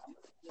it?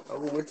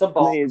 Oh, it's a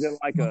box. I mean, is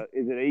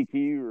it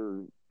EQ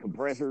or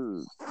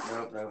compressor?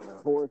 Or no.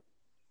 Chorus?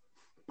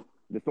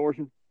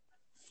 Distortion?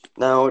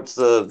 No, it's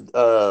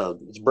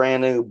it's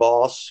brand new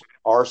Boss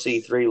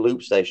RC3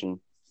 loop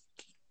station.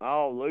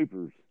 Oh,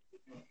 loopers.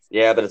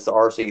 Yeah, but it's the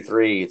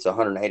RC3. It's a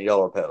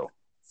 $180 pedal.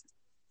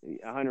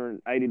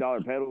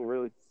 $180 pedal,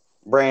 really?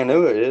 Brand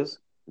new it is.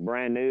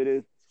 Brand new it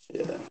is?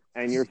 Yeah.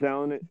 And you're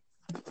selling it?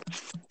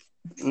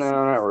 No,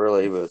 not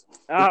really, but.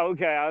 Oh,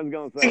 okay. I was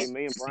gonna say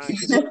me and Brian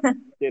could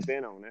dip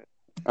in on that.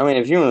 I mean,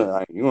 if you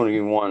want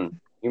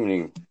to give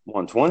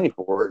 $120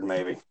 for it,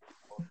 maybe.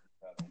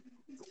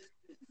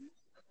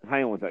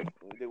 Hang on one second.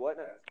 Do what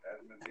now?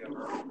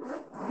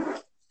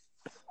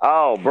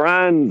 Oh,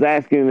 Brian's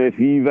asking if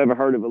you've ever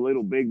heard of a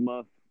Little Big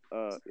Muff.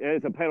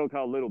 It's a pedal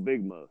called Little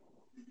Big Muff.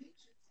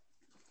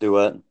 Do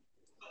what?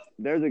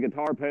 There's a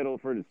guitar pedal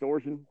for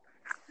distortion,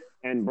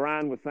 and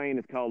Brian was saying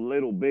it's called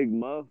Little Big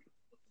Muff.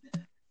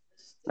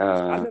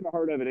 I've never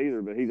heard of it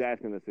either, but he's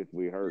asking us if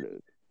we heard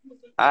it.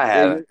 I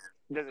haven't.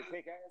 Does it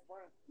kick ass,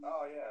 Brian?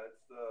 Oh yeah,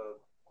 it's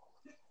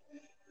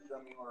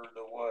similar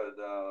to what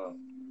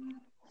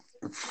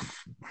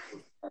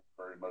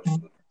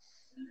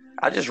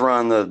I just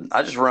run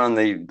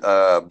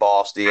the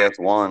Boss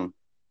DS1,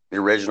 the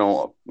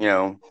original,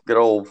 good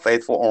old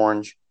faithful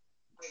orange.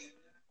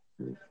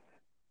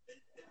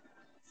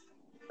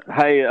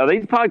 Hey, are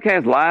these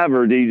podcasts live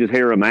or do you just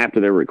hear them after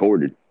they're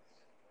recorded?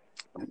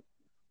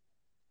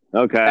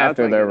 Okay,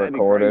 after they're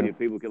recorded, if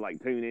people could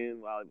tune in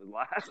while it was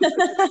live.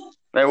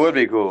 That would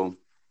be cool.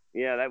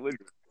 Yeah, that would.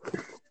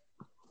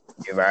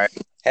 You're right.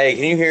 Hey,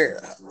 can you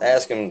hear?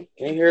 Ask him.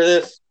 Can you hear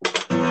this?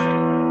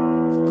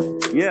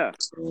 Yeah.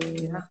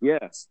 Yeah.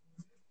 Yeah.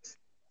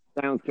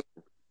 Sounds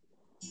cool.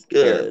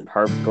 Good.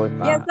 Perfectly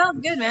fine. Yeah, it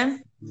sounds good,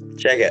 man.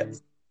 Check it.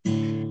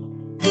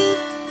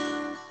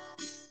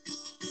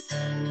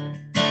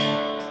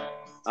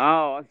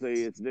 Oh, I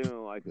see. It's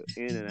doing like an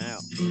in and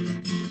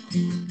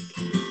out.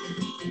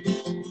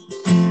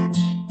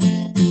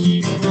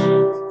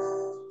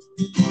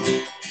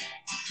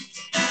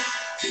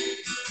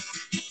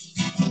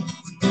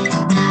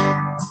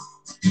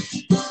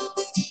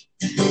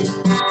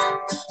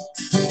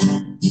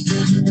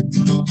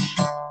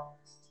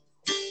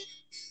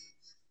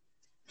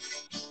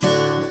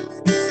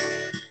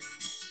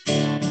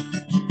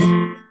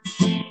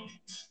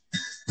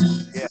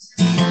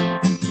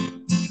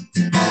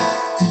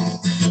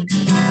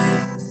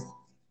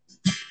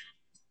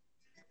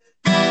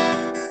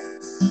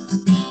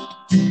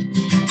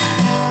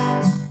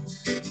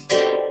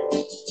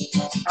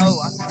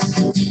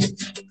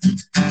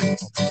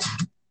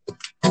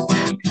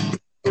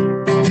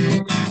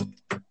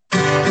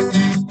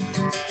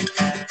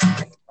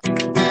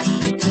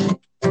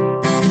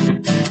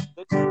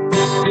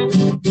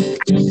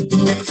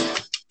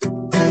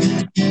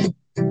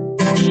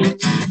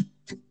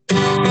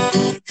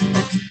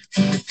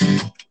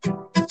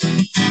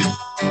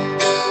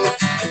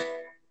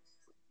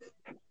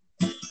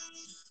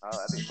 Oh,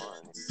 that'd be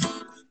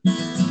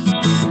fun.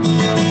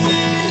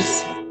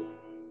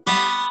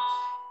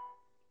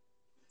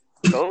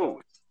 Cool.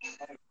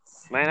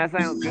 Man, that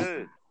sounds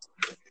good.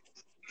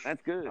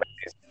 That's good.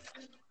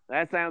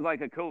 That sounds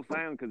like a cool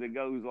sound because it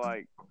goes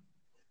like,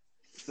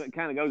 so it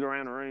kind of goes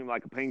around the room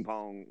like a ping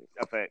pong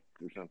effect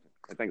or something.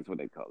 I think that's what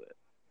they call it.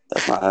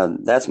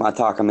 That's my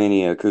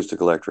Takamine acoustic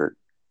electric.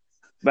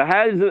 But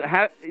how does it?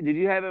 How did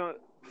you have it?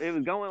 It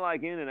was going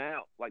like in and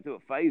out, like to a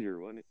phaser,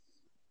 wasn't it?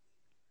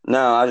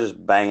 No, I was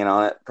just banging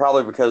on it.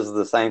 Probably because of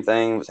the same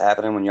thing was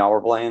happening when y'all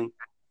were playing.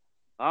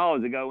 Oh,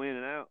 does it go in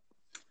and out?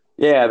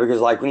 Yeah,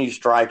 because like when you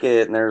strike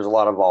it and there's a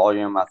lot of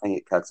volume, I think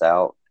it cuts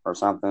out or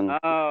something.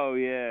 Oh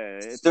yeah,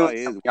 it Still,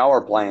 probably is. y'all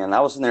were playing. I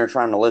was in there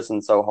trying to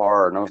listen so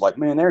hard, and I was like,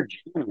 "Man, they're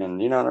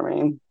jamming." You know what I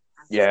mean?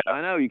 Yeah.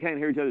 I know you can't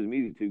hear each other's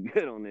music too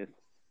good on this.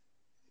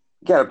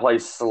 You got to play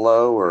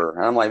slower.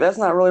 And I'm like, that's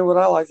not really what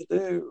I like to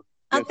do.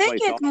 I Just think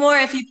play it's more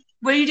if you.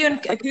 Were you doing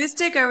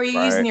acoustic or were you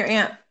Right. using your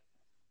amp?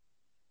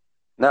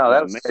 No,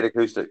 that was straight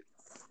acoustic.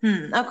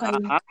 Okay.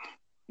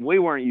 We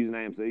weren't using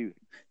amps either.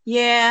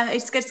 Yeah,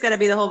 it's got to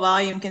be the whole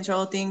volume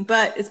control thing,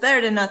 but it's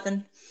better than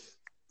nothing.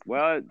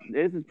 Well,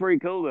 this is pretty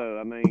cool though.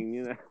 I mean,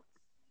 you know,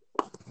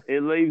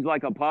 it leaves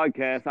like a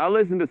podcast. I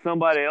listened to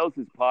somebody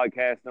else's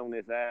podcast on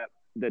this app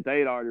that they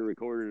had already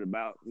recorded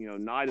about, you know,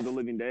 Night of the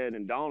Living Dead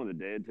and Dawn of the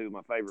Dead, two of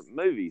my favorite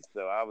movies.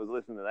 So I was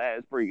listening to that.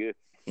 It's pretty good.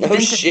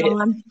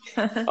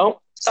 Oh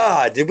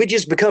shit! Did we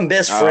just become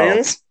best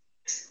friends?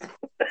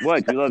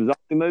 What, you love zombie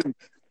movies?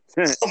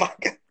 Oh my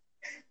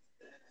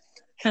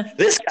god!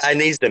 This guy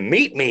needs to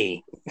meet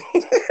me.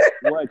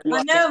 What,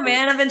 I know,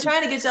 man. I've been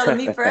trying to get y'all to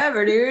meet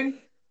forever, dude.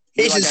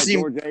 He like should that see.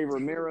 George A.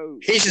 Romero.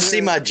 He should see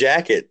my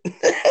jacket.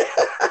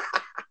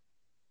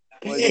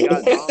 What, you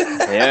got zombies?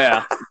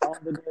 Yeah. Dawn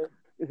of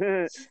the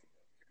Dead?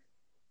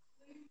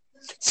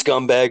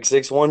 Scumbag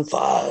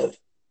 615.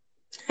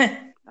 Hey,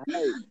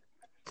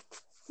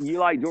 you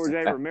like George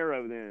A.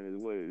 Romero then,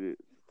 is what it is.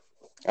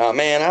 Oh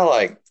man, I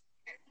like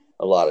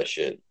a lot of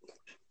shit.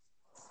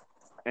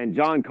 And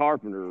John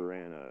Carpenter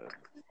and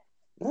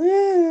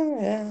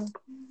Yeah.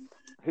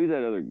 who's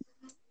that other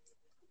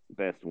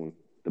best one?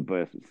 The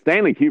best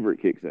Stanley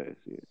Kubrick kicks ass.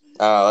 Yeah.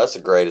 Oh, that's the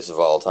greatest of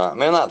all time.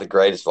 I mean, not the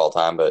greatest of all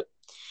time, but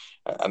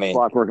I mean,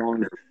 Clockwork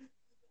Orange.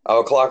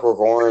 Oh, Clockwork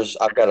Orange.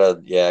 I got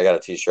a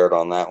T-shirt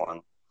on that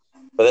one.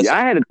 But that's Yeah,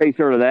 I had a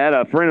T-shirt of that.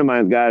 A friend of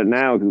mine's got it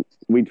now because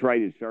we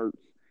traded shirts.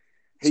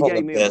 He one of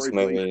gave the me best a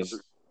Bruce Lee movies.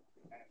 shirt.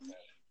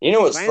 You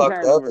know what's fucked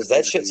Phantasm up is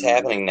that shit's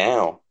happening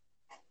now.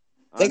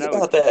 Think I know,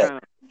 about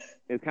that.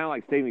 It's kind of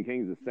like Stephen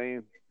King's The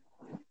Stand.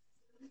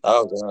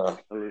 Oh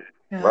god.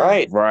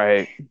 Right.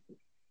 Right.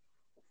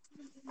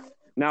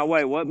 Now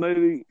wait, what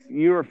movie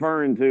you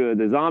referring to?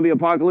 The zombie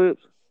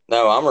apocalypse?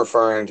 No, I'm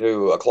referring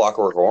to A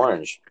Clockwork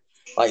Orange.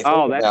 Like,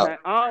 Oh, think that's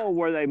about-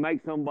 where they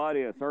make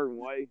somebody a certain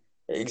way.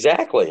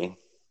 exactly.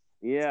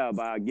 Yeah,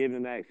 by giving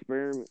them that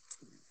experiment.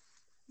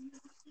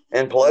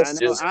 And plus, I know.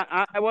 just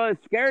Well,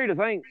 it's scary to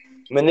think.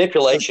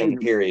 manipulation.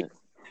 Period.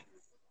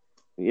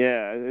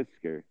 Yeah, it's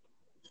scary.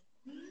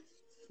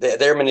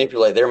 They're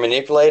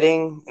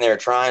manipulating. They're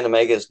trying to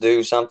make us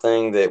do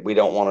something that we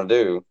don't want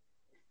to do.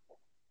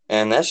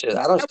 And that's just,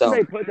 I just How would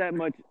they don't. put that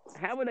much?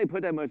 How would they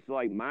put that much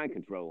like mind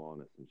control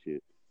on us and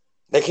shit?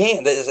 They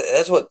can't.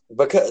 That's what,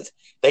 because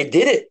they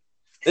did it.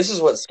 This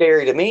is what's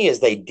scary to me is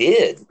they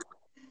did.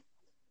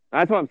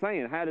 That's what I'm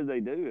saying. How did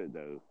they do it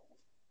though?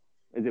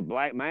 Is it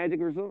black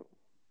magic or something?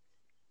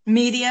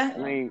 Media. I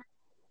mean,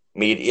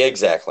 Media,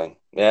 exactly.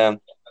 Yeah.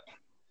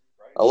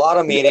 A lot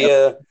of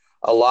media,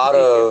 a lot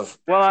of.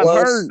 well, I've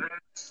plus, heard.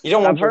 You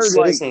don't want I've your heard,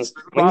 like, citizens.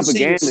 When you see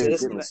your propaganda.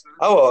 citizens.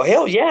 Oh, well,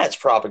 hell yeah, it's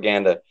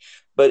propaganda.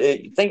 But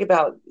think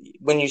about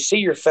when you see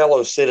your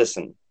fellow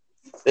citizen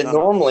that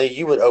normally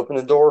you would open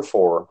the door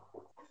for.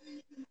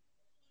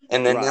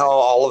 And then now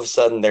all of a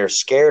sudden they're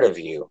scared of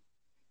you.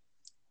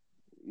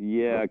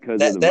 Yeah,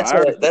 because of the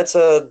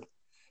virus.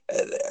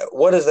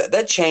 What is that?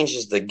 That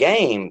changes the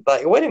game.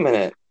 Like, wait a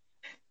minute.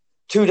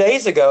 2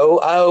 days ago,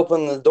 I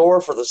opened the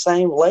door for the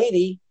same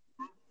lady.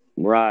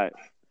 Right.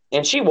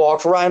 And she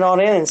walked right on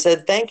in and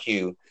said thank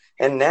you.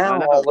 And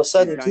now, all of a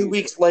sudden, 2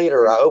 weeks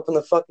later, I open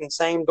the fucking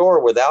same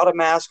door without a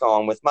mask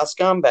on, with my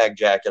scumbag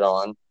jacket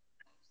on.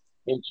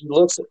 And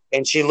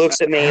she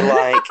looks at me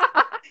like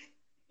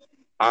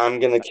I'm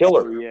gonna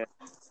kill her.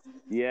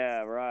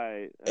 Yeah,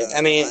 right.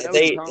 I mean,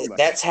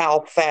 that's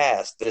how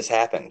fast this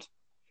happened.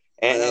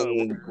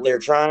 And they're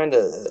trying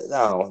to,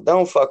 no,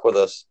 don't fuck with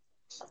us.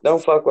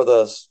 Don't fuck with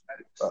us.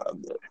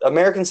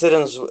 American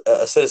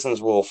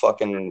citizens will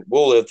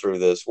live through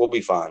this. We'll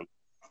be fine.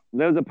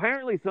 There's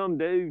apparently some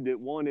dude that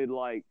wanted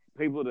like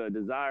people to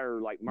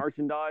desire like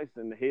merchandise,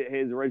 and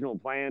his original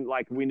plan,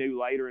 like we knew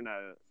later in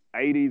the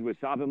 80s with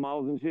shopping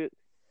malls and shit.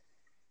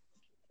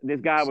 This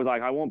guy was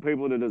like, I want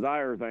people to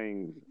desire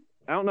things.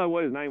 I don't know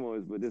what his name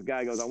was, but this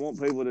guy goes, I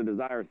want people to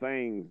desire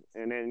things,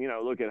 and then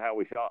look at how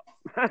we shop.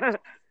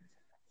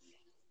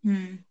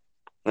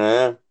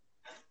 Yeah.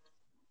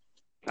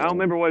 I don't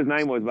remember what his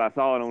name was, but I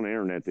saw it on the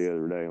internet the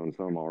other day on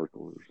some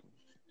article.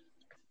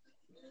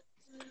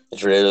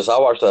 It's ridiculous. I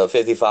watched a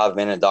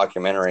 55-minute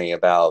documentary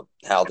about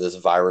how this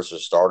virus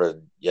was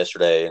started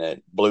yesterday, and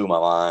it blew my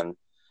mind.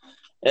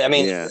 I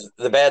mean,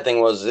 the bad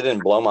thing was it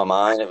didn't blow my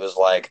mind. It was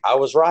like, I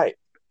was right.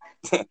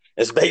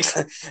 It's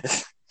basically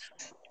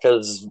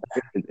because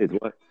it's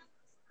what?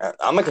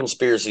 I'm a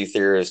conspiracy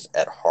theorist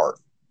at heart.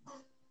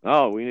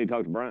 Oh, we need to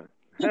talk to Brian.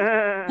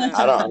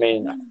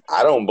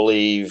 I don't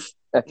believe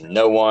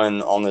no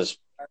one on this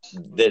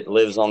that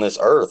lives on this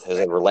earth has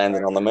ever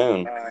landed on the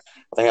moon. I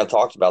think I've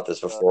talked about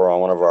this before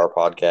on one of our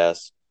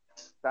podcasts.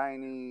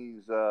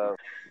 Chinese.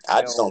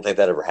 I just don't think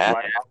that ever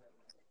happened.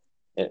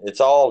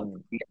 It's all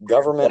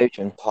government,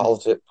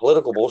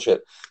 political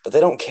bullshit, but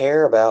they don't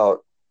care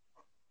about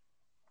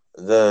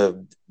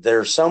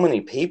there's so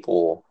many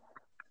people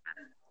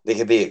that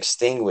could be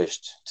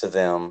extinguished to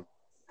them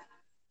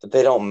that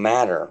they don't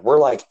matter. We're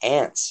like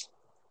ants.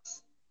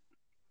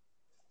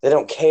 They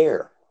don't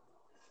care.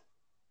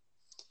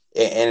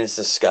 And it's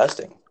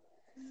disgusting.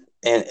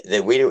 And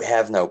that we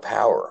have no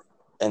power.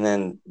 And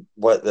then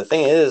the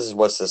thing is,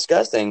 what's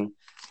disgusting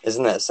is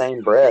in that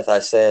same breath I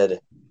said,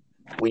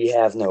 we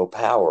have no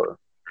power.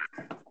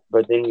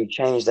 But then you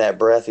change that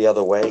breath the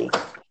other way,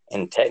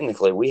 and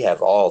technically we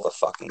have all the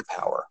fucking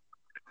power.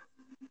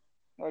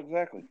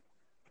 Exactly.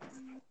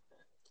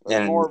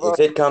 And if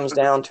it comes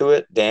down to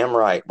it, damn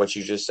right, what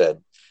you just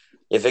said.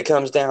 If it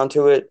comes down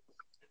to it,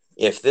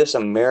 if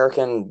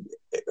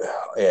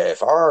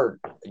our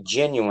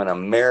genuine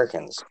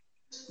Americans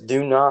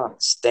do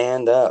not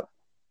stand up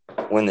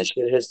when the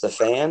shit hits the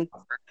fan,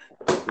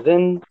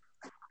 then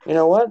you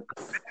know what?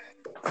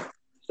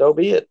 So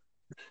be it.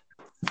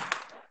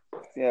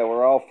 Yeah,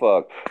 we're all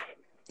fucked.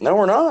 No,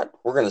 we're not.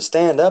 We're going to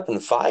stand up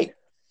and fight.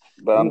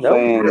 But I'm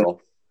saying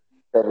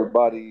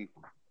everybody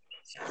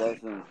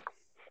doesn't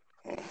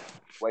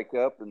wake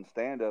up and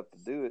stand up to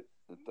do it.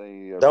 That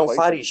they don't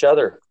fight each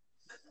other.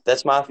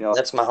 That's my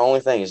only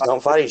thing is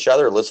don't fight each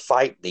other. Let's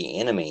fight the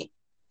enemy.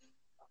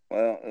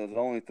 Well, it was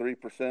only 3%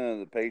 of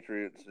the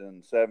Patriots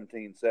in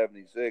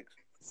 1776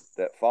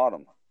 that fought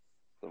them.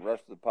 The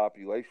rest of the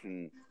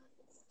population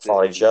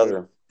fought each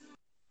other.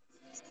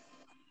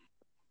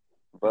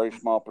 A very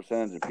small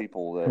percentage of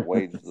people that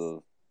waged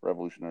the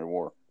Revolutionary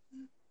War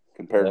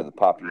compared to the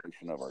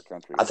population of our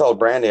country. I told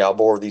Brandy I'll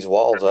board these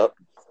walls up.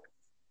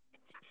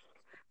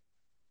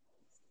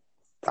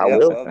 I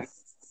will. Well,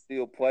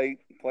 steel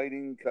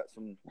plating, cut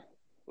some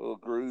little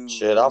grooves.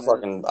 Shit, I'll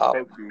board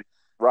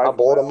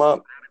them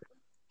up.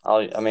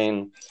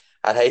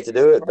 I'd hate to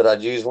do it, but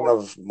I'd use one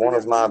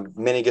of my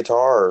mini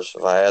guitars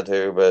if I had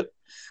to, but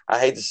I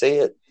hate to see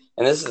it.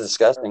 And this is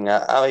disgusting.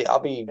 I'll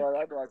be. What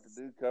I'd like to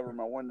do, cover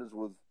my windows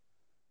with,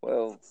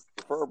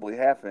 preferably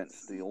 1/2-inch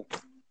steel.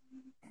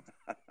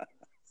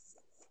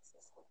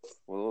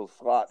 With little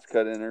slots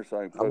cut in there so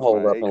I can put I'm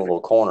holed up in a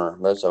little corner.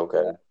 That's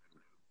okay.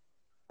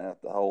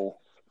 At the hole.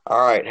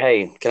 All right.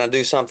 Hey, can I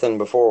do something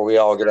before we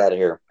all get out of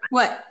here?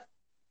 What?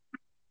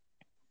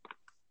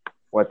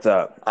 What's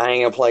up? I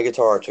ain't going to play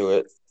guitar to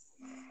it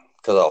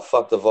because I'll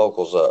fuck the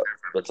vocals up.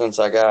 But since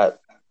I got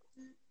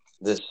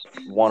this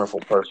wonderful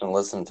person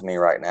listening to me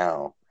right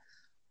now,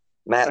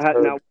 Matt.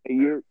 Now,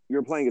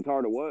 you're playing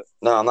guitar to what?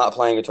 No, I'm not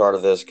playing guitar to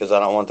this because I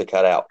don't want it to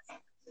cut out.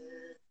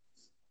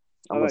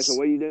 Okay, so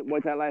what you did?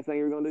 What's that last thing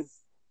you were gonna do?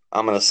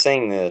 I'm gonna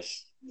sing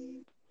this.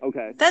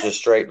 Okay. Just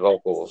straight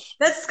vocals.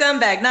 That's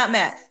Scumbag, not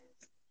Matt.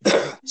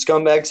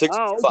 Scumbag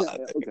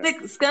 615. Okay.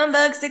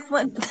 Scumbag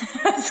 61.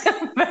 Scumbag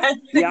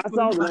 615. Yeah, I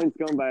saw the name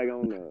Scumbag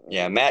on the.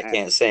 Yeah, Matt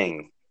can't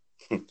sing.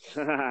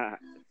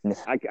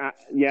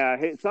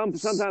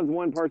 Sometimes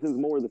one person's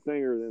more the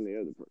singer than the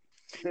other person.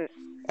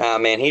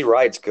 Man, he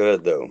writes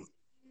good though,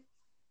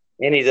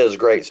 and he does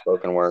great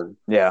spoken word.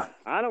 Yeah,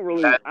 I don't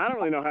really know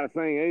how to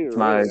sing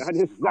either. I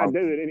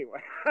do it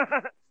anyway.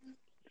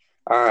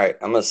 All right,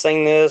 I'm gonna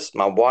sing this.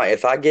 My wife.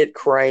 If I get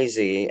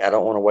crazy, I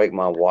don't want to wake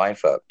my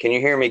wife up. Can you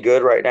hear me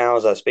good right now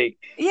as I speak?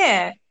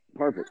 Yeah.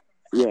 Perfect.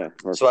 Yeah.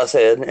 Perfect. So I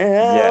said,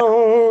 Yeah.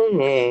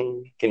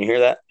 Can you hear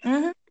that?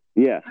 Mm-hmm.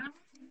 Yeah.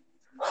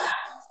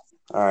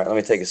 All right, let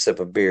me take a sip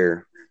of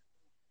beer.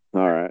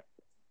 All right.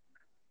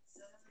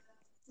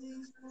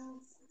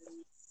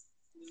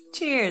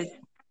 Cheers.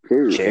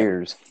 Cheers.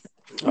 Cheers.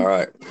 All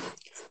right,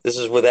 this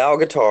is without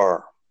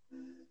guitar,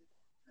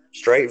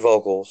 straight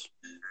vocals.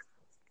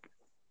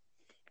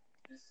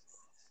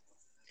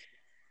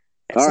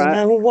 All right.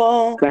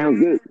 Sounds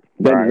good.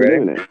 Thank you for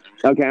doing that.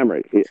 Okay, I'm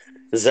ready. Yeah.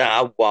 As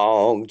I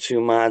walk to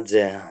my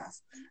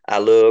death, I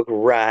look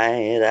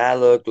right, I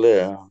look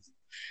left,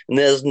 and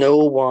there's no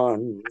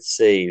one to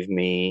save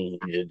me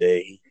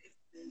today.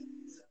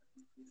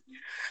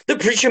 The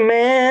preacher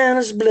man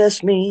has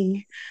blessed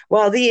me,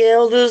 while the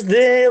elders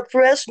they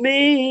oppress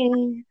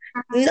me.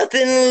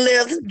 Nothing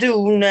left to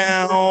do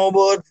now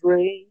but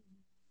pray.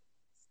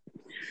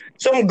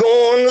 So I'm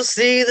going to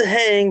see the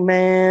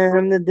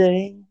hangman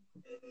today.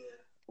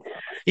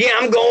 Yeah,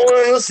 I'm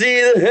going to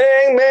see the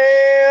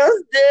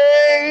hangman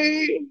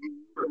today.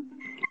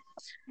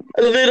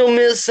 A little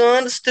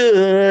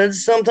misunderstood,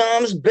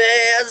 sometimes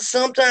bad,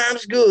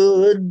 sometimes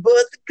good,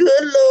 but the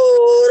good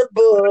Lord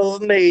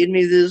above made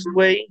me this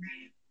way.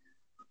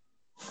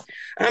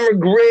 I'm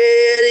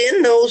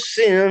regretting no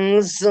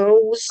sins,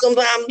 so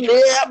sometimes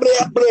blah,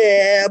 blah,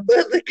 blah,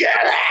 but the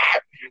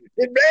God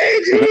that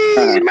made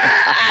me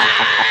my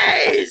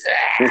eyes.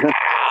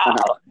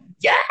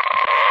 Yeah!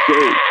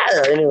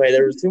 Anyway,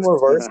 there was 2 more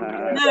verses.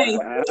 Nice.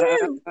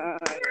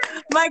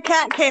 My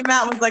cat came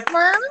out and was like,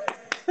 "Mom."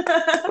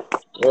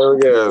 There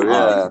we go,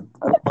 yeah.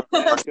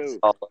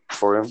 Cool.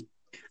 For him.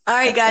 All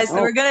right, guys. So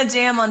we're gonna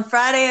jam on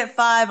Friday at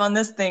 5 on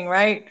this thing,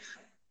 right?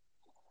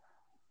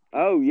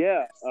 Oh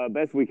yeah,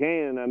 best we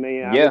can. I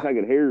mean, I Yeah. wish I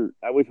could hear.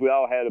 I wish we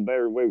all had a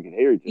better way we could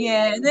hear each other.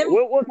 Yeah, and then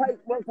we'll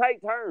take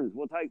turns.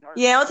 We'll take turns.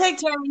 yeah, we'll take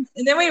turns,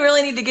 and then we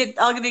really need to get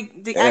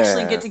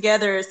actually get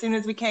together as soon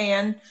as we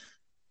can.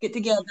 Get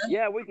together.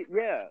 Yeah, we could.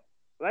 Yeah,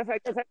 that's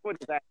what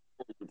it's at.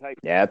 Take.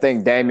 Yeah, I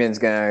think Damien's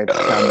gonna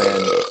come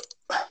in.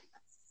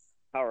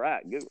 All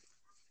right, good.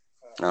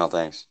 Oh,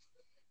 thanks.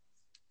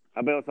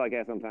 I bet it's like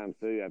that sometimes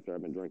too. After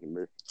I've been drinking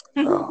beer,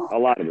 Oh. a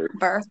lot of beer.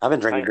 Burr. I've been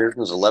drinking beer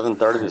since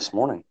 11:30 this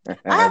morning. I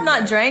have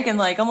not drank in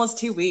like almost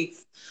 2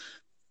 weeks.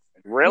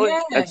 Really?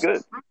 Yeah. That's good.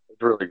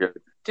 It's really good.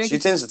 Drinking.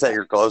 She tends to take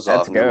her clothes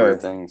That's off and do good.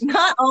 weird things.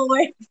 Not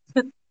always.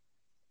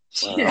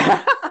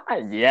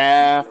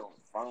 Yeah,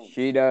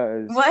 she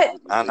does. What?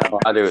 I know.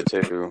 I do it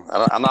too.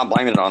 I'm not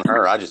blaming it on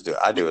her. I just do it.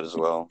 I do it as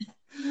well.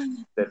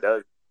 That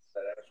does.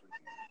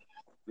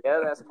 Yeah,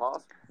 that's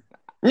possible.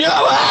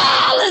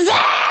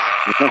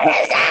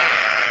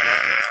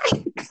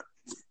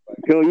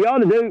 Cool. You ought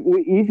to do.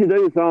 You should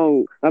do a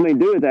song. I mean,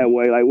 do it that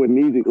way, like with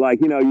music.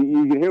 Like you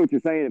can hear what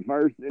you're saying at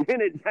first, and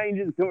then it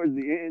changes towards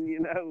the end. You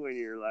know, when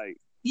you're like.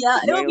 Yeah,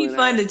 it would be wailing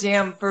fun out. to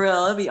jam for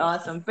real. It'd be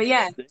awesome. But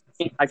yeah,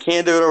 I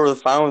can't do it over the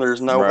phone.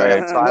 There's no Right.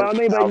 way. Well, I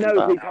mean, but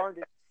no,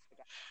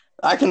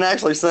 I can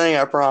actually sing.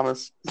 I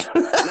promise.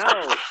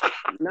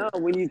 no.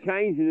 When you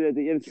changed it,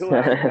 it's cool. How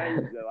you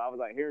changed it, though. I was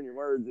like hearing your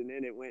words, and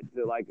then it went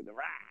to like the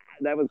rah.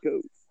 That was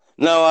cool.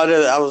 No, I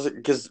did. I was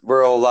because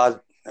we're all live.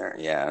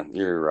 Yeah,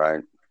 you're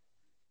right.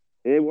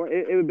 It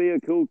would be a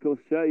cool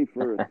cliche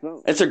for a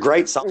song. It's a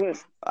great song.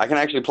 I can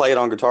actually play it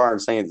on guitar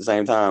and sing at the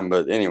same time.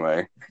 But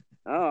anyway,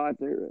 Oh, I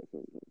do that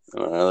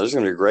sometimes. there's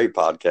gonna be a great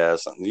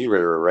podcast. You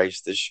better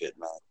erase this shit,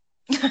 man.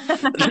 I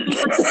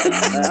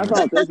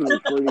thought this one was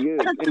pretty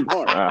good in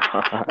part.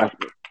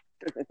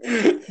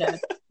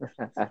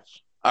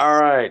 All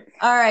right.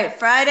 all right.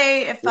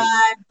 Friday at 5.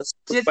 That's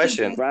a good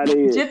question.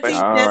 Friday is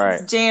Gypsy All Tips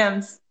right.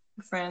 Jams,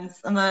 friends.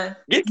 I'm gonna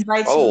Get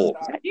invite oh,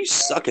 you. you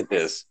suck at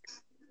this.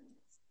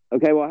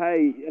 okay. Well,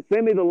 hey,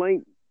 send me the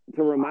link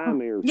to remind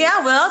me. Or something.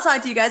 Yeah, well, I'll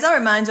talk to you guys. I'll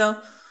remind you. I'll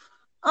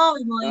All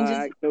remind you.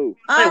 right. Cool.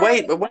 All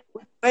Wait,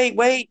 right.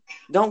 wait!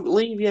 Don't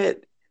leave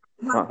yet.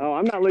 Oh,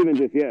 I'm not leaving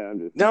just yet. I'm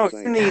just No,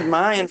 saying. you need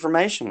my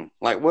information.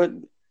 Like what?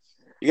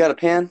 You got a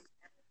pen?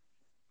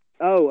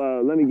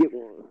 Oh, let me get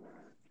one.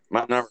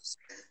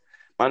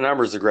 My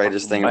number's the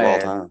greatest thing of all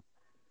time.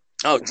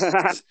 Oh,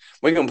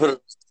 we're gonna put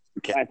it.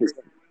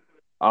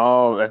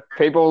 Oh, if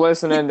people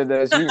listening to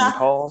this, you can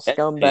call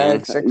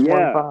Scumbag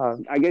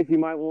 615. I guess you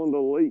might want to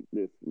delete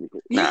this.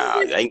 Nah,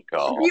 they ain't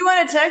call. If you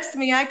want to text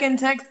me, I can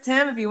text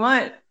him if you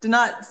want. Do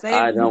not say.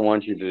 I don't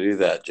want you to do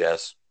that,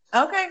 Jess.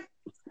 Okay.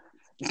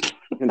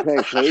 Can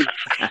text who?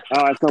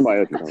 Oh, it's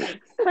somebody else's phone.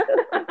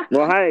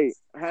 Well, hey,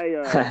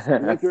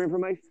 what's your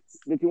information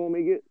that you want me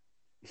to get?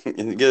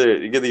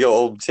 You get the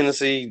old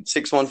Tennessee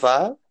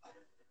 615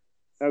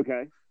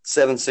 Okay.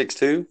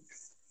 762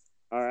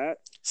 All right.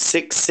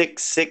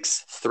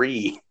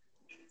 6663.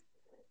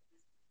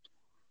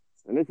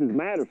 And this is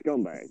Matt or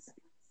Scumbag?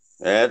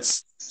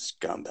 That's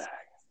Scumbag.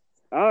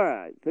 All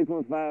right.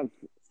 615.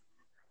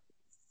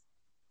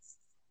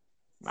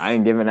 I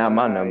ain't giving out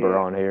my number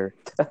on here.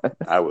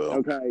 I will.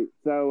 Okay.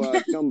 So,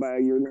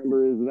 Scumbag, your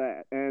number is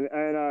that. And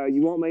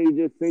you want me to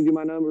just send you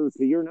my number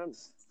to your number?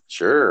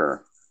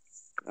 Sure.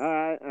 All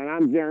right, and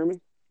I'm Jeremy.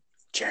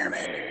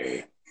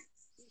 Jeremy.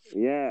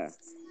 Yeah.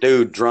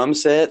 Dude, drum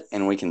set,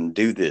 and we can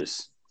do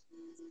this.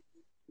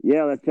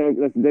 Yeah, let's do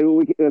what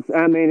we can.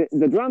 I mean,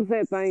 the drum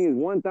set thing is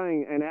one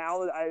thing, and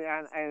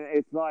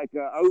it's like,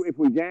 if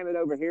we jam it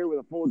over here with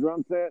a full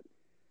drum set,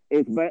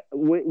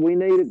 we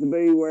need it to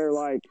be where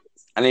like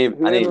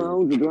whoever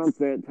owns the drum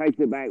set takes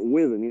it back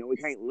with them. You know, we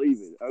can't leave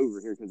it over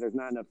here because there's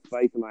not enough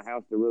space in my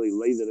house to really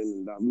leave it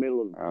in the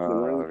middle of the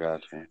room. Oh,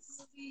 gotcha.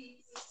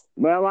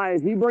 But like,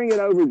 if you bring it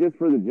over just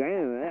for the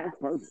jam, that's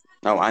perfect.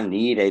 No, I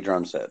need a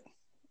drum set.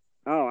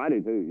 Oh, I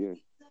do too. Yeah.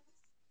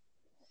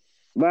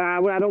 But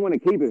I don't want to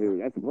keep it here.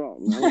 That's the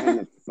problem. I don't have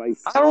enough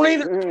space. I don't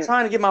either. I'm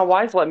trying to get my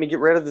wife to let me get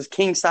rid of this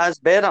king-size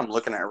bed I'm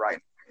looking at right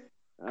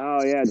now.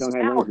 Oh, yeah. Don't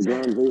have room for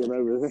drums either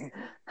over there.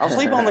 I'll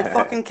sleep on the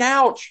fucking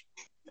couch.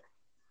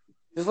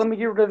 Just let me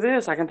get rid of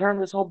this. I can turn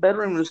this whole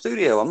bedroom into a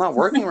studio. I'm not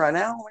working right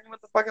now.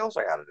 What the fuck else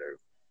I got to do?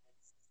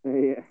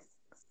 Yeah.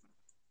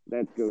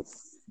 That's cool.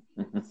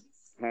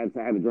 Have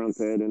to have a drum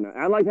set. And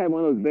I'd like to have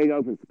one of those big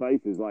open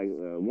spaces. Like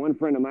one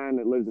friend of mine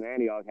that lives in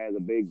Antioch has a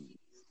big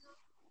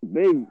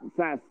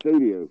size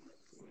studio.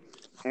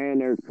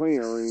 And there's a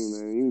cleaner room,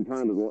 and you can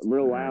turn it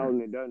real loud,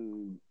 and it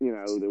doesn't, you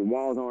know, the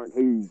walls aren't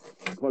too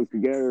close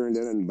together, and it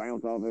doesn't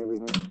bounce off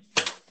everything.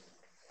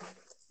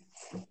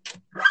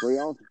 Pretty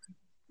awesome.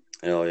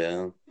 Hell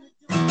yeah.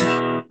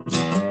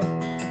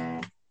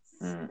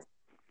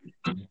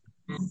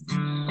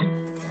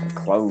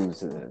 Close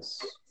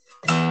this.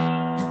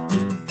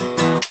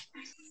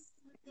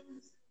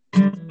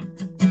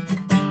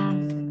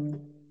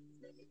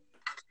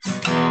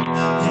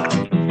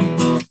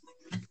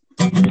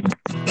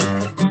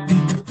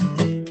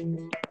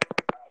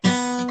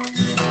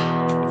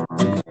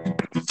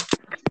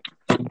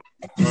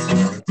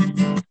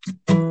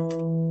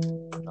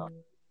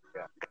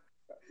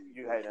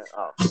 You hate it.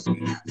 Oh.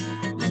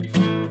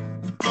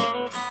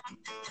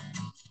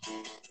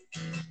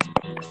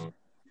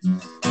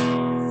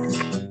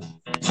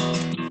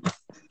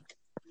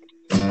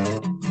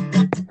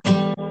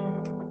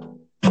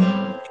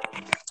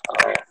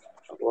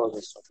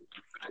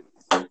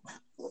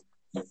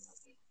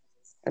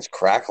 That's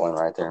crackling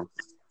right there.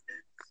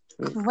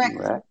 Correct.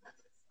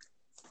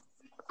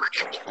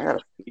 I gotta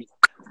pee.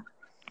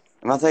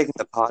 Am I taking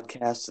the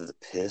podcast to the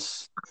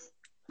piss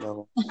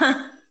level?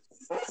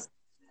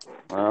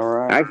 All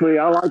right. Actually,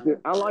 I like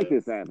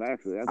this app.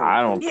 Actually,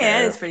 I don't care.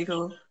 Yeah, it's pretty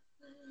cool.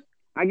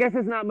 I guess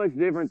it's not much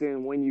different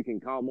than when you can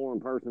call more in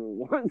person than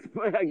once,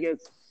 but I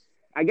guess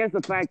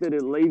the fact that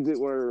it leaves it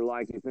where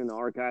like it's in the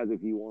archives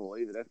if you want to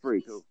leave it, that's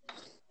pretty cool.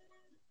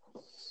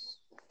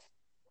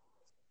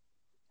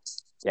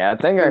 Yeah, I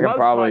think I could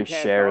probably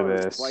share are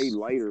this. Played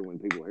later when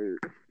people hear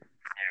it.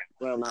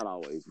 Well, not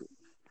always. But.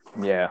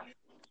 Yeah.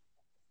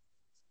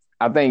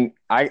 I think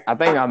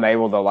I'm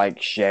able to like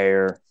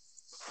share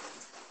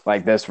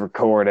like this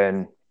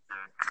recording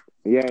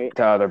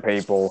to other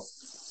people,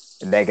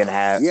 and they can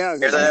have. Yeah,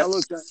 I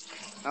looked up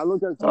some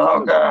other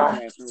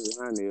podcasts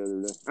online the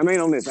other day. I mean,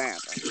 on this app.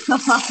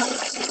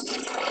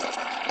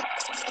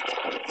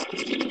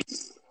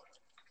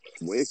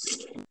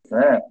 Wicked.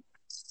 Yeah.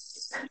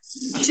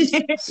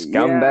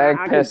 Scumbag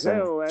pissing.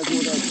 That's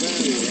what I'm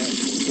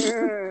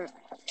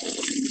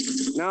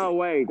saying. No,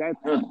 wait, that's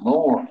good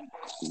Lord.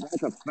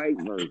 That's a fake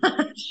version.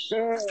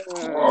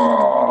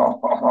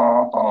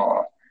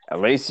 At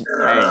least,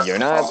 hey, you're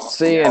not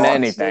seeing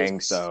anything,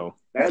 so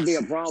that'd be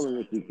a problem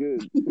if you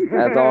could.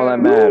 That's all that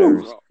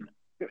matters.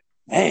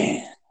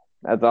 Man,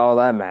 that's all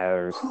that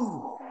matters.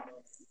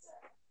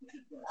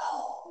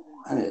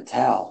 I need a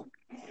towel.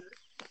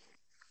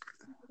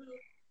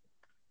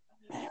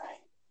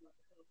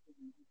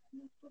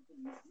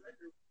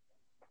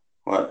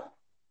 What?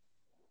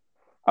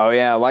 Oh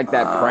yeah, I like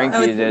that prank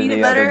you did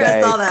the other day.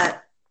 I saw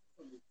that.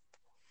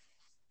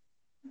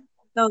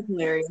 That was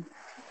hilarious.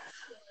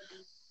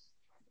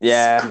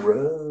 Yeah,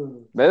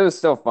 but it was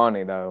still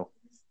funny though.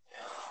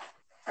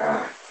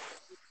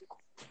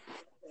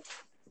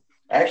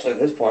 Actually, at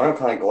this point, I'm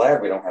kind of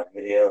glad we don't have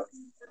video.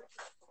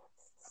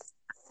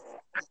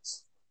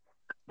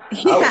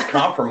 Yeah. I was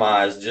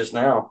compromised just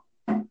now.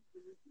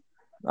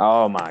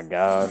 Oh my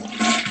god.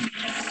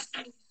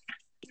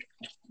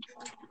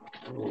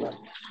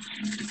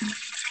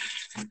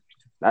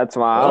 That's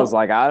why I was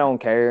like, I don't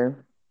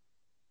care.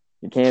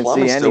 You can't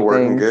see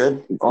anything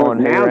good on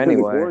here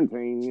anyway.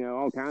 Quarantine, you know,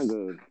 all kinds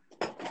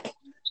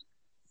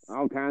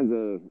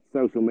of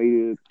social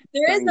media.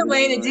 There is a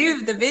way to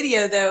do the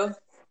video, though.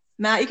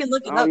 Matt, you can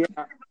look it up.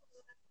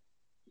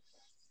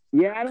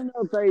 Yeah, I don't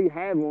know if they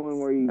have one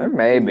where you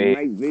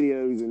make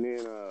videos and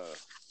then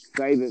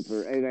save it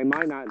for. They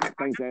might not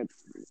think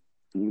that's.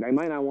 They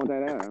might not want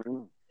that out. I don't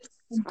know.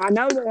 I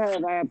know they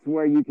have apps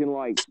where you can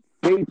like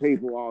see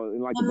people all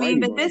like. I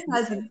mean, but this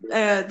has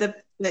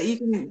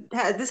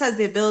this has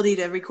the ability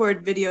to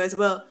record video as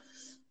well.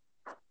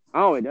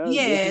 Oh, it does.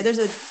 Yeah, there's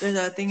a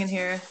thing in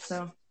here.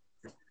 So.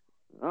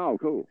 Oh,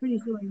 cool. Pretty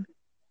cool.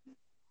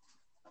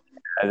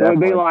 So it'd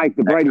be like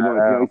the Brady Bunch.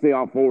 You see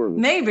all four of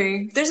them.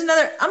 Maybe there's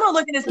another. I'm gonna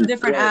look into some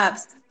different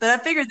apps, but I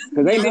figured this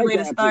would be a good way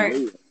to start.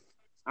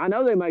 I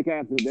know they make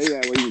apps that do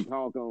that where you can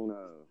talk on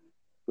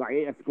like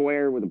a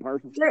square with a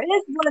person. There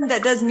is one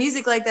that does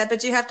music like that,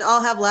 but you have to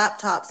all have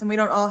laptops, and we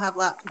don't all have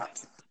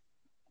laptops.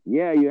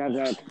 Yeah, you have to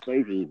have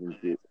speakers and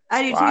shit.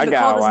 I do Well, too, I but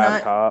got Paul a does not.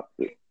 laptop.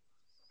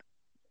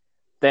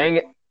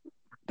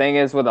 Thing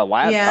is, with a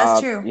laptop, Yeah,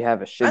 that's true. you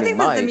have a shitty I think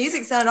that the mic.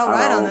 music sounded all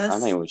right on this.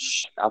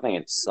 I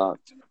think it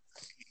sucked.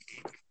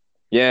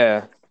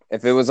 Yeah,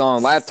 if it was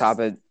on a laptop,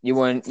 you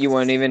wouldn't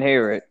even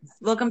hear it.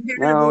 Well, compared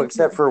to No, Bluetooth.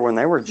 except for when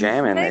they were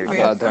jamming, they I were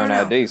thought it turned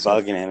out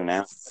decent. bugging in and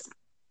out,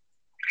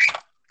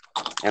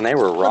 and they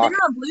were Well, rocking.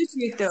 they're on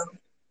Bluetooth though.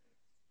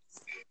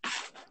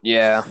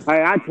 Yeah.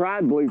 Hey, I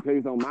tried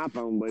Bluetooth on my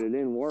phone, but it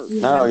didn't work.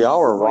 No, y'all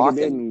were Like, it rocking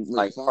didn't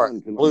like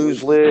respond to my blues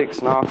Bluetooth. licks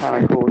and all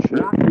kind of cool shit.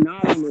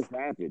 Not on this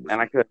app. It did.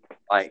 And I could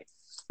like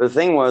the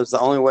thing was the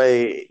only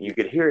way you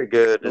could hear it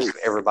good is if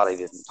everybody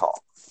didn't talk.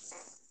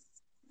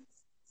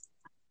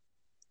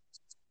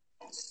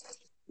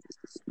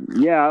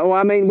 Yeah, well,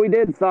 I mean, we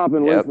did stop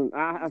and Yep. listen.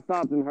 I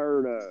stopped and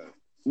heard.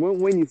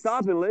 When you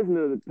stop and listen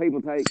to the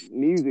people take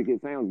music,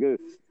 it sounds good.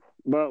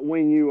 But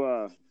when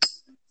you,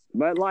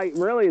 but like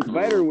really, it's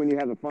better when you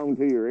have a phone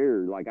to your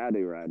ear, like I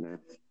do right now.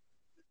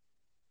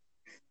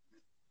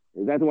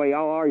 Is that the way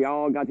y'all are?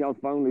 Y'all got y'all's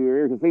phone to your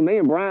ear? Because see, me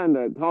and Brian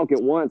to talk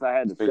at once, I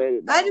had to set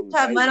it. I just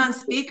have mine on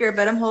speaker,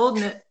 but I'm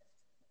holding it.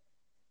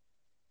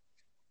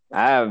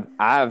 I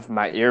have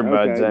my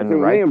earbuds Okay, in so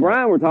right me and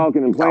Brian were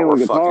talking and playing Y'all on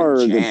were guitar.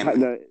 fucking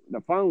jamming.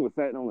 The phone was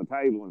sitting on the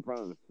table in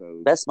front of us.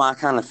 So That's my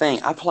kind of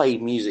thing. I play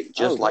music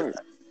just like thanks.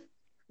 that.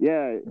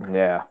 Yeah,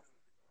 Yeah.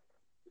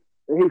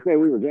 he said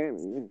we were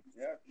jamming.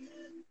 Yeah.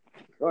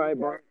 All right,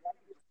 Brian.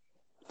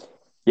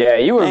 Yeah,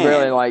 you were Man,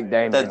 really like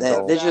Damien.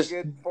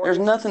 There's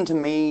nothing to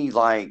me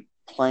like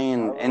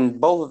playing, and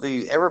both of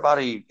these,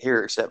 everybody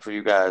here except for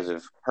you guys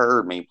have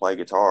heard me play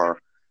guitar.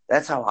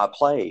 That's how I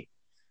play.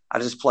 I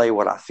just play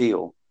what I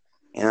feel,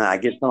 and I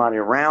get somebody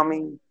around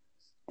me,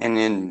 and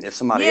then if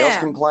somebody else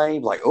can play,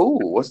 like, oh,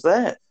 what's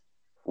that?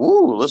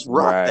 Ooh, let's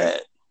rock Right.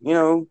 that. You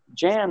know,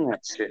 jam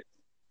that shit.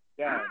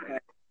 Yeah.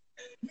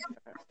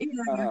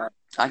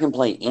 I can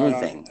play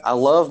anything. I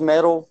love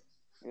metal.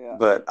 Yeah.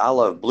 But I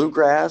love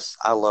bluegrass.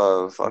 I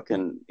love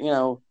fucking,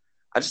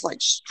 I just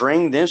like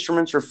stringed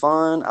instruments are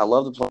fun. I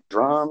love to play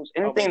drums.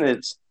 Anything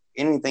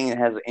that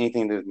has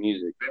anything to do with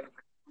music,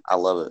 I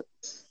love it.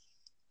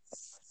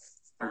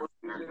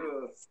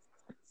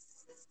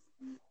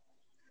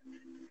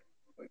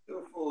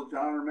 Go full of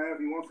John or Matt if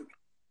he wants to.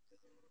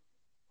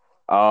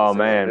 Oh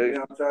man,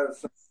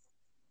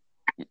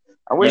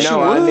 I wish you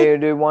what I would. need to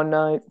do one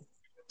night?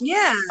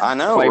 Yeah. I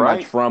know, Play right?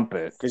 my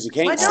trumpet. Because you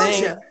Why can't don't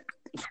sing.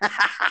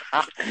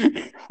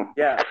 you?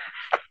 Yeah.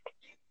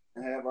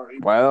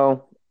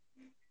 Well,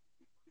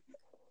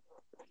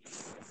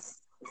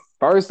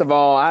 first of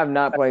all, I have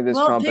not played this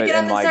Well, trumpet pick it up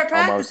in and like start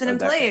almost practicing a and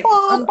play decade.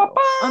 it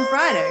on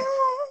Friday.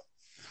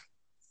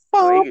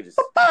 Well, you could just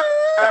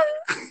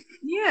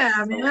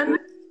Yeah, man.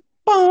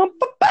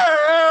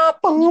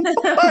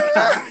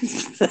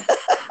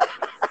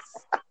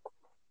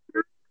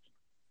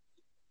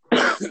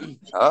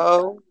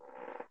 Oh,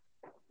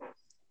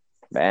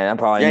 Man, I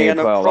probably you need ain't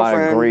to got put no a lot of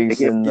girlfriend.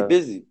 grease in Get the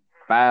busy.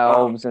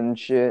 valves and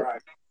shit.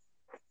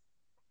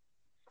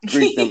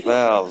 Grease them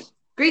valves.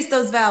 Grease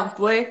those valves,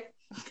 boy.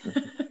 A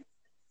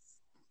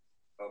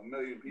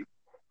million people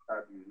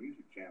subscribe to your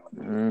music channel.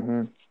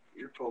 Mm-hmm.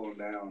 You're pulling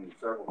down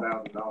several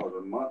 $1,000s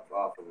a month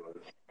off of a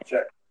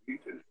check for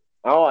YouTube.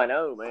 Oh, I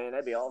know, man.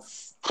 That'd be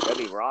awesome. That'd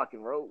be rock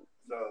and roll.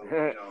 So,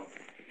 the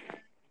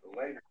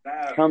later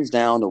now, Comes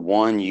down to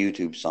one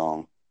YouTube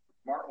song.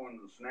 smart ones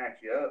will snatch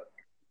you up.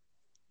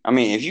 I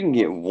mean, if you can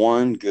get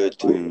one good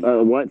tune.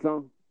 What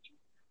song?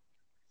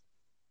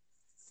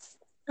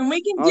 And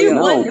we can Oh, do yeah.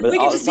 one. No, If but we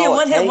could just be a all it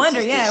one-hit takes wonder,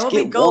 is yeah, just we'll be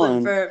get golden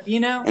one. for,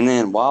 And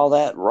then while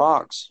that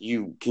rocks,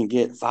 you can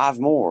get 5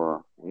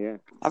 more. Yeah.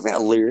 I've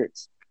got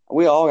lyrics.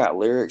 We all got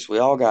lyrics. We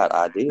all got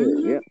ideas.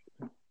 Mhm.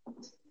 Yep.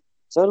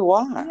 So do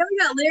I. Yeah, we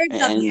got lyrics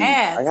out And the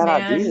ass, I got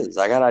man. ideas.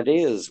 I got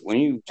ideas. When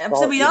you So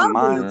start we all getting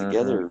minds do.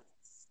 together,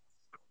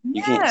 you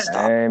Yeah. can't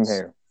stop. Same us.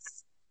 here.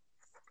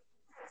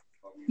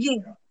 Yeah.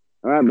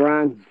 All right,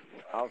 Brian.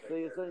 I'll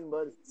see you soon,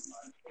 buddy.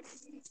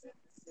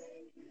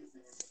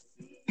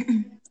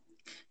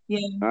 Yeah.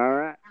 All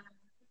right.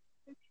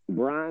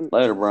 Brian.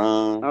 Later,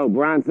 Brian. Oh,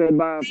 Brian said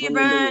bye. See you, from the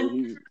Brian.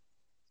 deal. He's-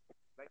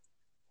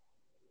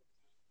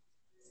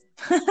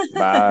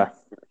 Bye.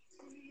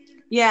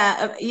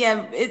 Yeah,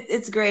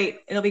 it's great.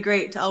 It'll be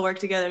great to all work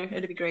together.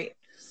 It'll be great.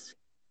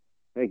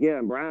 Heck yeah,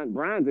 and Brian's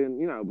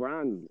in.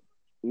 Brian's.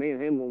 Me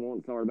and him will want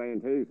to start a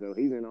band too, so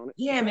he's in on it.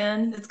 Yeah,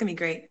 man, it's gonna be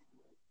great.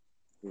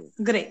 Yeah.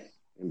 Great,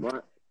 And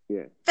Brian,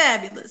 yeah,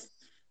 fabulous,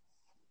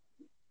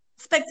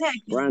 spectacular.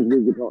 Brian's a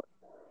good guitar.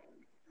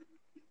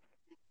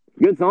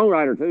 Good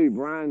songwriter too.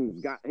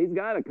 He's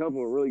got a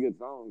couple of really good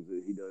songs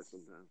that he does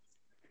sometimes.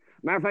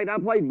 Matter of fact, I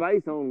played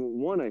bass on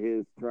one of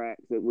his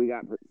tracks that we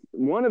got.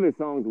 One of his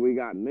songs we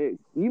got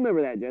mixed. You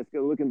remember that, Jessica?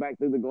 Looking back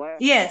through the glass.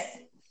 Yes.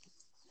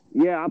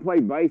 Yeah, I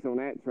played bass on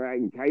that track,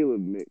 and Caleb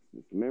mixed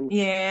it. Remember?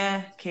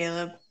 Yeah,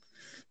 Caleb.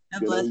 God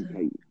Good bless old him.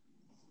 Caleb.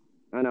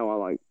 I know. I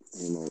like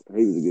him.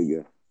 He was a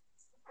good guy.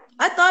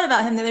 I thought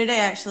about him the other day,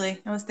 actually.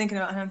 I was thinking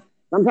about him.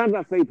 Sometimes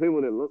I see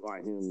people that look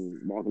like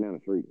him walking down the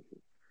street.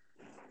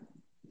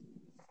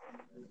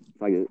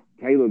 It's like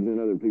Caleb's and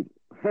other people.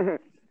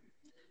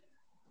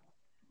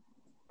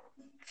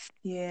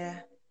 Yeah.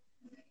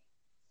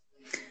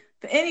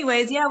 But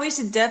anyways, yeah, we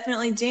should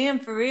definitely jam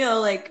for real.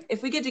 Like,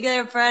 if we get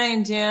together Friday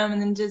and jam,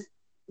 and then just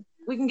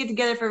we can get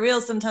together for real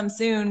sometime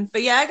soon.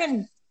 But yeah, I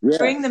can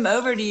bring them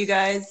over to you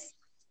guys.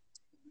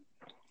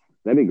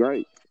 That'd be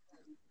great.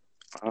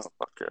 Oh,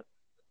 fuck it.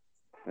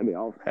 That'd be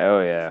awesome.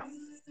 Hell yeah.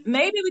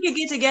 Maybe we could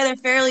get together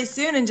fairly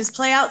soon and just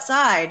play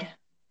outside.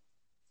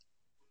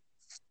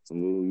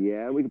 Ooh,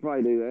 yeah, we could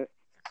probably do that.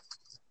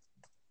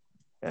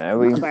 Yeah,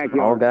 we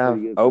all got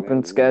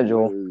open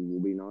schedule. Will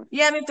be nice.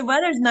 Yeah, I mean, if the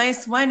weather's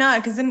nice, why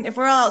not? Because then if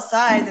we're all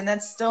outside, then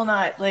that's still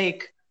not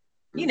like,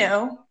 you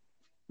know,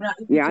 we're not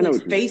Yeah, I know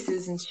like what you mean.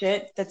 spaces and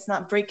shit. That's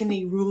not breaking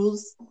any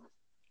rules.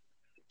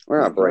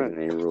 We're not breaking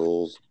any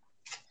rules.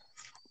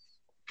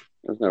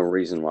 There's no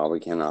reason why we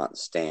cannot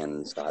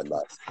stand side by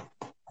side.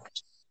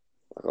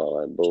 Like all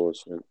that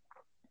bullshit.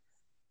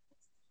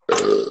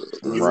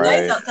 It's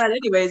nice outside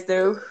anyways,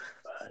 though.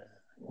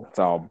 It's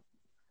all.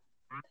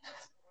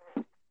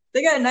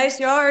 They got a nice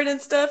yard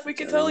and stuff. We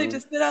could totally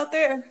just sit out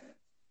there.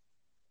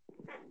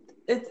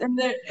 And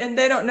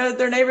they don't know that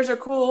their neighbors are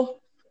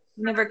cool.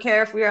 Never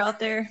care if we're out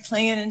there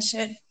playing and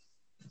shit.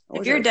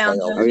 If you're down,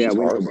 Oh yeah,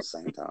 we at the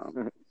same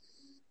time.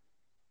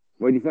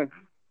 What'd you say?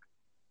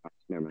 Oh,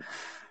 never mind.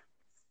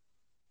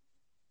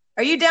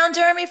 Are you down,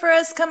 Jeremy, for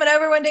us coming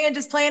over one day and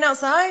just playing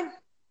outside?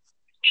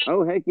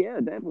 Oh heck yeah,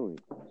 definitely.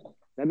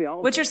 That'd be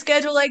awesome. What's your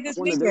schedule like this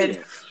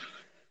weekend?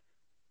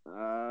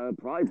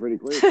 Probably pretty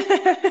quick.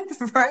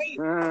 Right?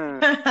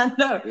 I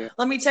know. Yeah.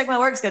 Let me check my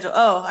work schedule.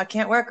 Oh, I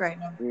can't work right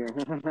now.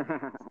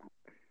 Yeah.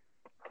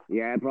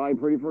 Yeah, probably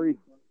pretty free.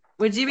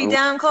 Would you be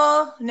down,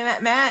 Cole?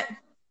 Matt?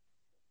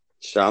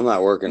 Sure, I'm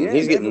not working. Yeah,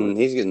 he's definitely.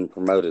 getting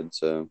promoted,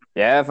 so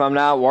Yeah, if I'm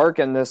not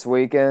working this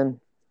weekend.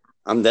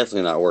 I'm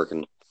definitely not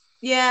working.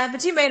 Yeah,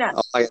 but you may not.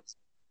 Oh, I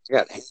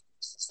got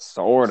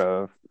Sort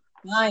of.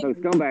 Nice. So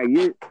scumbag,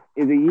 is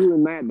it you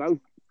and Matt both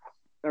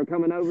are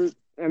coming over?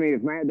 I mean,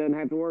 if Matt doesn't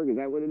have to work, is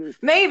that what it is?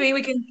 Maybe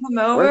we can come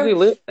Where do we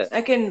over. live at?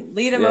 I can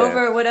lead them Yeah.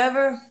 over or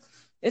whatever.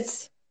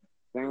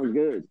 Sounds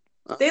good.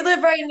 They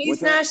live right in East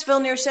What's that? Nashville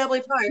near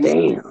Shepley Park.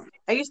 Damn.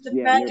 I used to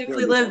Yeah, practically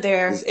near Shepley live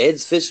there. Is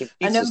Ed's Fish and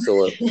I know. Pizza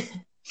still open?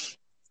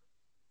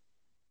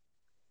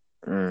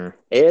 Mm.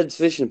 Ed's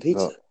Fish and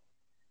Pizza. Oh.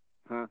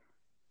 Huh?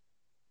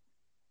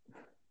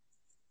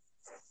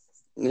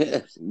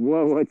 Yeah.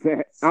 What's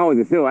that? Oh, is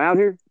it still out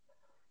here?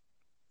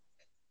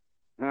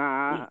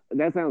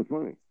 That sounds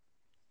funny.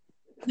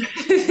 Is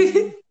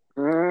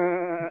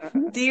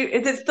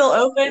it still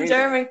open,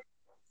 Jeremy?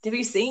 Have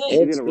you seen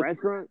it? Is it a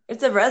restaurant?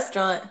 It's a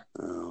restaurant.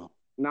 Oh.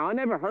 No, I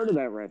never heard of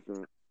that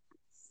restaurant.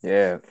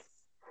 Yeah.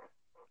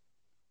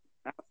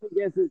 I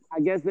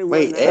guess it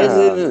Wait, wasn't Ed's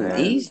out. in the man.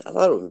 East? I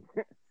thought it was.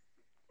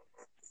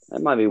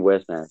 That might be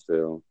West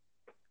Nashville.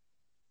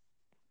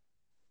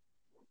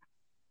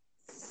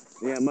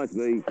 Yeah, it must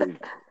be. 'Cause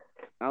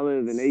I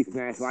live in East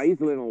Nashville. I used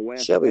to live on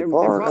West. Shelby There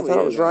Park? I probably thought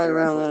it is was out right there.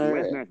 around that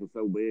West area. Nashville's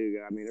so big.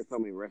 I mean, there's so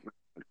many restaurants.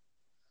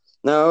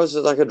 No, it's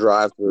just like a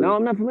drive-through. No,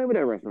 I'm not familiar with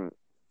that restaurant.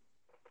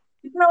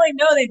 You probably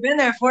know they've been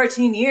there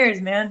 14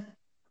 years, man.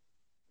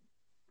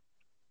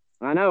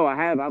 I know, I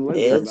have. I've lived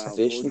there Ed's about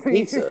Fish and 14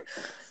 years. Pizza.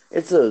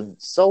 It's a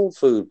soul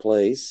food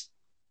place.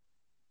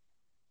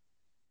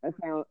 That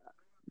sounds.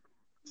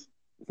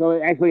 So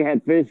it actually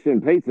had fish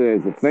and pizza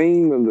as the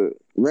theme of the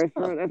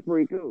restaurant. That's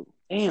pretty cool.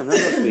 Damn,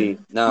 that must be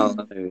no,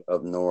 that may be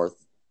up north.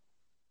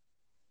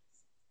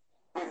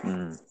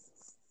 Mm.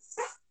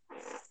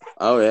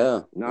 Oh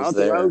yeah, No, it's up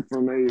the there. road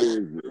from me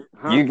is.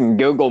 Huh? You can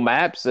Google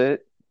Maps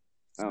it.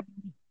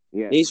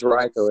 Yeah. He's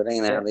right though. It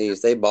ain't out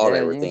east. They bought Yeah,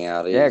 everything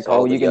out east. Yeah, All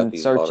Cole, the you can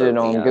yuppies search bought it everything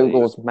on out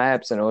Google's east.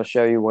 Maps and it'll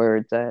show you where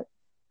it's at.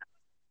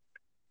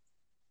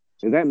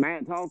 Is that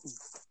Matt talking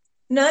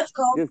No, that's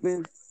cool. just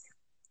then?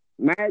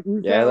 Matt,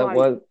 you Yeah, sound that like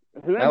was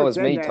whoever was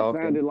said me that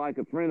talking. sounded like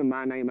a friend of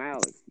mine named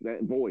Alex.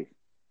 That voice.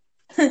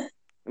 I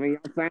mean,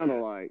 y'all sound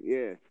alike.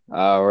 Yeah.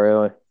 Oh,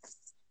 really?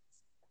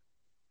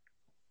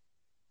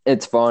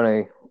 It's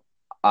funny.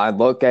 I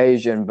look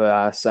Asian, but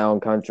I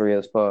sound country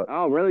as fuck.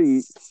 Oh,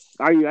 really?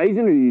 Are you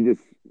Asian or you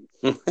just?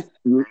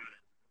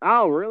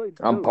 Oh, really?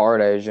 I'm Cool.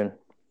 part Asian.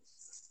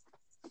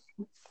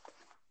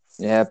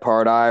 Yeah,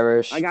 part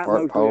Irish, I got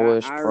part mostly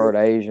Polish, Irish. part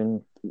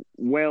Asian.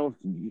 Welsh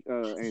and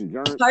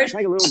German. I Pars-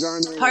 take a little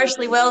German.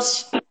 Partially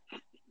Welsh.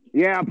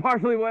 Yeah,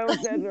 partially Welsh.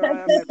 That's right.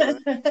 I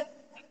messed up.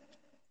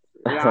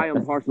 Yeah, I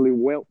am partially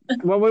Welsh.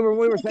 Well, we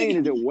were saying,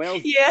 is it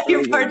Welsh? Yeah, or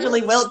you're is it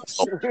partially Welsh?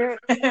 Welsh.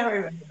 I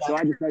remember So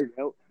I just say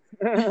Welsh.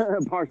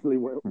 Partially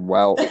Welsh.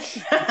 Welsh.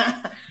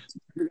 that.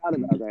 Forgot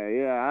about that.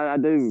 Yeah, I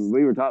do.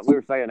 We were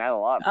saying that a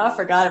lot. I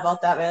forgot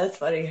about that, man. That's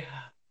funny.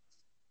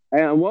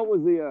 And what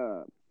was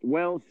the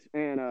Welsh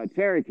and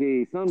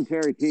Cherokee? Some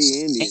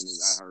Cherokee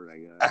Indians, I heard. I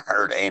guess. I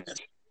heard Amos.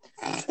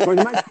 Of course,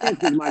 it makes sense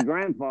because my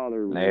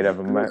grandfather was Native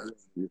American.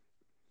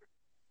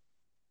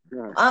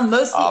 Yeah. I'm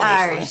mostly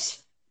Obviously. Irish.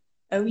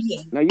 Oh,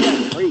 yeah. No, you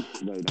have Greek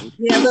though, don't you?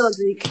 Yeah, a little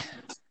Greek.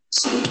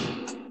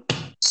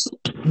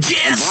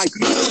 Just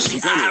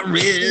close my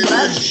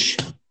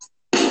wrist.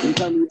 You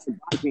tell me you're a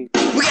Viking.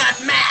 We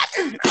got Matt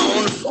on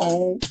the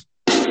phone.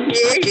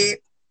 Yeah.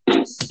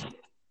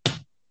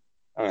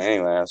 Oh,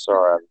 anyway, I'm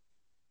sorry.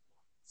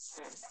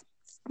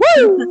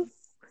 Woo!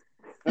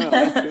 Oh,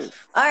 that's good.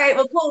 All right,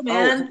 well, cool,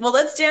 man. Well,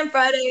 let's jam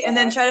Friday and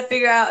then try to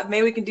figure out if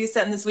maybe we can do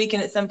something this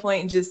weekend at some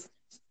point and just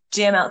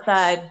jam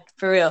outside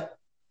for real.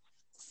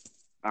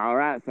 All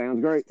right,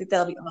 sounds great. I think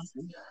that'll be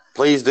awesome.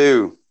 Please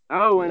do.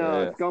 Oh, and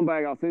Yeah.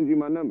 Scumbag, I'll send you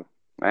my number.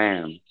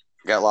 Man,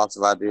 got lots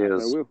of I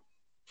ideas. will.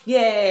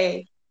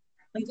 Yay.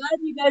 I'm glad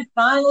you guys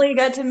finally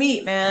got to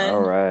meet, man.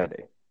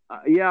 Alrighty.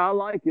 Yeah, I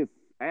like this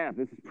app.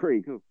 This is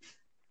pretty cool.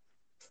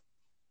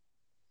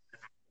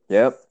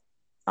 Yep.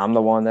 I'm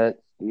the one that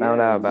found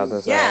out about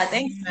this. Yeah, app.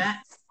 thanks, Matt.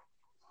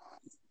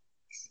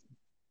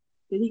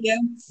 Did he go?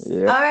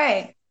 Yep. All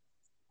right.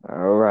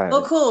 Alright.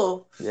 Well,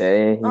 cool.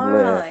 Yeah, he All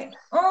left. right.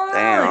 All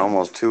Damn, right.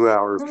 almost 2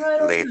 hours All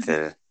right.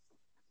 later.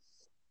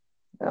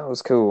 That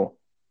was cool.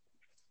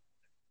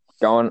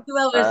 Going. 2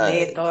 hours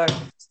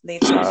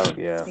later. Oh,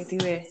 yeah.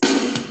 Later.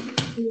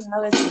 2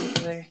 hours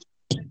later.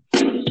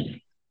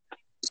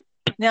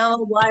 Now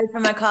I'm wired for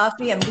my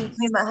coffee. I'm going to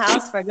clean my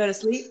house before I go to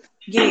sleep.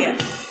 Yeah.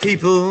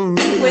 People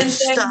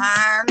Wednesday.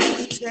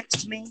 starting to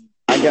text me.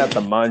 I got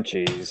the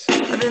munchies.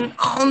 I've been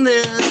on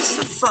this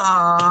for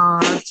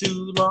far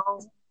too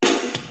long.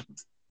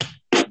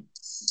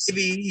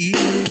 Maybe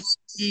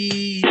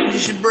you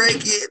should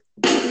break it.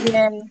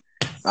 Yeah.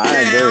 I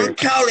agree.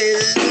 Call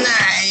it a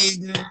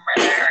night.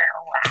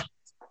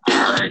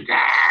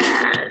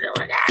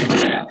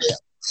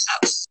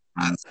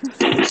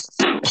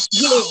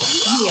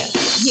 Yeah.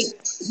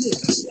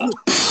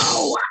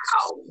 Oh,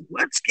 wow.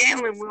 Let's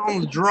Scanlon, we're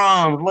on the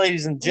drums,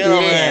 ladies and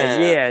gentlemen.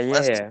 Yeah.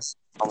 Let's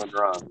on the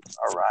drums.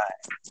 All right.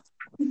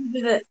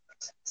 Did it.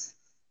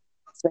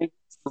 Thanks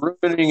for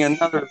ruining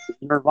another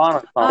Nirvana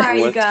song. All right,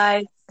 you Whit.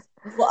 guys.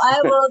 Well, I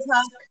will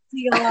talk to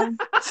you all.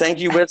 Thank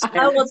you, Whit.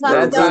 I will talk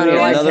That to y'all sounded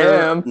later. like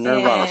another him.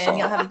 Nirvana And y'all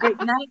song. have a great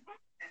night.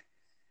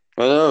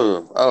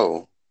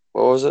 Oh,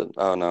 what was it?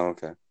 Oh, no,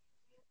 okay.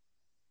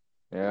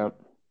 Yep.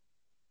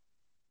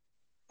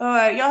 All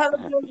right, y'all have a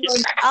good one.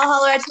 I'll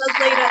holler at you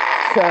later.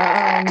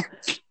 Come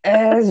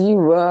as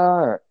you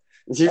are.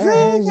 As you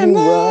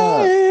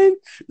are.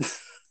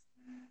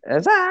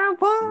 As I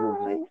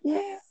want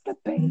you to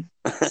be.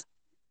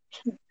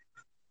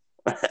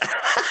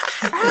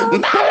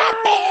 I'm a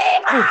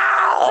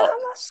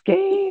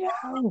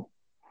mosquito.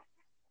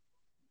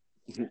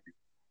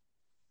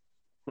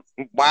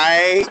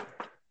 Why?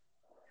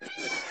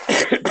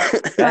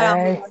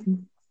 Hey.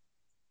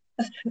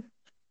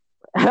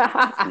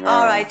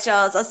 All right,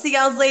 y'all. I'll see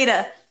y'all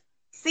later.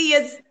 See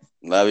ya.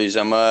 Love you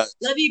so much.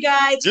 Love you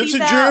guys. Peace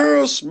Gypsy out.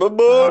 Juice.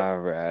 Bye-bye.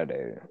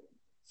 Alrighty.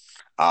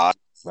 Ah,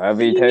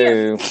 Love you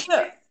too.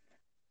 Sure.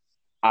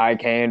 Eye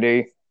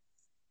candy.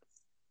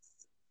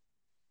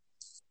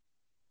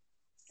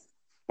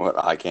 what,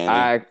 eye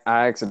candy?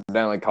 I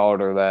accidentally called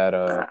her that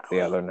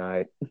the other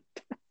night.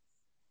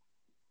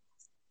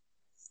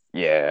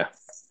 Yeah.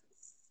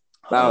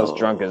 I was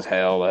drunk as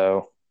hell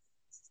though.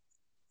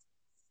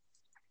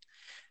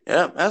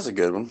 Yep, that's a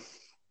good one.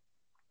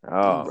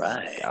 Oh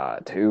Right. my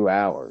god, 2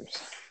 hours.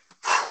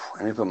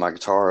 I need to put my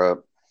guitar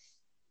up.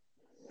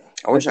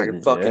 I wish I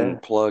could fucking Yeah.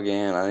 plug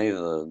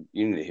in.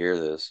 You need to hear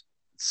this.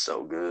 It's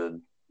so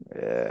good.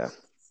 Yeah.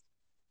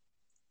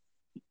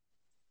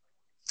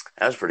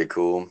 That's pretty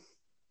cool.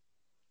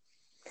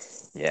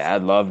 Yeah,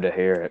 I'd love to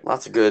hear it.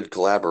 Lots of good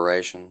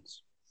collaborations.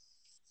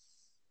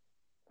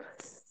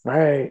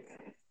 Right.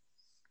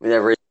 We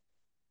never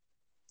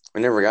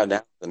got down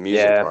to the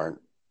music Yeah.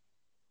 part.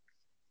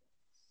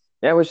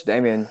 Yeah, I wish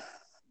Damien.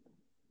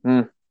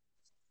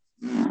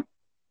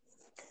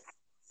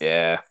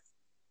 Yeah.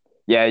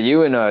 Yeah,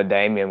 you and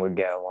Damien would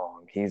get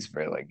along. He's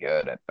really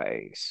good at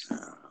bass.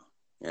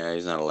 Yeah,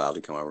 he's not allowed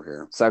to come over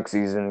here. Sucks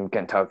he's in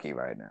Kentucky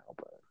right now,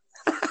 but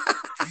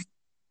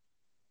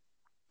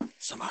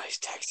Somebody's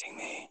texting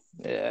me.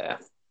 yeah.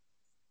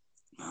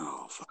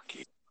 Oh, fuck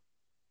you.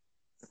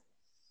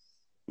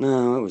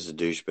 No, it was a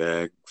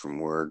douchebag from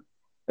work.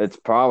 It's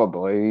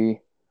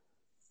probably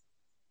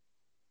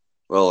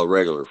Well, a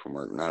regular from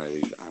work, not a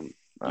douche. I'm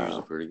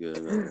usually Oh. pretty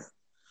good.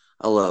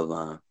 I love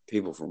my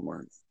people from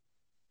work.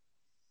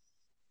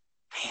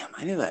 Damn,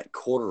 I knew that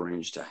 1/4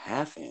 inch to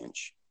 1/2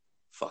 inch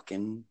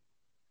fucking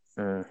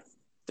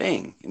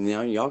thing. And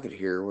now y'all could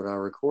hear what I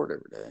record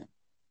every day.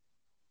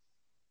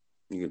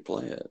 You could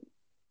play it.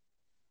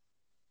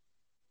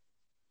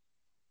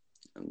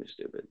 I'm just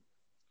stupid.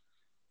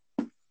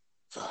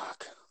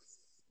 Fuck.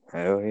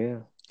 Hell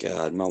yeah.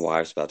 God, my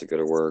wife's about to go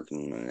to work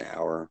in an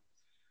hour.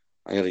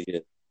 I gotta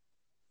get.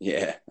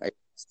 Yeah, I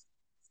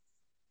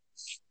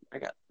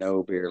got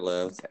no beer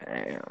left.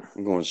 Damn.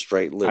 I'm going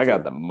straight liquor. I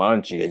got the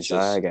munchies. Bitches.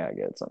 I gotta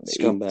get some. to eat.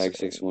 Scumbag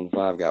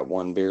 615 got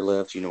 1 beer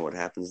left. You know what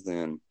happens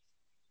then?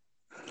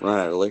 Run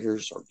out of liquor,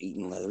 start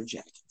eating leather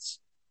jackets.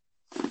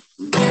 Play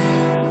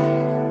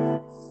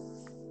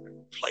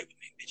with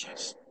me,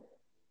 bitches.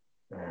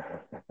 Oh,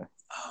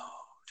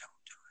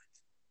 don't do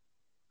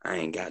it. I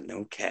ain't got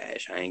no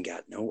cash. I ain't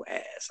got no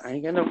ass. I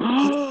ain't got no.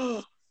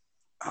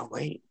 Oh,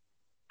 wait.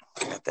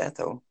 I got that,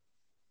 though.